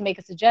always make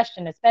a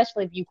suggestion,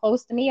 especially if you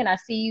close to me and I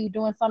see you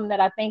doing something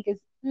that I think is,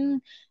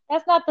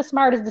 that's not the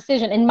smartest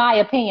decision, in my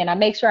opinion. I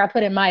make sure I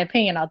put in my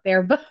opinion out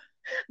there, but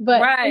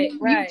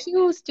you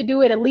choose to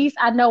do it. At least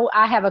I know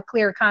I have a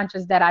clear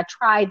conscience that I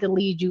tried to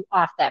lead you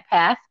off that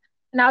path,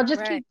 and I'll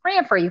just keep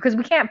praying for you, because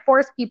we can't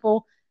force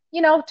people,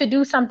 to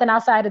do something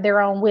outside of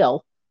their own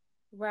will.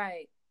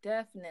 Right.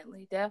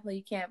 Definitely.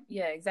 You can't,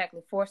 yeah,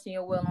 exactly, forcing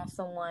your will on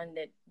someone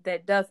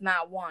that does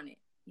not want it,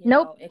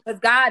 Nope. because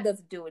God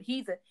doesn't do it.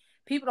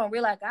 People don't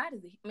realize God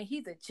is,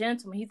 he's a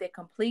gentleman. He's a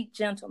complete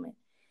gentleman.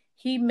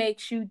 He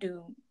makes you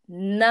do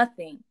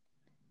nothing.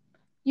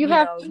 You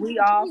have We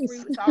freedom of all choice.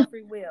 free, it's all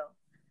free will.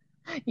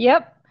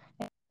 Yep.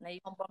 Now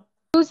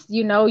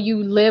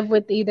You live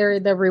with either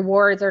the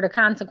rewards or the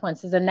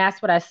consequences. And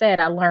that's what I said.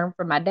 I learned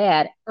from my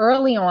dad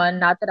early on.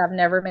 Not that I've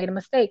never made a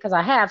mistake, because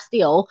I have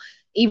still,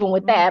 even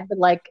with that. But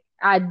like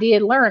I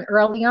did learn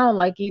early on,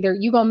 like either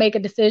you're going to make a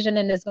decision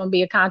and there's going to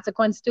be a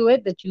consequence to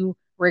it that you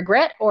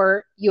regret,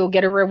 or you'll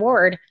get a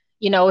reward.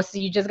 So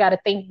you just got to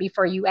think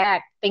before you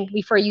act, think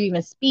before you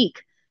even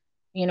speak,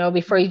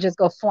 before you just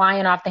go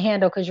flying off the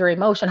handle because you're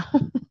emotional.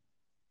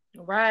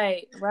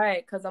 Right,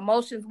 because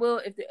emotions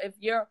will, if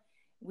you're,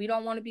 we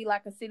don't want to be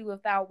like a city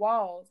without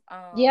walls.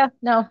 Yeah,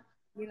 no.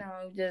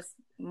 Just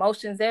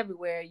emotions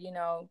everywhere. You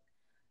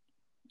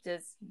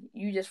just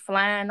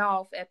flying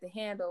off at the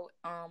handle.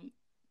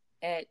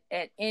 At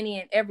any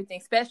and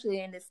everything,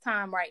 especially in this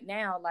time right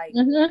now. Like,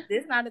 this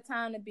is not a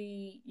time to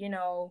be.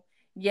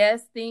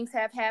 Yes, things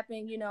have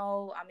happened. I mean,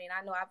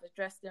 I know I've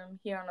addressed them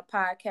here on the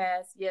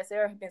podcast. Yes,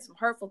 there have been some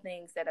hurtful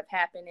things that have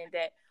happened and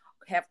that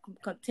have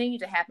continued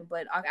to happen,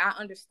 but I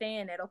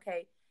understand that,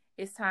 okay,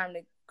 it's time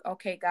to,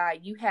 okay, God,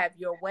 you have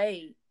your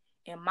way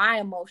in my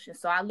emotions.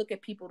 So I look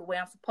at people the way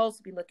I'm supposed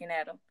to be looking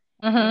at them.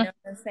 You know what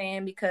I'm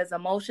saying? Because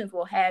emotions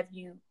will have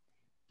you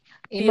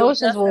feel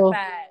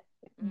justified.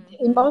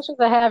 Emotions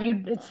will have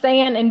you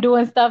saying and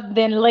doing stuff,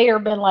 then later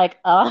been like,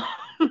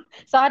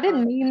 so I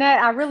didn't mean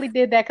that. I really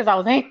did that because I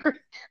was angry.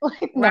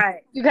 Like, no,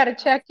 Right. you got to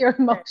check your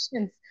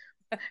emotions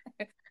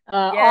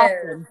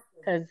often,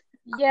 because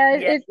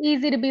it's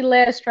easy to be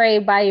led astray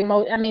by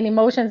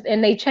emotions,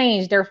 and they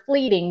change. They're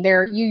fleeting.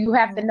 You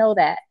have to know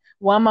that.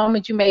 One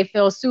moment you may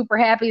feel super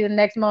happy, the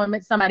next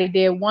moment somebody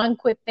did one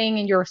quick thing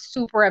and you're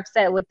super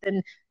upset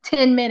within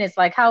 10 minutes.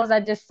 Like, how was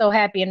I just so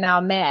happy and now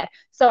I'm mad?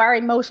 So our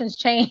emotions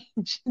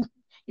change.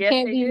 You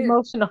can't be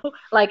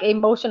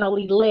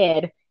emotionally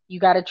led. You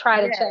got to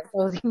try to check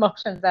those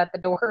emotions at the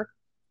door.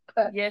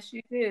 But, yes,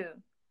 you do.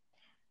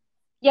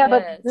 yeah,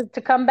 but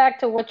to come back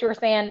to what you were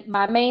saying,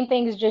 my main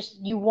thing is just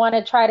you want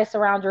to try to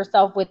surround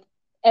yourself with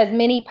as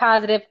many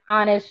positive,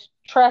 honest,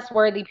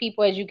 trustworthy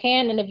people as you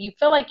can. And if you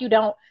feel like you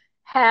don't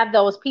have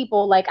those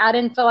people, like I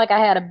didn't feel like I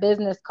had a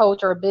business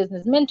coach or a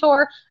business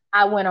mentor,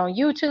 I went on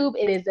YouTube.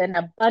 It is an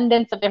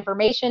abundance of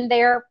information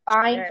there.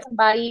 Find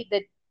somebody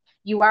that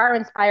you are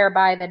inspired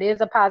by, that is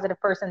a positive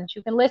person that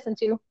you can listen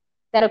to,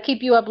 that'll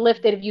keep you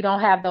uplifted if you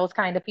don't have those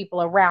kind of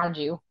people around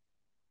you.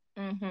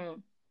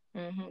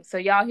 So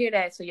y'all hear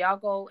that? So y'all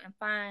go and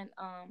find.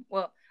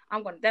 Well,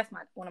 that's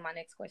one of my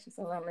next questions.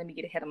 So let me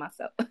get ahead of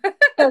myself.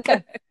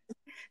 Okay.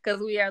 Because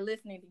you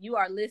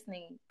are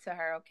listening to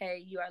her.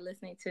 Okay, you are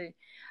listening to,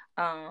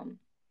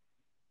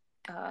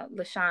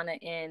 LaShawna,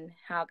 and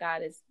how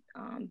God has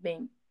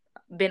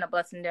been a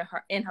blessing to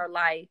her in her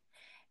life.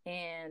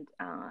 And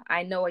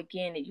I know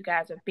again that you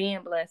guys are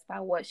being blessed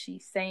by what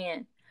she's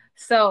saying.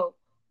 So,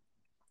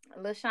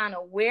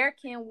 LaShawna, where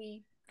can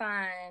we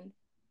find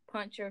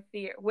Punch Your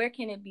Fear? Where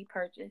can it be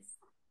purchased?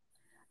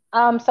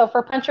 So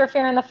for Punch Your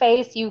Fear in the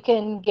Face, you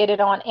can get it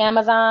on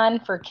Amazon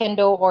for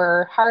Kindle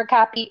or hard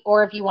copy,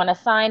 or if you want a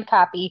signed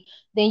copy,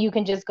 then you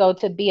can just go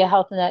to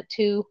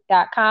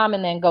beahealthnut2.com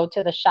and then go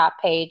to the shop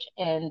page,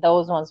 and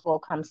those ones will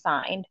come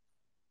signed.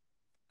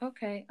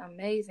 Okay,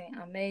 amazing.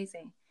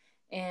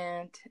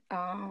 And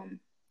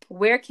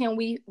where can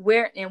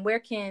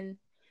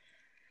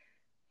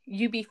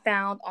you be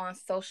found on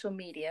social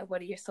media? What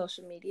are your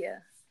social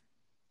media?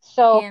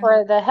 So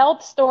for the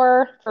health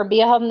store, for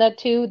Be a Health Nut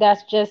 2,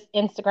 that's just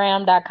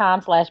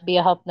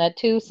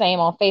Instagram.com/BeAHealthNut2. Same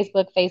on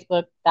Facebook,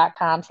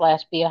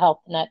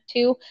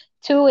 Facebook.com/BeAHealthNut2.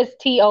 2 is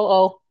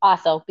TOO,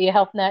 also Be a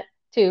Health Nut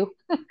 2.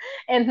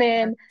 And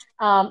then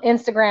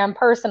Instagram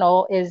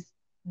personal is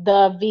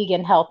The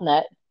Vegan Health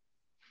Nut.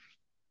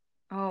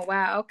 Oh,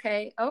 wow.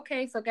 Okay.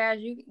 So guys,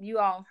 you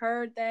all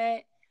heard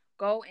that.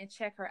 Go and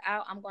check her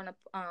out. I'm going to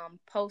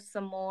post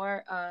some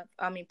more.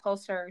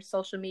 Post her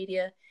social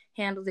media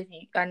handles.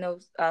 I know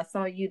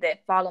some of you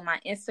that follow my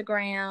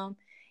Instagram.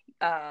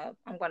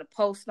 I'm going to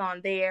post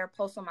on there.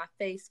 Post on my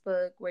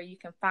Facebook where you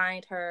can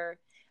find her.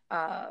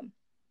 Get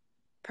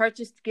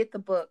the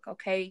book.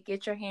 Okay,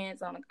 get your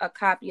hands on a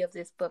copy of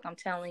this book. I'm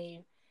telling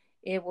you,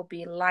 it will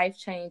be life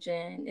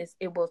changing.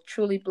 It will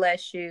truly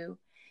bless you.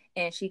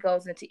 And she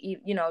goes into,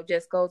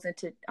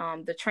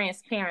 the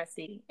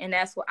transparency. And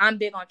that's what I'm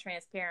big on,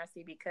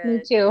 transparency, because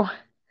me too.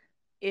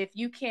 If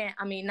you can't,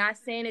 not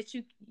saying that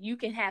you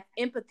can have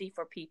empathy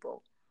for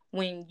people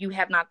when you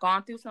have not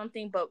gone through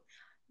something, but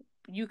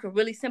you can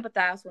really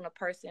sympathize with a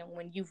person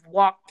when you've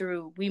walked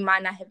through. It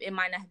might not have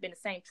been the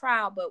same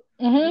trial, but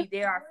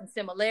there are some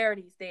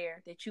similarities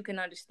there that you can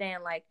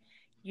understand, like,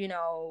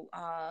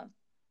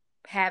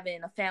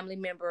 having a family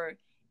member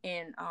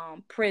in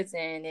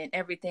prison and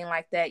everything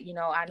like that.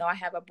 I know I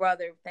have a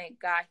brother. Thank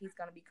God he's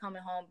going to be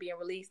coming home, being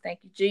released.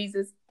 Thank you,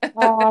 Jesus.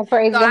 Oh,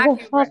 praise God.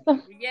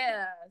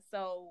 Yeah.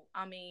 So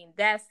I mean,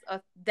 that's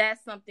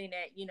something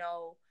that, you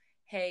know,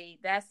 hey,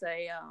 that's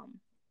a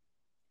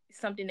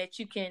something that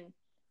you can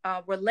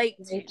relate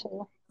to, Me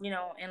too. you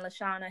know. And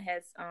Lashana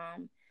has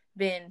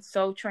been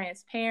so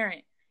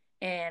transparent,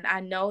 and I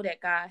know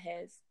that God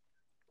has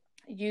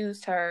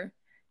used her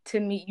to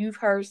meet. You've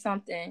heard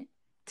something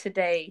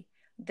today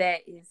that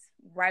is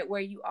right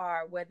where you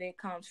are, whether it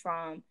comes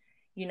from,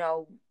 you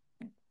know,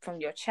 from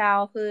your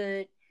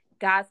childhood.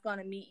 God's going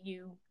to meet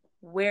you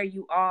where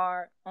you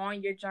are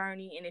on your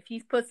journey. And if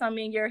he's put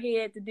something in your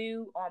head to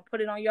do or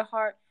put it on your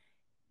heart,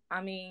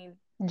 I mean,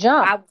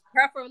 Jump. I would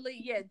preferably,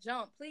 yeah,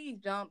 jump. Please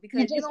jump, You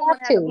because you just don't have want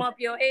to have to to. bump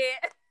your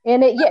head.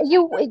 And yeah,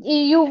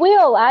 you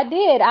will. I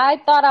did. I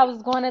thought I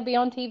was going to be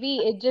on TV.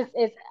 It just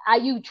is.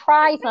 You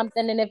try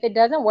something, and if it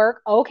doesn't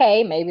work,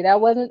 okay, maybe that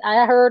wasn't.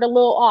 I heard a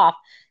little off,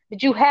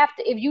 but you have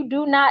to. If you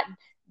do not,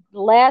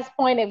 last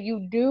point, if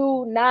you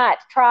do not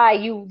try,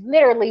 you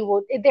literally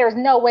will. There's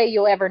no way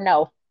you'll ever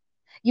know.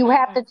 You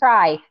have to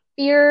try.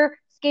 Fear,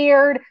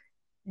 scared,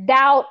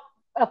 doubt,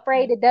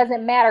 afraid, it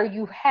doesn't matter.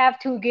 You have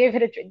to give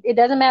it it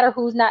doesn't matter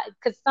who's not,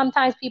 because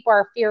sometimes people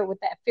are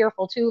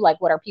fearful too,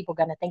 like what are people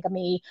going to think of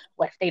me,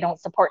 what if they don't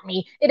support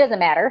me. It doesn't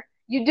matter.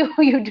 You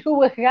do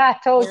what God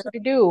told Yeah. you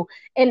to do,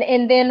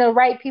 and then the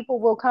right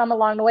people will come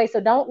along the way. So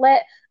don't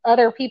let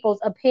other people's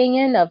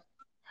opinion of,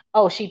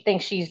 oh, she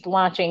thinks she's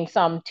launching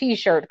some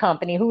t-shirt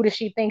company. Who does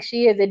she think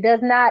she is? It does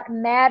not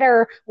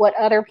matter what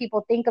other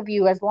people think of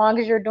you. As long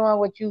as you're doing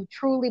what you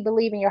truly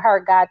believe in your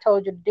heart God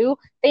told you to do,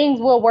 things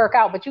will work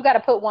out. But you got to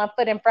put one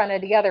foot in front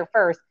of the other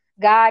first.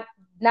 God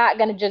not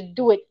going to just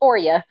do it for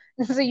you.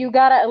 So you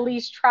got to at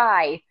least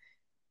try.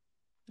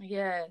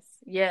 Yes,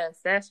 yes,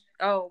 that's,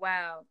 oh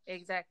wow,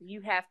 exactly. You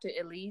have to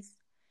at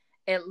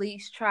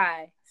least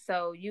try.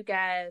 So you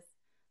guys,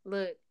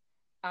 look,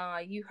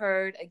 you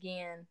heard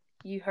again,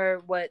 you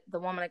heard what the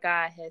woman of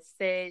God has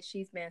said.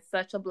 She's been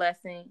such a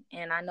blessing,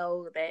 and I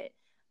know that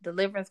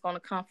deliverance going to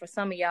come for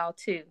some of y'all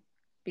too,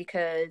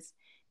 because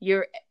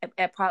you're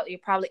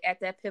probably at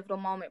that pivotal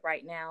moment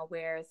right now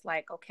where it's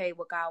like, okay,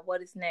 well, God,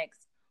 what is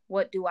next?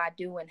 What do I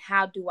do, and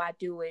how do I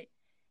do it,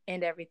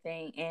 and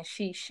everything. And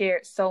she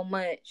shared so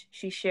much.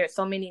 She shared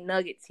so many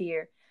nuggets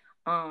here,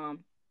 um,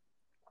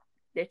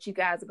 that you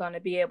guys are going to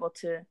be able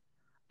to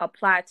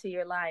apply to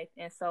your life.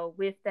 And so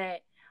with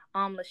that,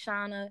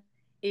 Lashana,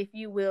 if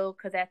you will,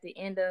 because at the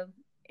end of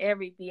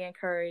every Be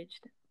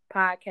Encouraged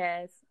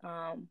podcast,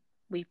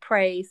 we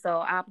pray.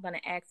 So I'm going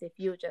to ask if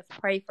you'll just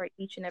pray for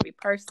each and every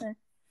person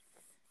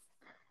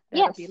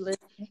that'll be Yes.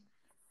 listening.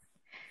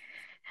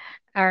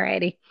 All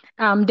righty.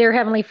 Dear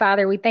Heavenly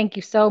Father, we thank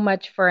you so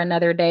much for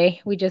another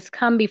day. We just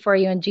come before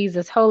you in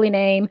Jesus' holy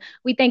name.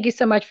 We thank you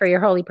so much for your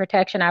holy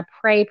protection. I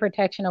pray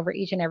protection over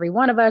each and every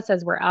one of us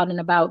as we're out and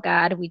about,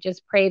 God. We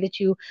just pray that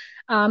you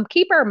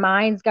keep our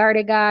minds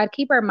guarded, God.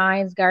 Keep our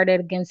minds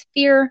guarded against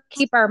fear.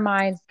 Keep our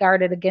minds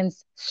guarded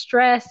against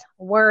stress,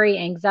 worry,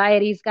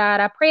 anxieties, God.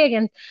 I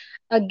pray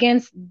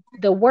against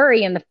the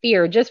worry and the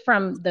fear just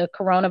from the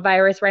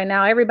coronavirus right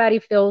now. Everybody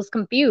feels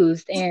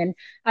confused, and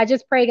I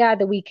just pray, God,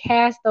 that we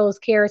cast those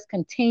cares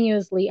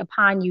continuously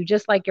upon you,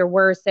 just like your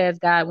word says,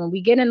 God. When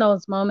we get in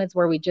those moments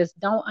where we just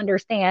don't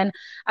understand,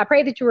 I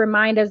pray that you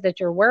remind us that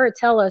your word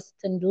tell us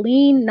to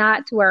lean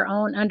not to our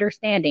own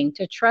understanding,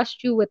 to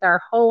trust you with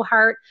our whole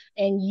heart,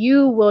 and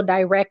you will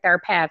direct our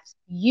paths.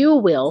 You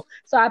will.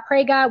 So I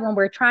pray, God, when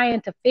we're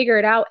trying to figure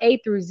it out, A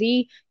through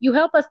Z, you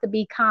help us to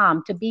be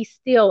calm, to be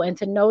still, and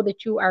to know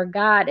that you are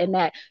God, and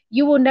that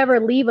you will never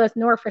leave us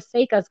nor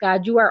forsake us,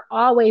 God. You are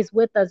always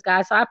with us,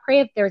 God. So I pray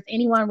if there's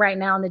anyone right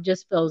now that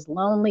just feels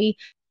lonely,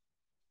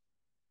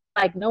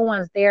 like no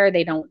one's there,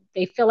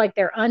 they feel like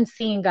they're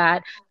unseen,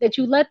 God, that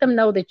you let them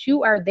know that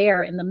you are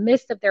there in the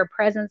midst of their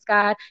presence,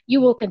 God.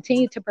 You will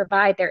continue to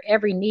provide their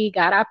every need,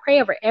 God. I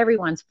pray over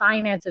everyone's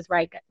finances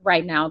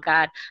right now,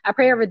 God. I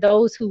pray over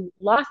those who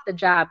lost the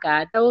job,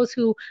 God, those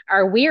who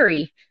are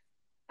weary.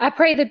 I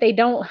pray that they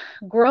don't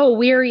grow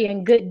weary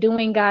in good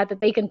doing, God,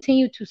 that they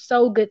continue to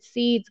sow good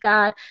seeds,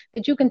 God,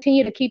 that you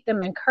continue to keep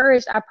them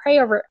encouraged. I pray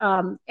over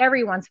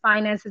everyone's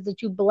finances,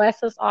 that you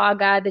bless us all,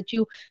 God, that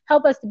you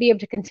help us to be able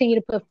to continue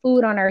to put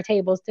food on our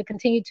tables, to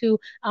continue to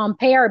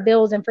pay our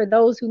bills. And for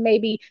those who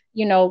maybe,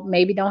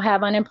 maybe don't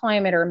have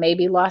unemployment or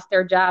maybe lost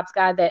their jobs,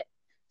 God, that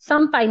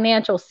some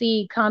financial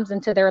seed comes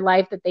into their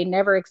life that they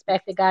never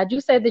expected, God. You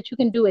said that you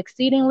can do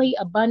exceedingly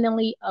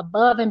abundantly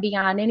above and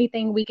beyond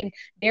anything we can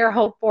dare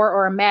hope for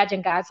or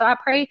imagine, God. So I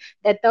pray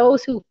that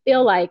those who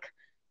feel like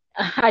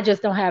I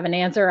just don't have an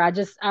answer,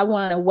 I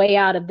want a way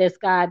out of this,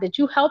 God, that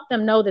you help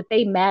them know that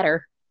they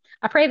matter.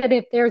 I pray that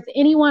if there's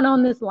anyone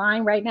on this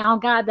line right now,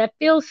 God, that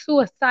feels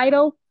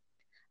suicidal,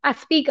 I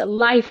speak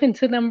life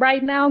into them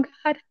right now,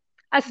 God.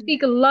 I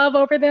speak love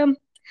over them.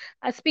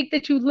 I speak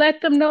that you let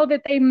them know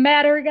that they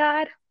matter,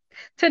 God,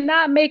 to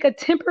not make a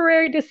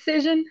temporary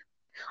decision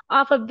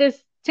off of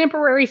this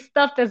temporary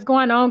stuff that's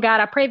going on, God.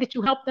 I pray that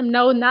you help them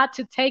know not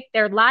to take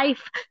their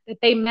life, that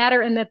they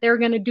matter, and that they're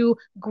going to do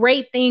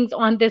great things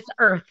on this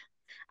earth.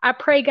 I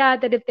pray,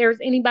 God, that if there's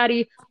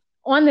anybody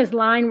on this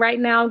line right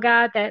now,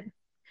 God, that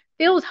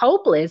feels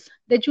hopeless,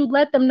 that you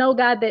let them know,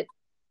 God, that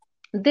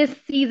this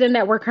season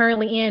that we're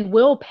currently in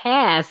will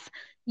pass.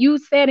 You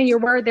said in your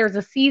word, there's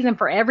a season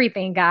for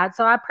everything, God.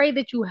 So I pray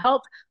that you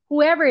help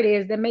whoever it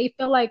is that may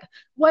feel like,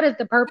 what is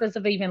the purpose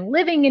of even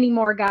living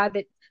anymore, God?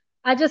 That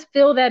I just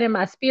feel that in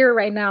my spirit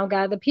right now,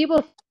 God. The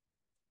people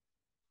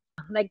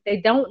like they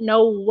don't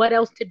know what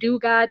else to do,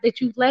 God,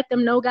 that you let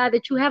them know, God,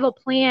 that you have a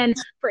plan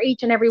for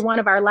each and every one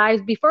of our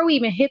lives. Before we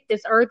even hit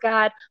this earth,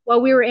 God,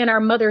 while we were in our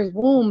mother's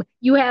womb,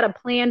 you had a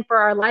plan for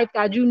our life,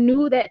 God. You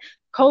knew that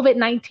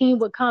COVID-19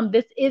 would come.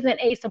 This isn't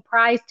a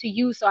surprise to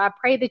you. So I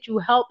pray that you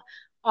help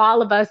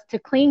all of us to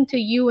cling to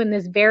you in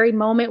this very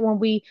moment when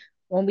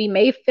we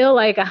may feel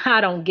like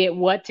I don't get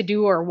what to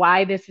do or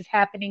why this is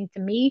happening to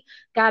me.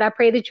 God, I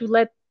pray that you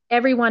let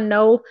everyone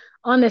know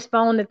on this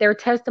phone that their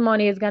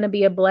testimony is going to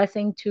be a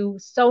blessing to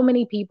so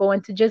many people,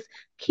 and to just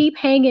keep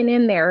hanging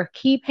in there,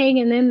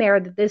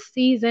 that this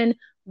season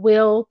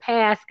will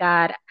pass,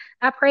 God.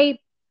 I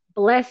pray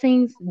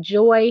blessings,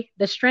 joy,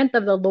 the strength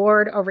of the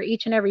Lord over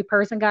each and every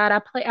person, God.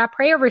 I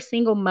pray over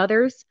single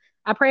mothers.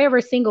 I pray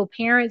over single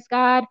parents,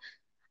 God.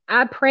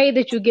 I pray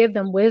that you give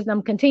them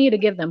wisdom, continue to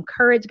give them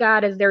courage,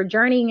 God, as they're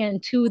journeying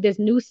into this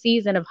new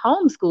season of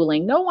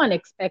homeschooling. No one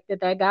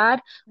expected that, God,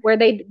 where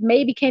they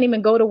maybe can't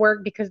even go to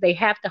work because they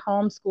have to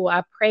homeschool.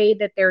 I pray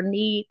that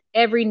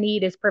every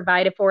need is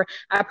provided for.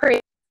 I pray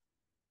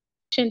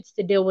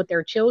to deal with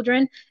their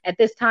children at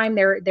this time.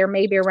 They're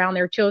maybe around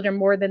their children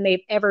more than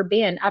they've ever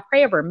been. I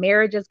pray over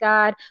marriages,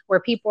 God, where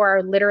people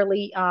are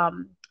literally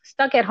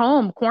stuck at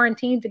home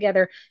quarantined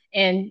together,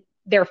 and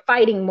they're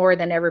fighting more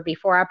than ever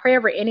before. I pray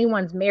over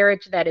anyone's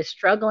marriage that is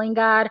struggling,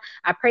 God.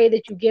 I pray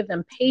that you give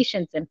them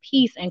patience and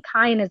peace and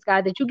kindness,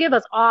 God, that you give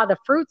us all the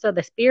fruits of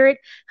the Spirit.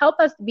 Help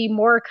us to be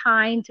more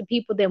kind to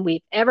people than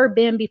we've ever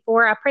been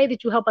before. I pray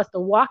that you help us to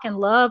walk in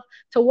love,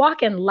 to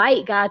walk in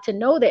light, God, to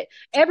know that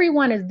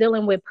everyone is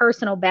dealing with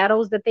personal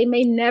battles that they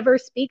may never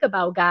speak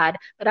about, God.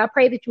 But I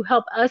pray that you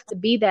help us to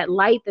be that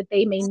light that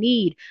they may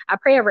need. I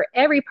pray over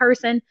every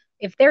person.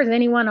 If there's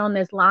anyone on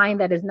this line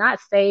that is not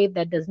saved,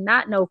 that does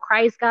not know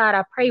Christ, God,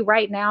 I pray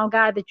right now,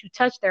 God, that you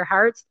touch their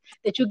hearts,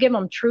 that you give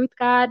them truth,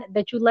 God,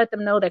 that you let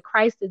them know that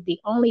Christ is the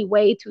only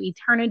way to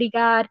eternity,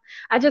 God.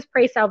 I just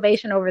pray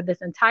salvation over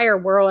this entire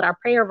world. I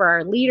pray over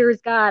our leaders,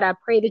 God. I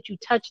pray that you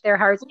touch their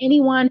hearts.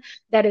 Anyone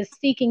that is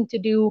seeking to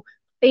do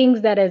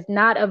things that is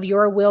not of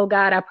your will,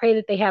 God, I pray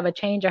that they have a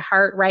change of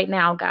heart right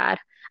now, God.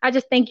 I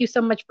just thank you so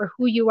much for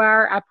who you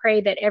are. I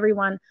pray that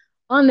everyone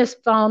on this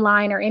phone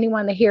line or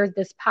anyone that hears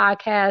this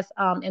podcast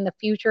in the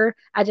future,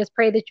 I just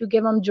pray that you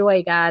give them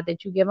joy, God,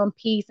 that you give them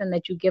peace, and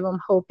that you give them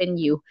hope in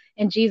you.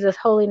 In Jesus'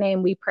 holy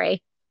name we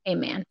pray.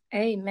 Amen.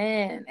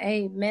 Amen.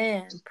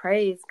 Amen.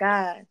 Praise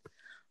God.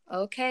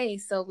 Okay,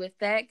 so with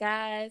that,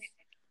 guys,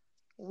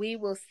 we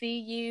will see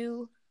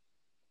you.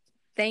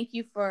 Thank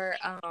you for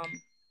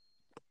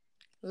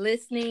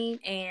listening,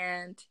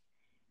 and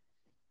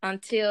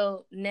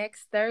until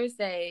next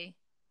Thursday,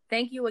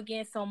 thank you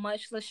again so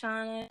much,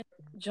 LaShawna,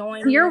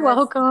 joining You're us.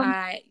 welcome.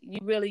 You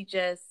really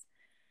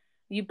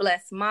you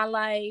blessed my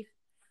life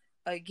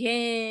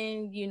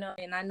again,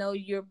 and I know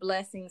you're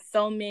blessing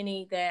so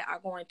many that are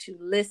going to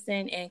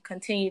listen and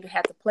continue to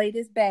have to play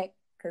this back,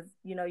 because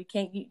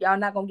y'all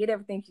not gonna get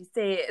everything she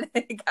said.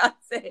 God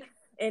said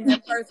in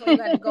the first one, you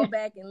got to go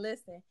back and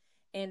listen.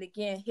 And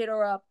again, hit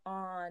her up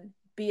on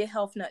Be a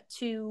Health Nut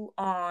 2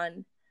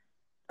 on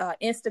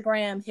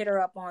Instagram. Hit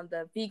her up on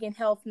the Vegan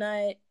Health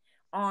Nut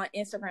on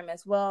Instagram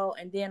as well,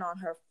 and then on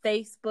her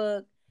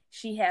Facebook.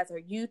 She has her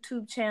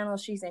YouTube channel.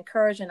 She's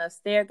encouraging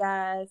us there,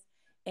 guys,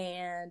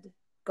 and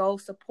go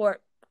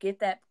support.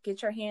 Get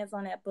your hands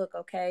on that book,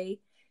 okay?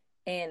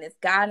 And it's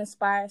God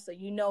inspired, so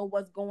you know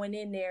what's going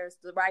in there is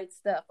the right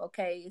stuff,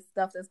 okay? It's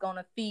stuff that's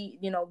gonna feed,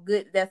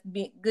 good. That's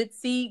good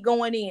seed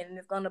going in, and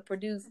it's gonna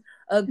produce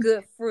a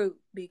good fruit,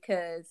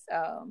 because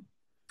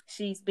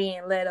she's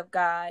being led of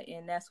God,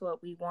 and that's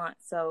what we want.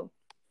 So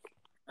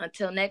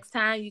until next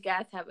time, you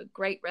guys have a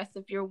great rest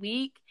of your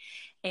week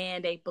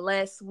and a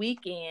blessed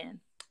weekend.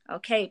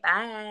 Okay,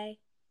 bye.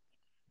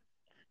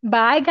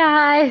 Bye,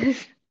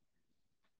 guys.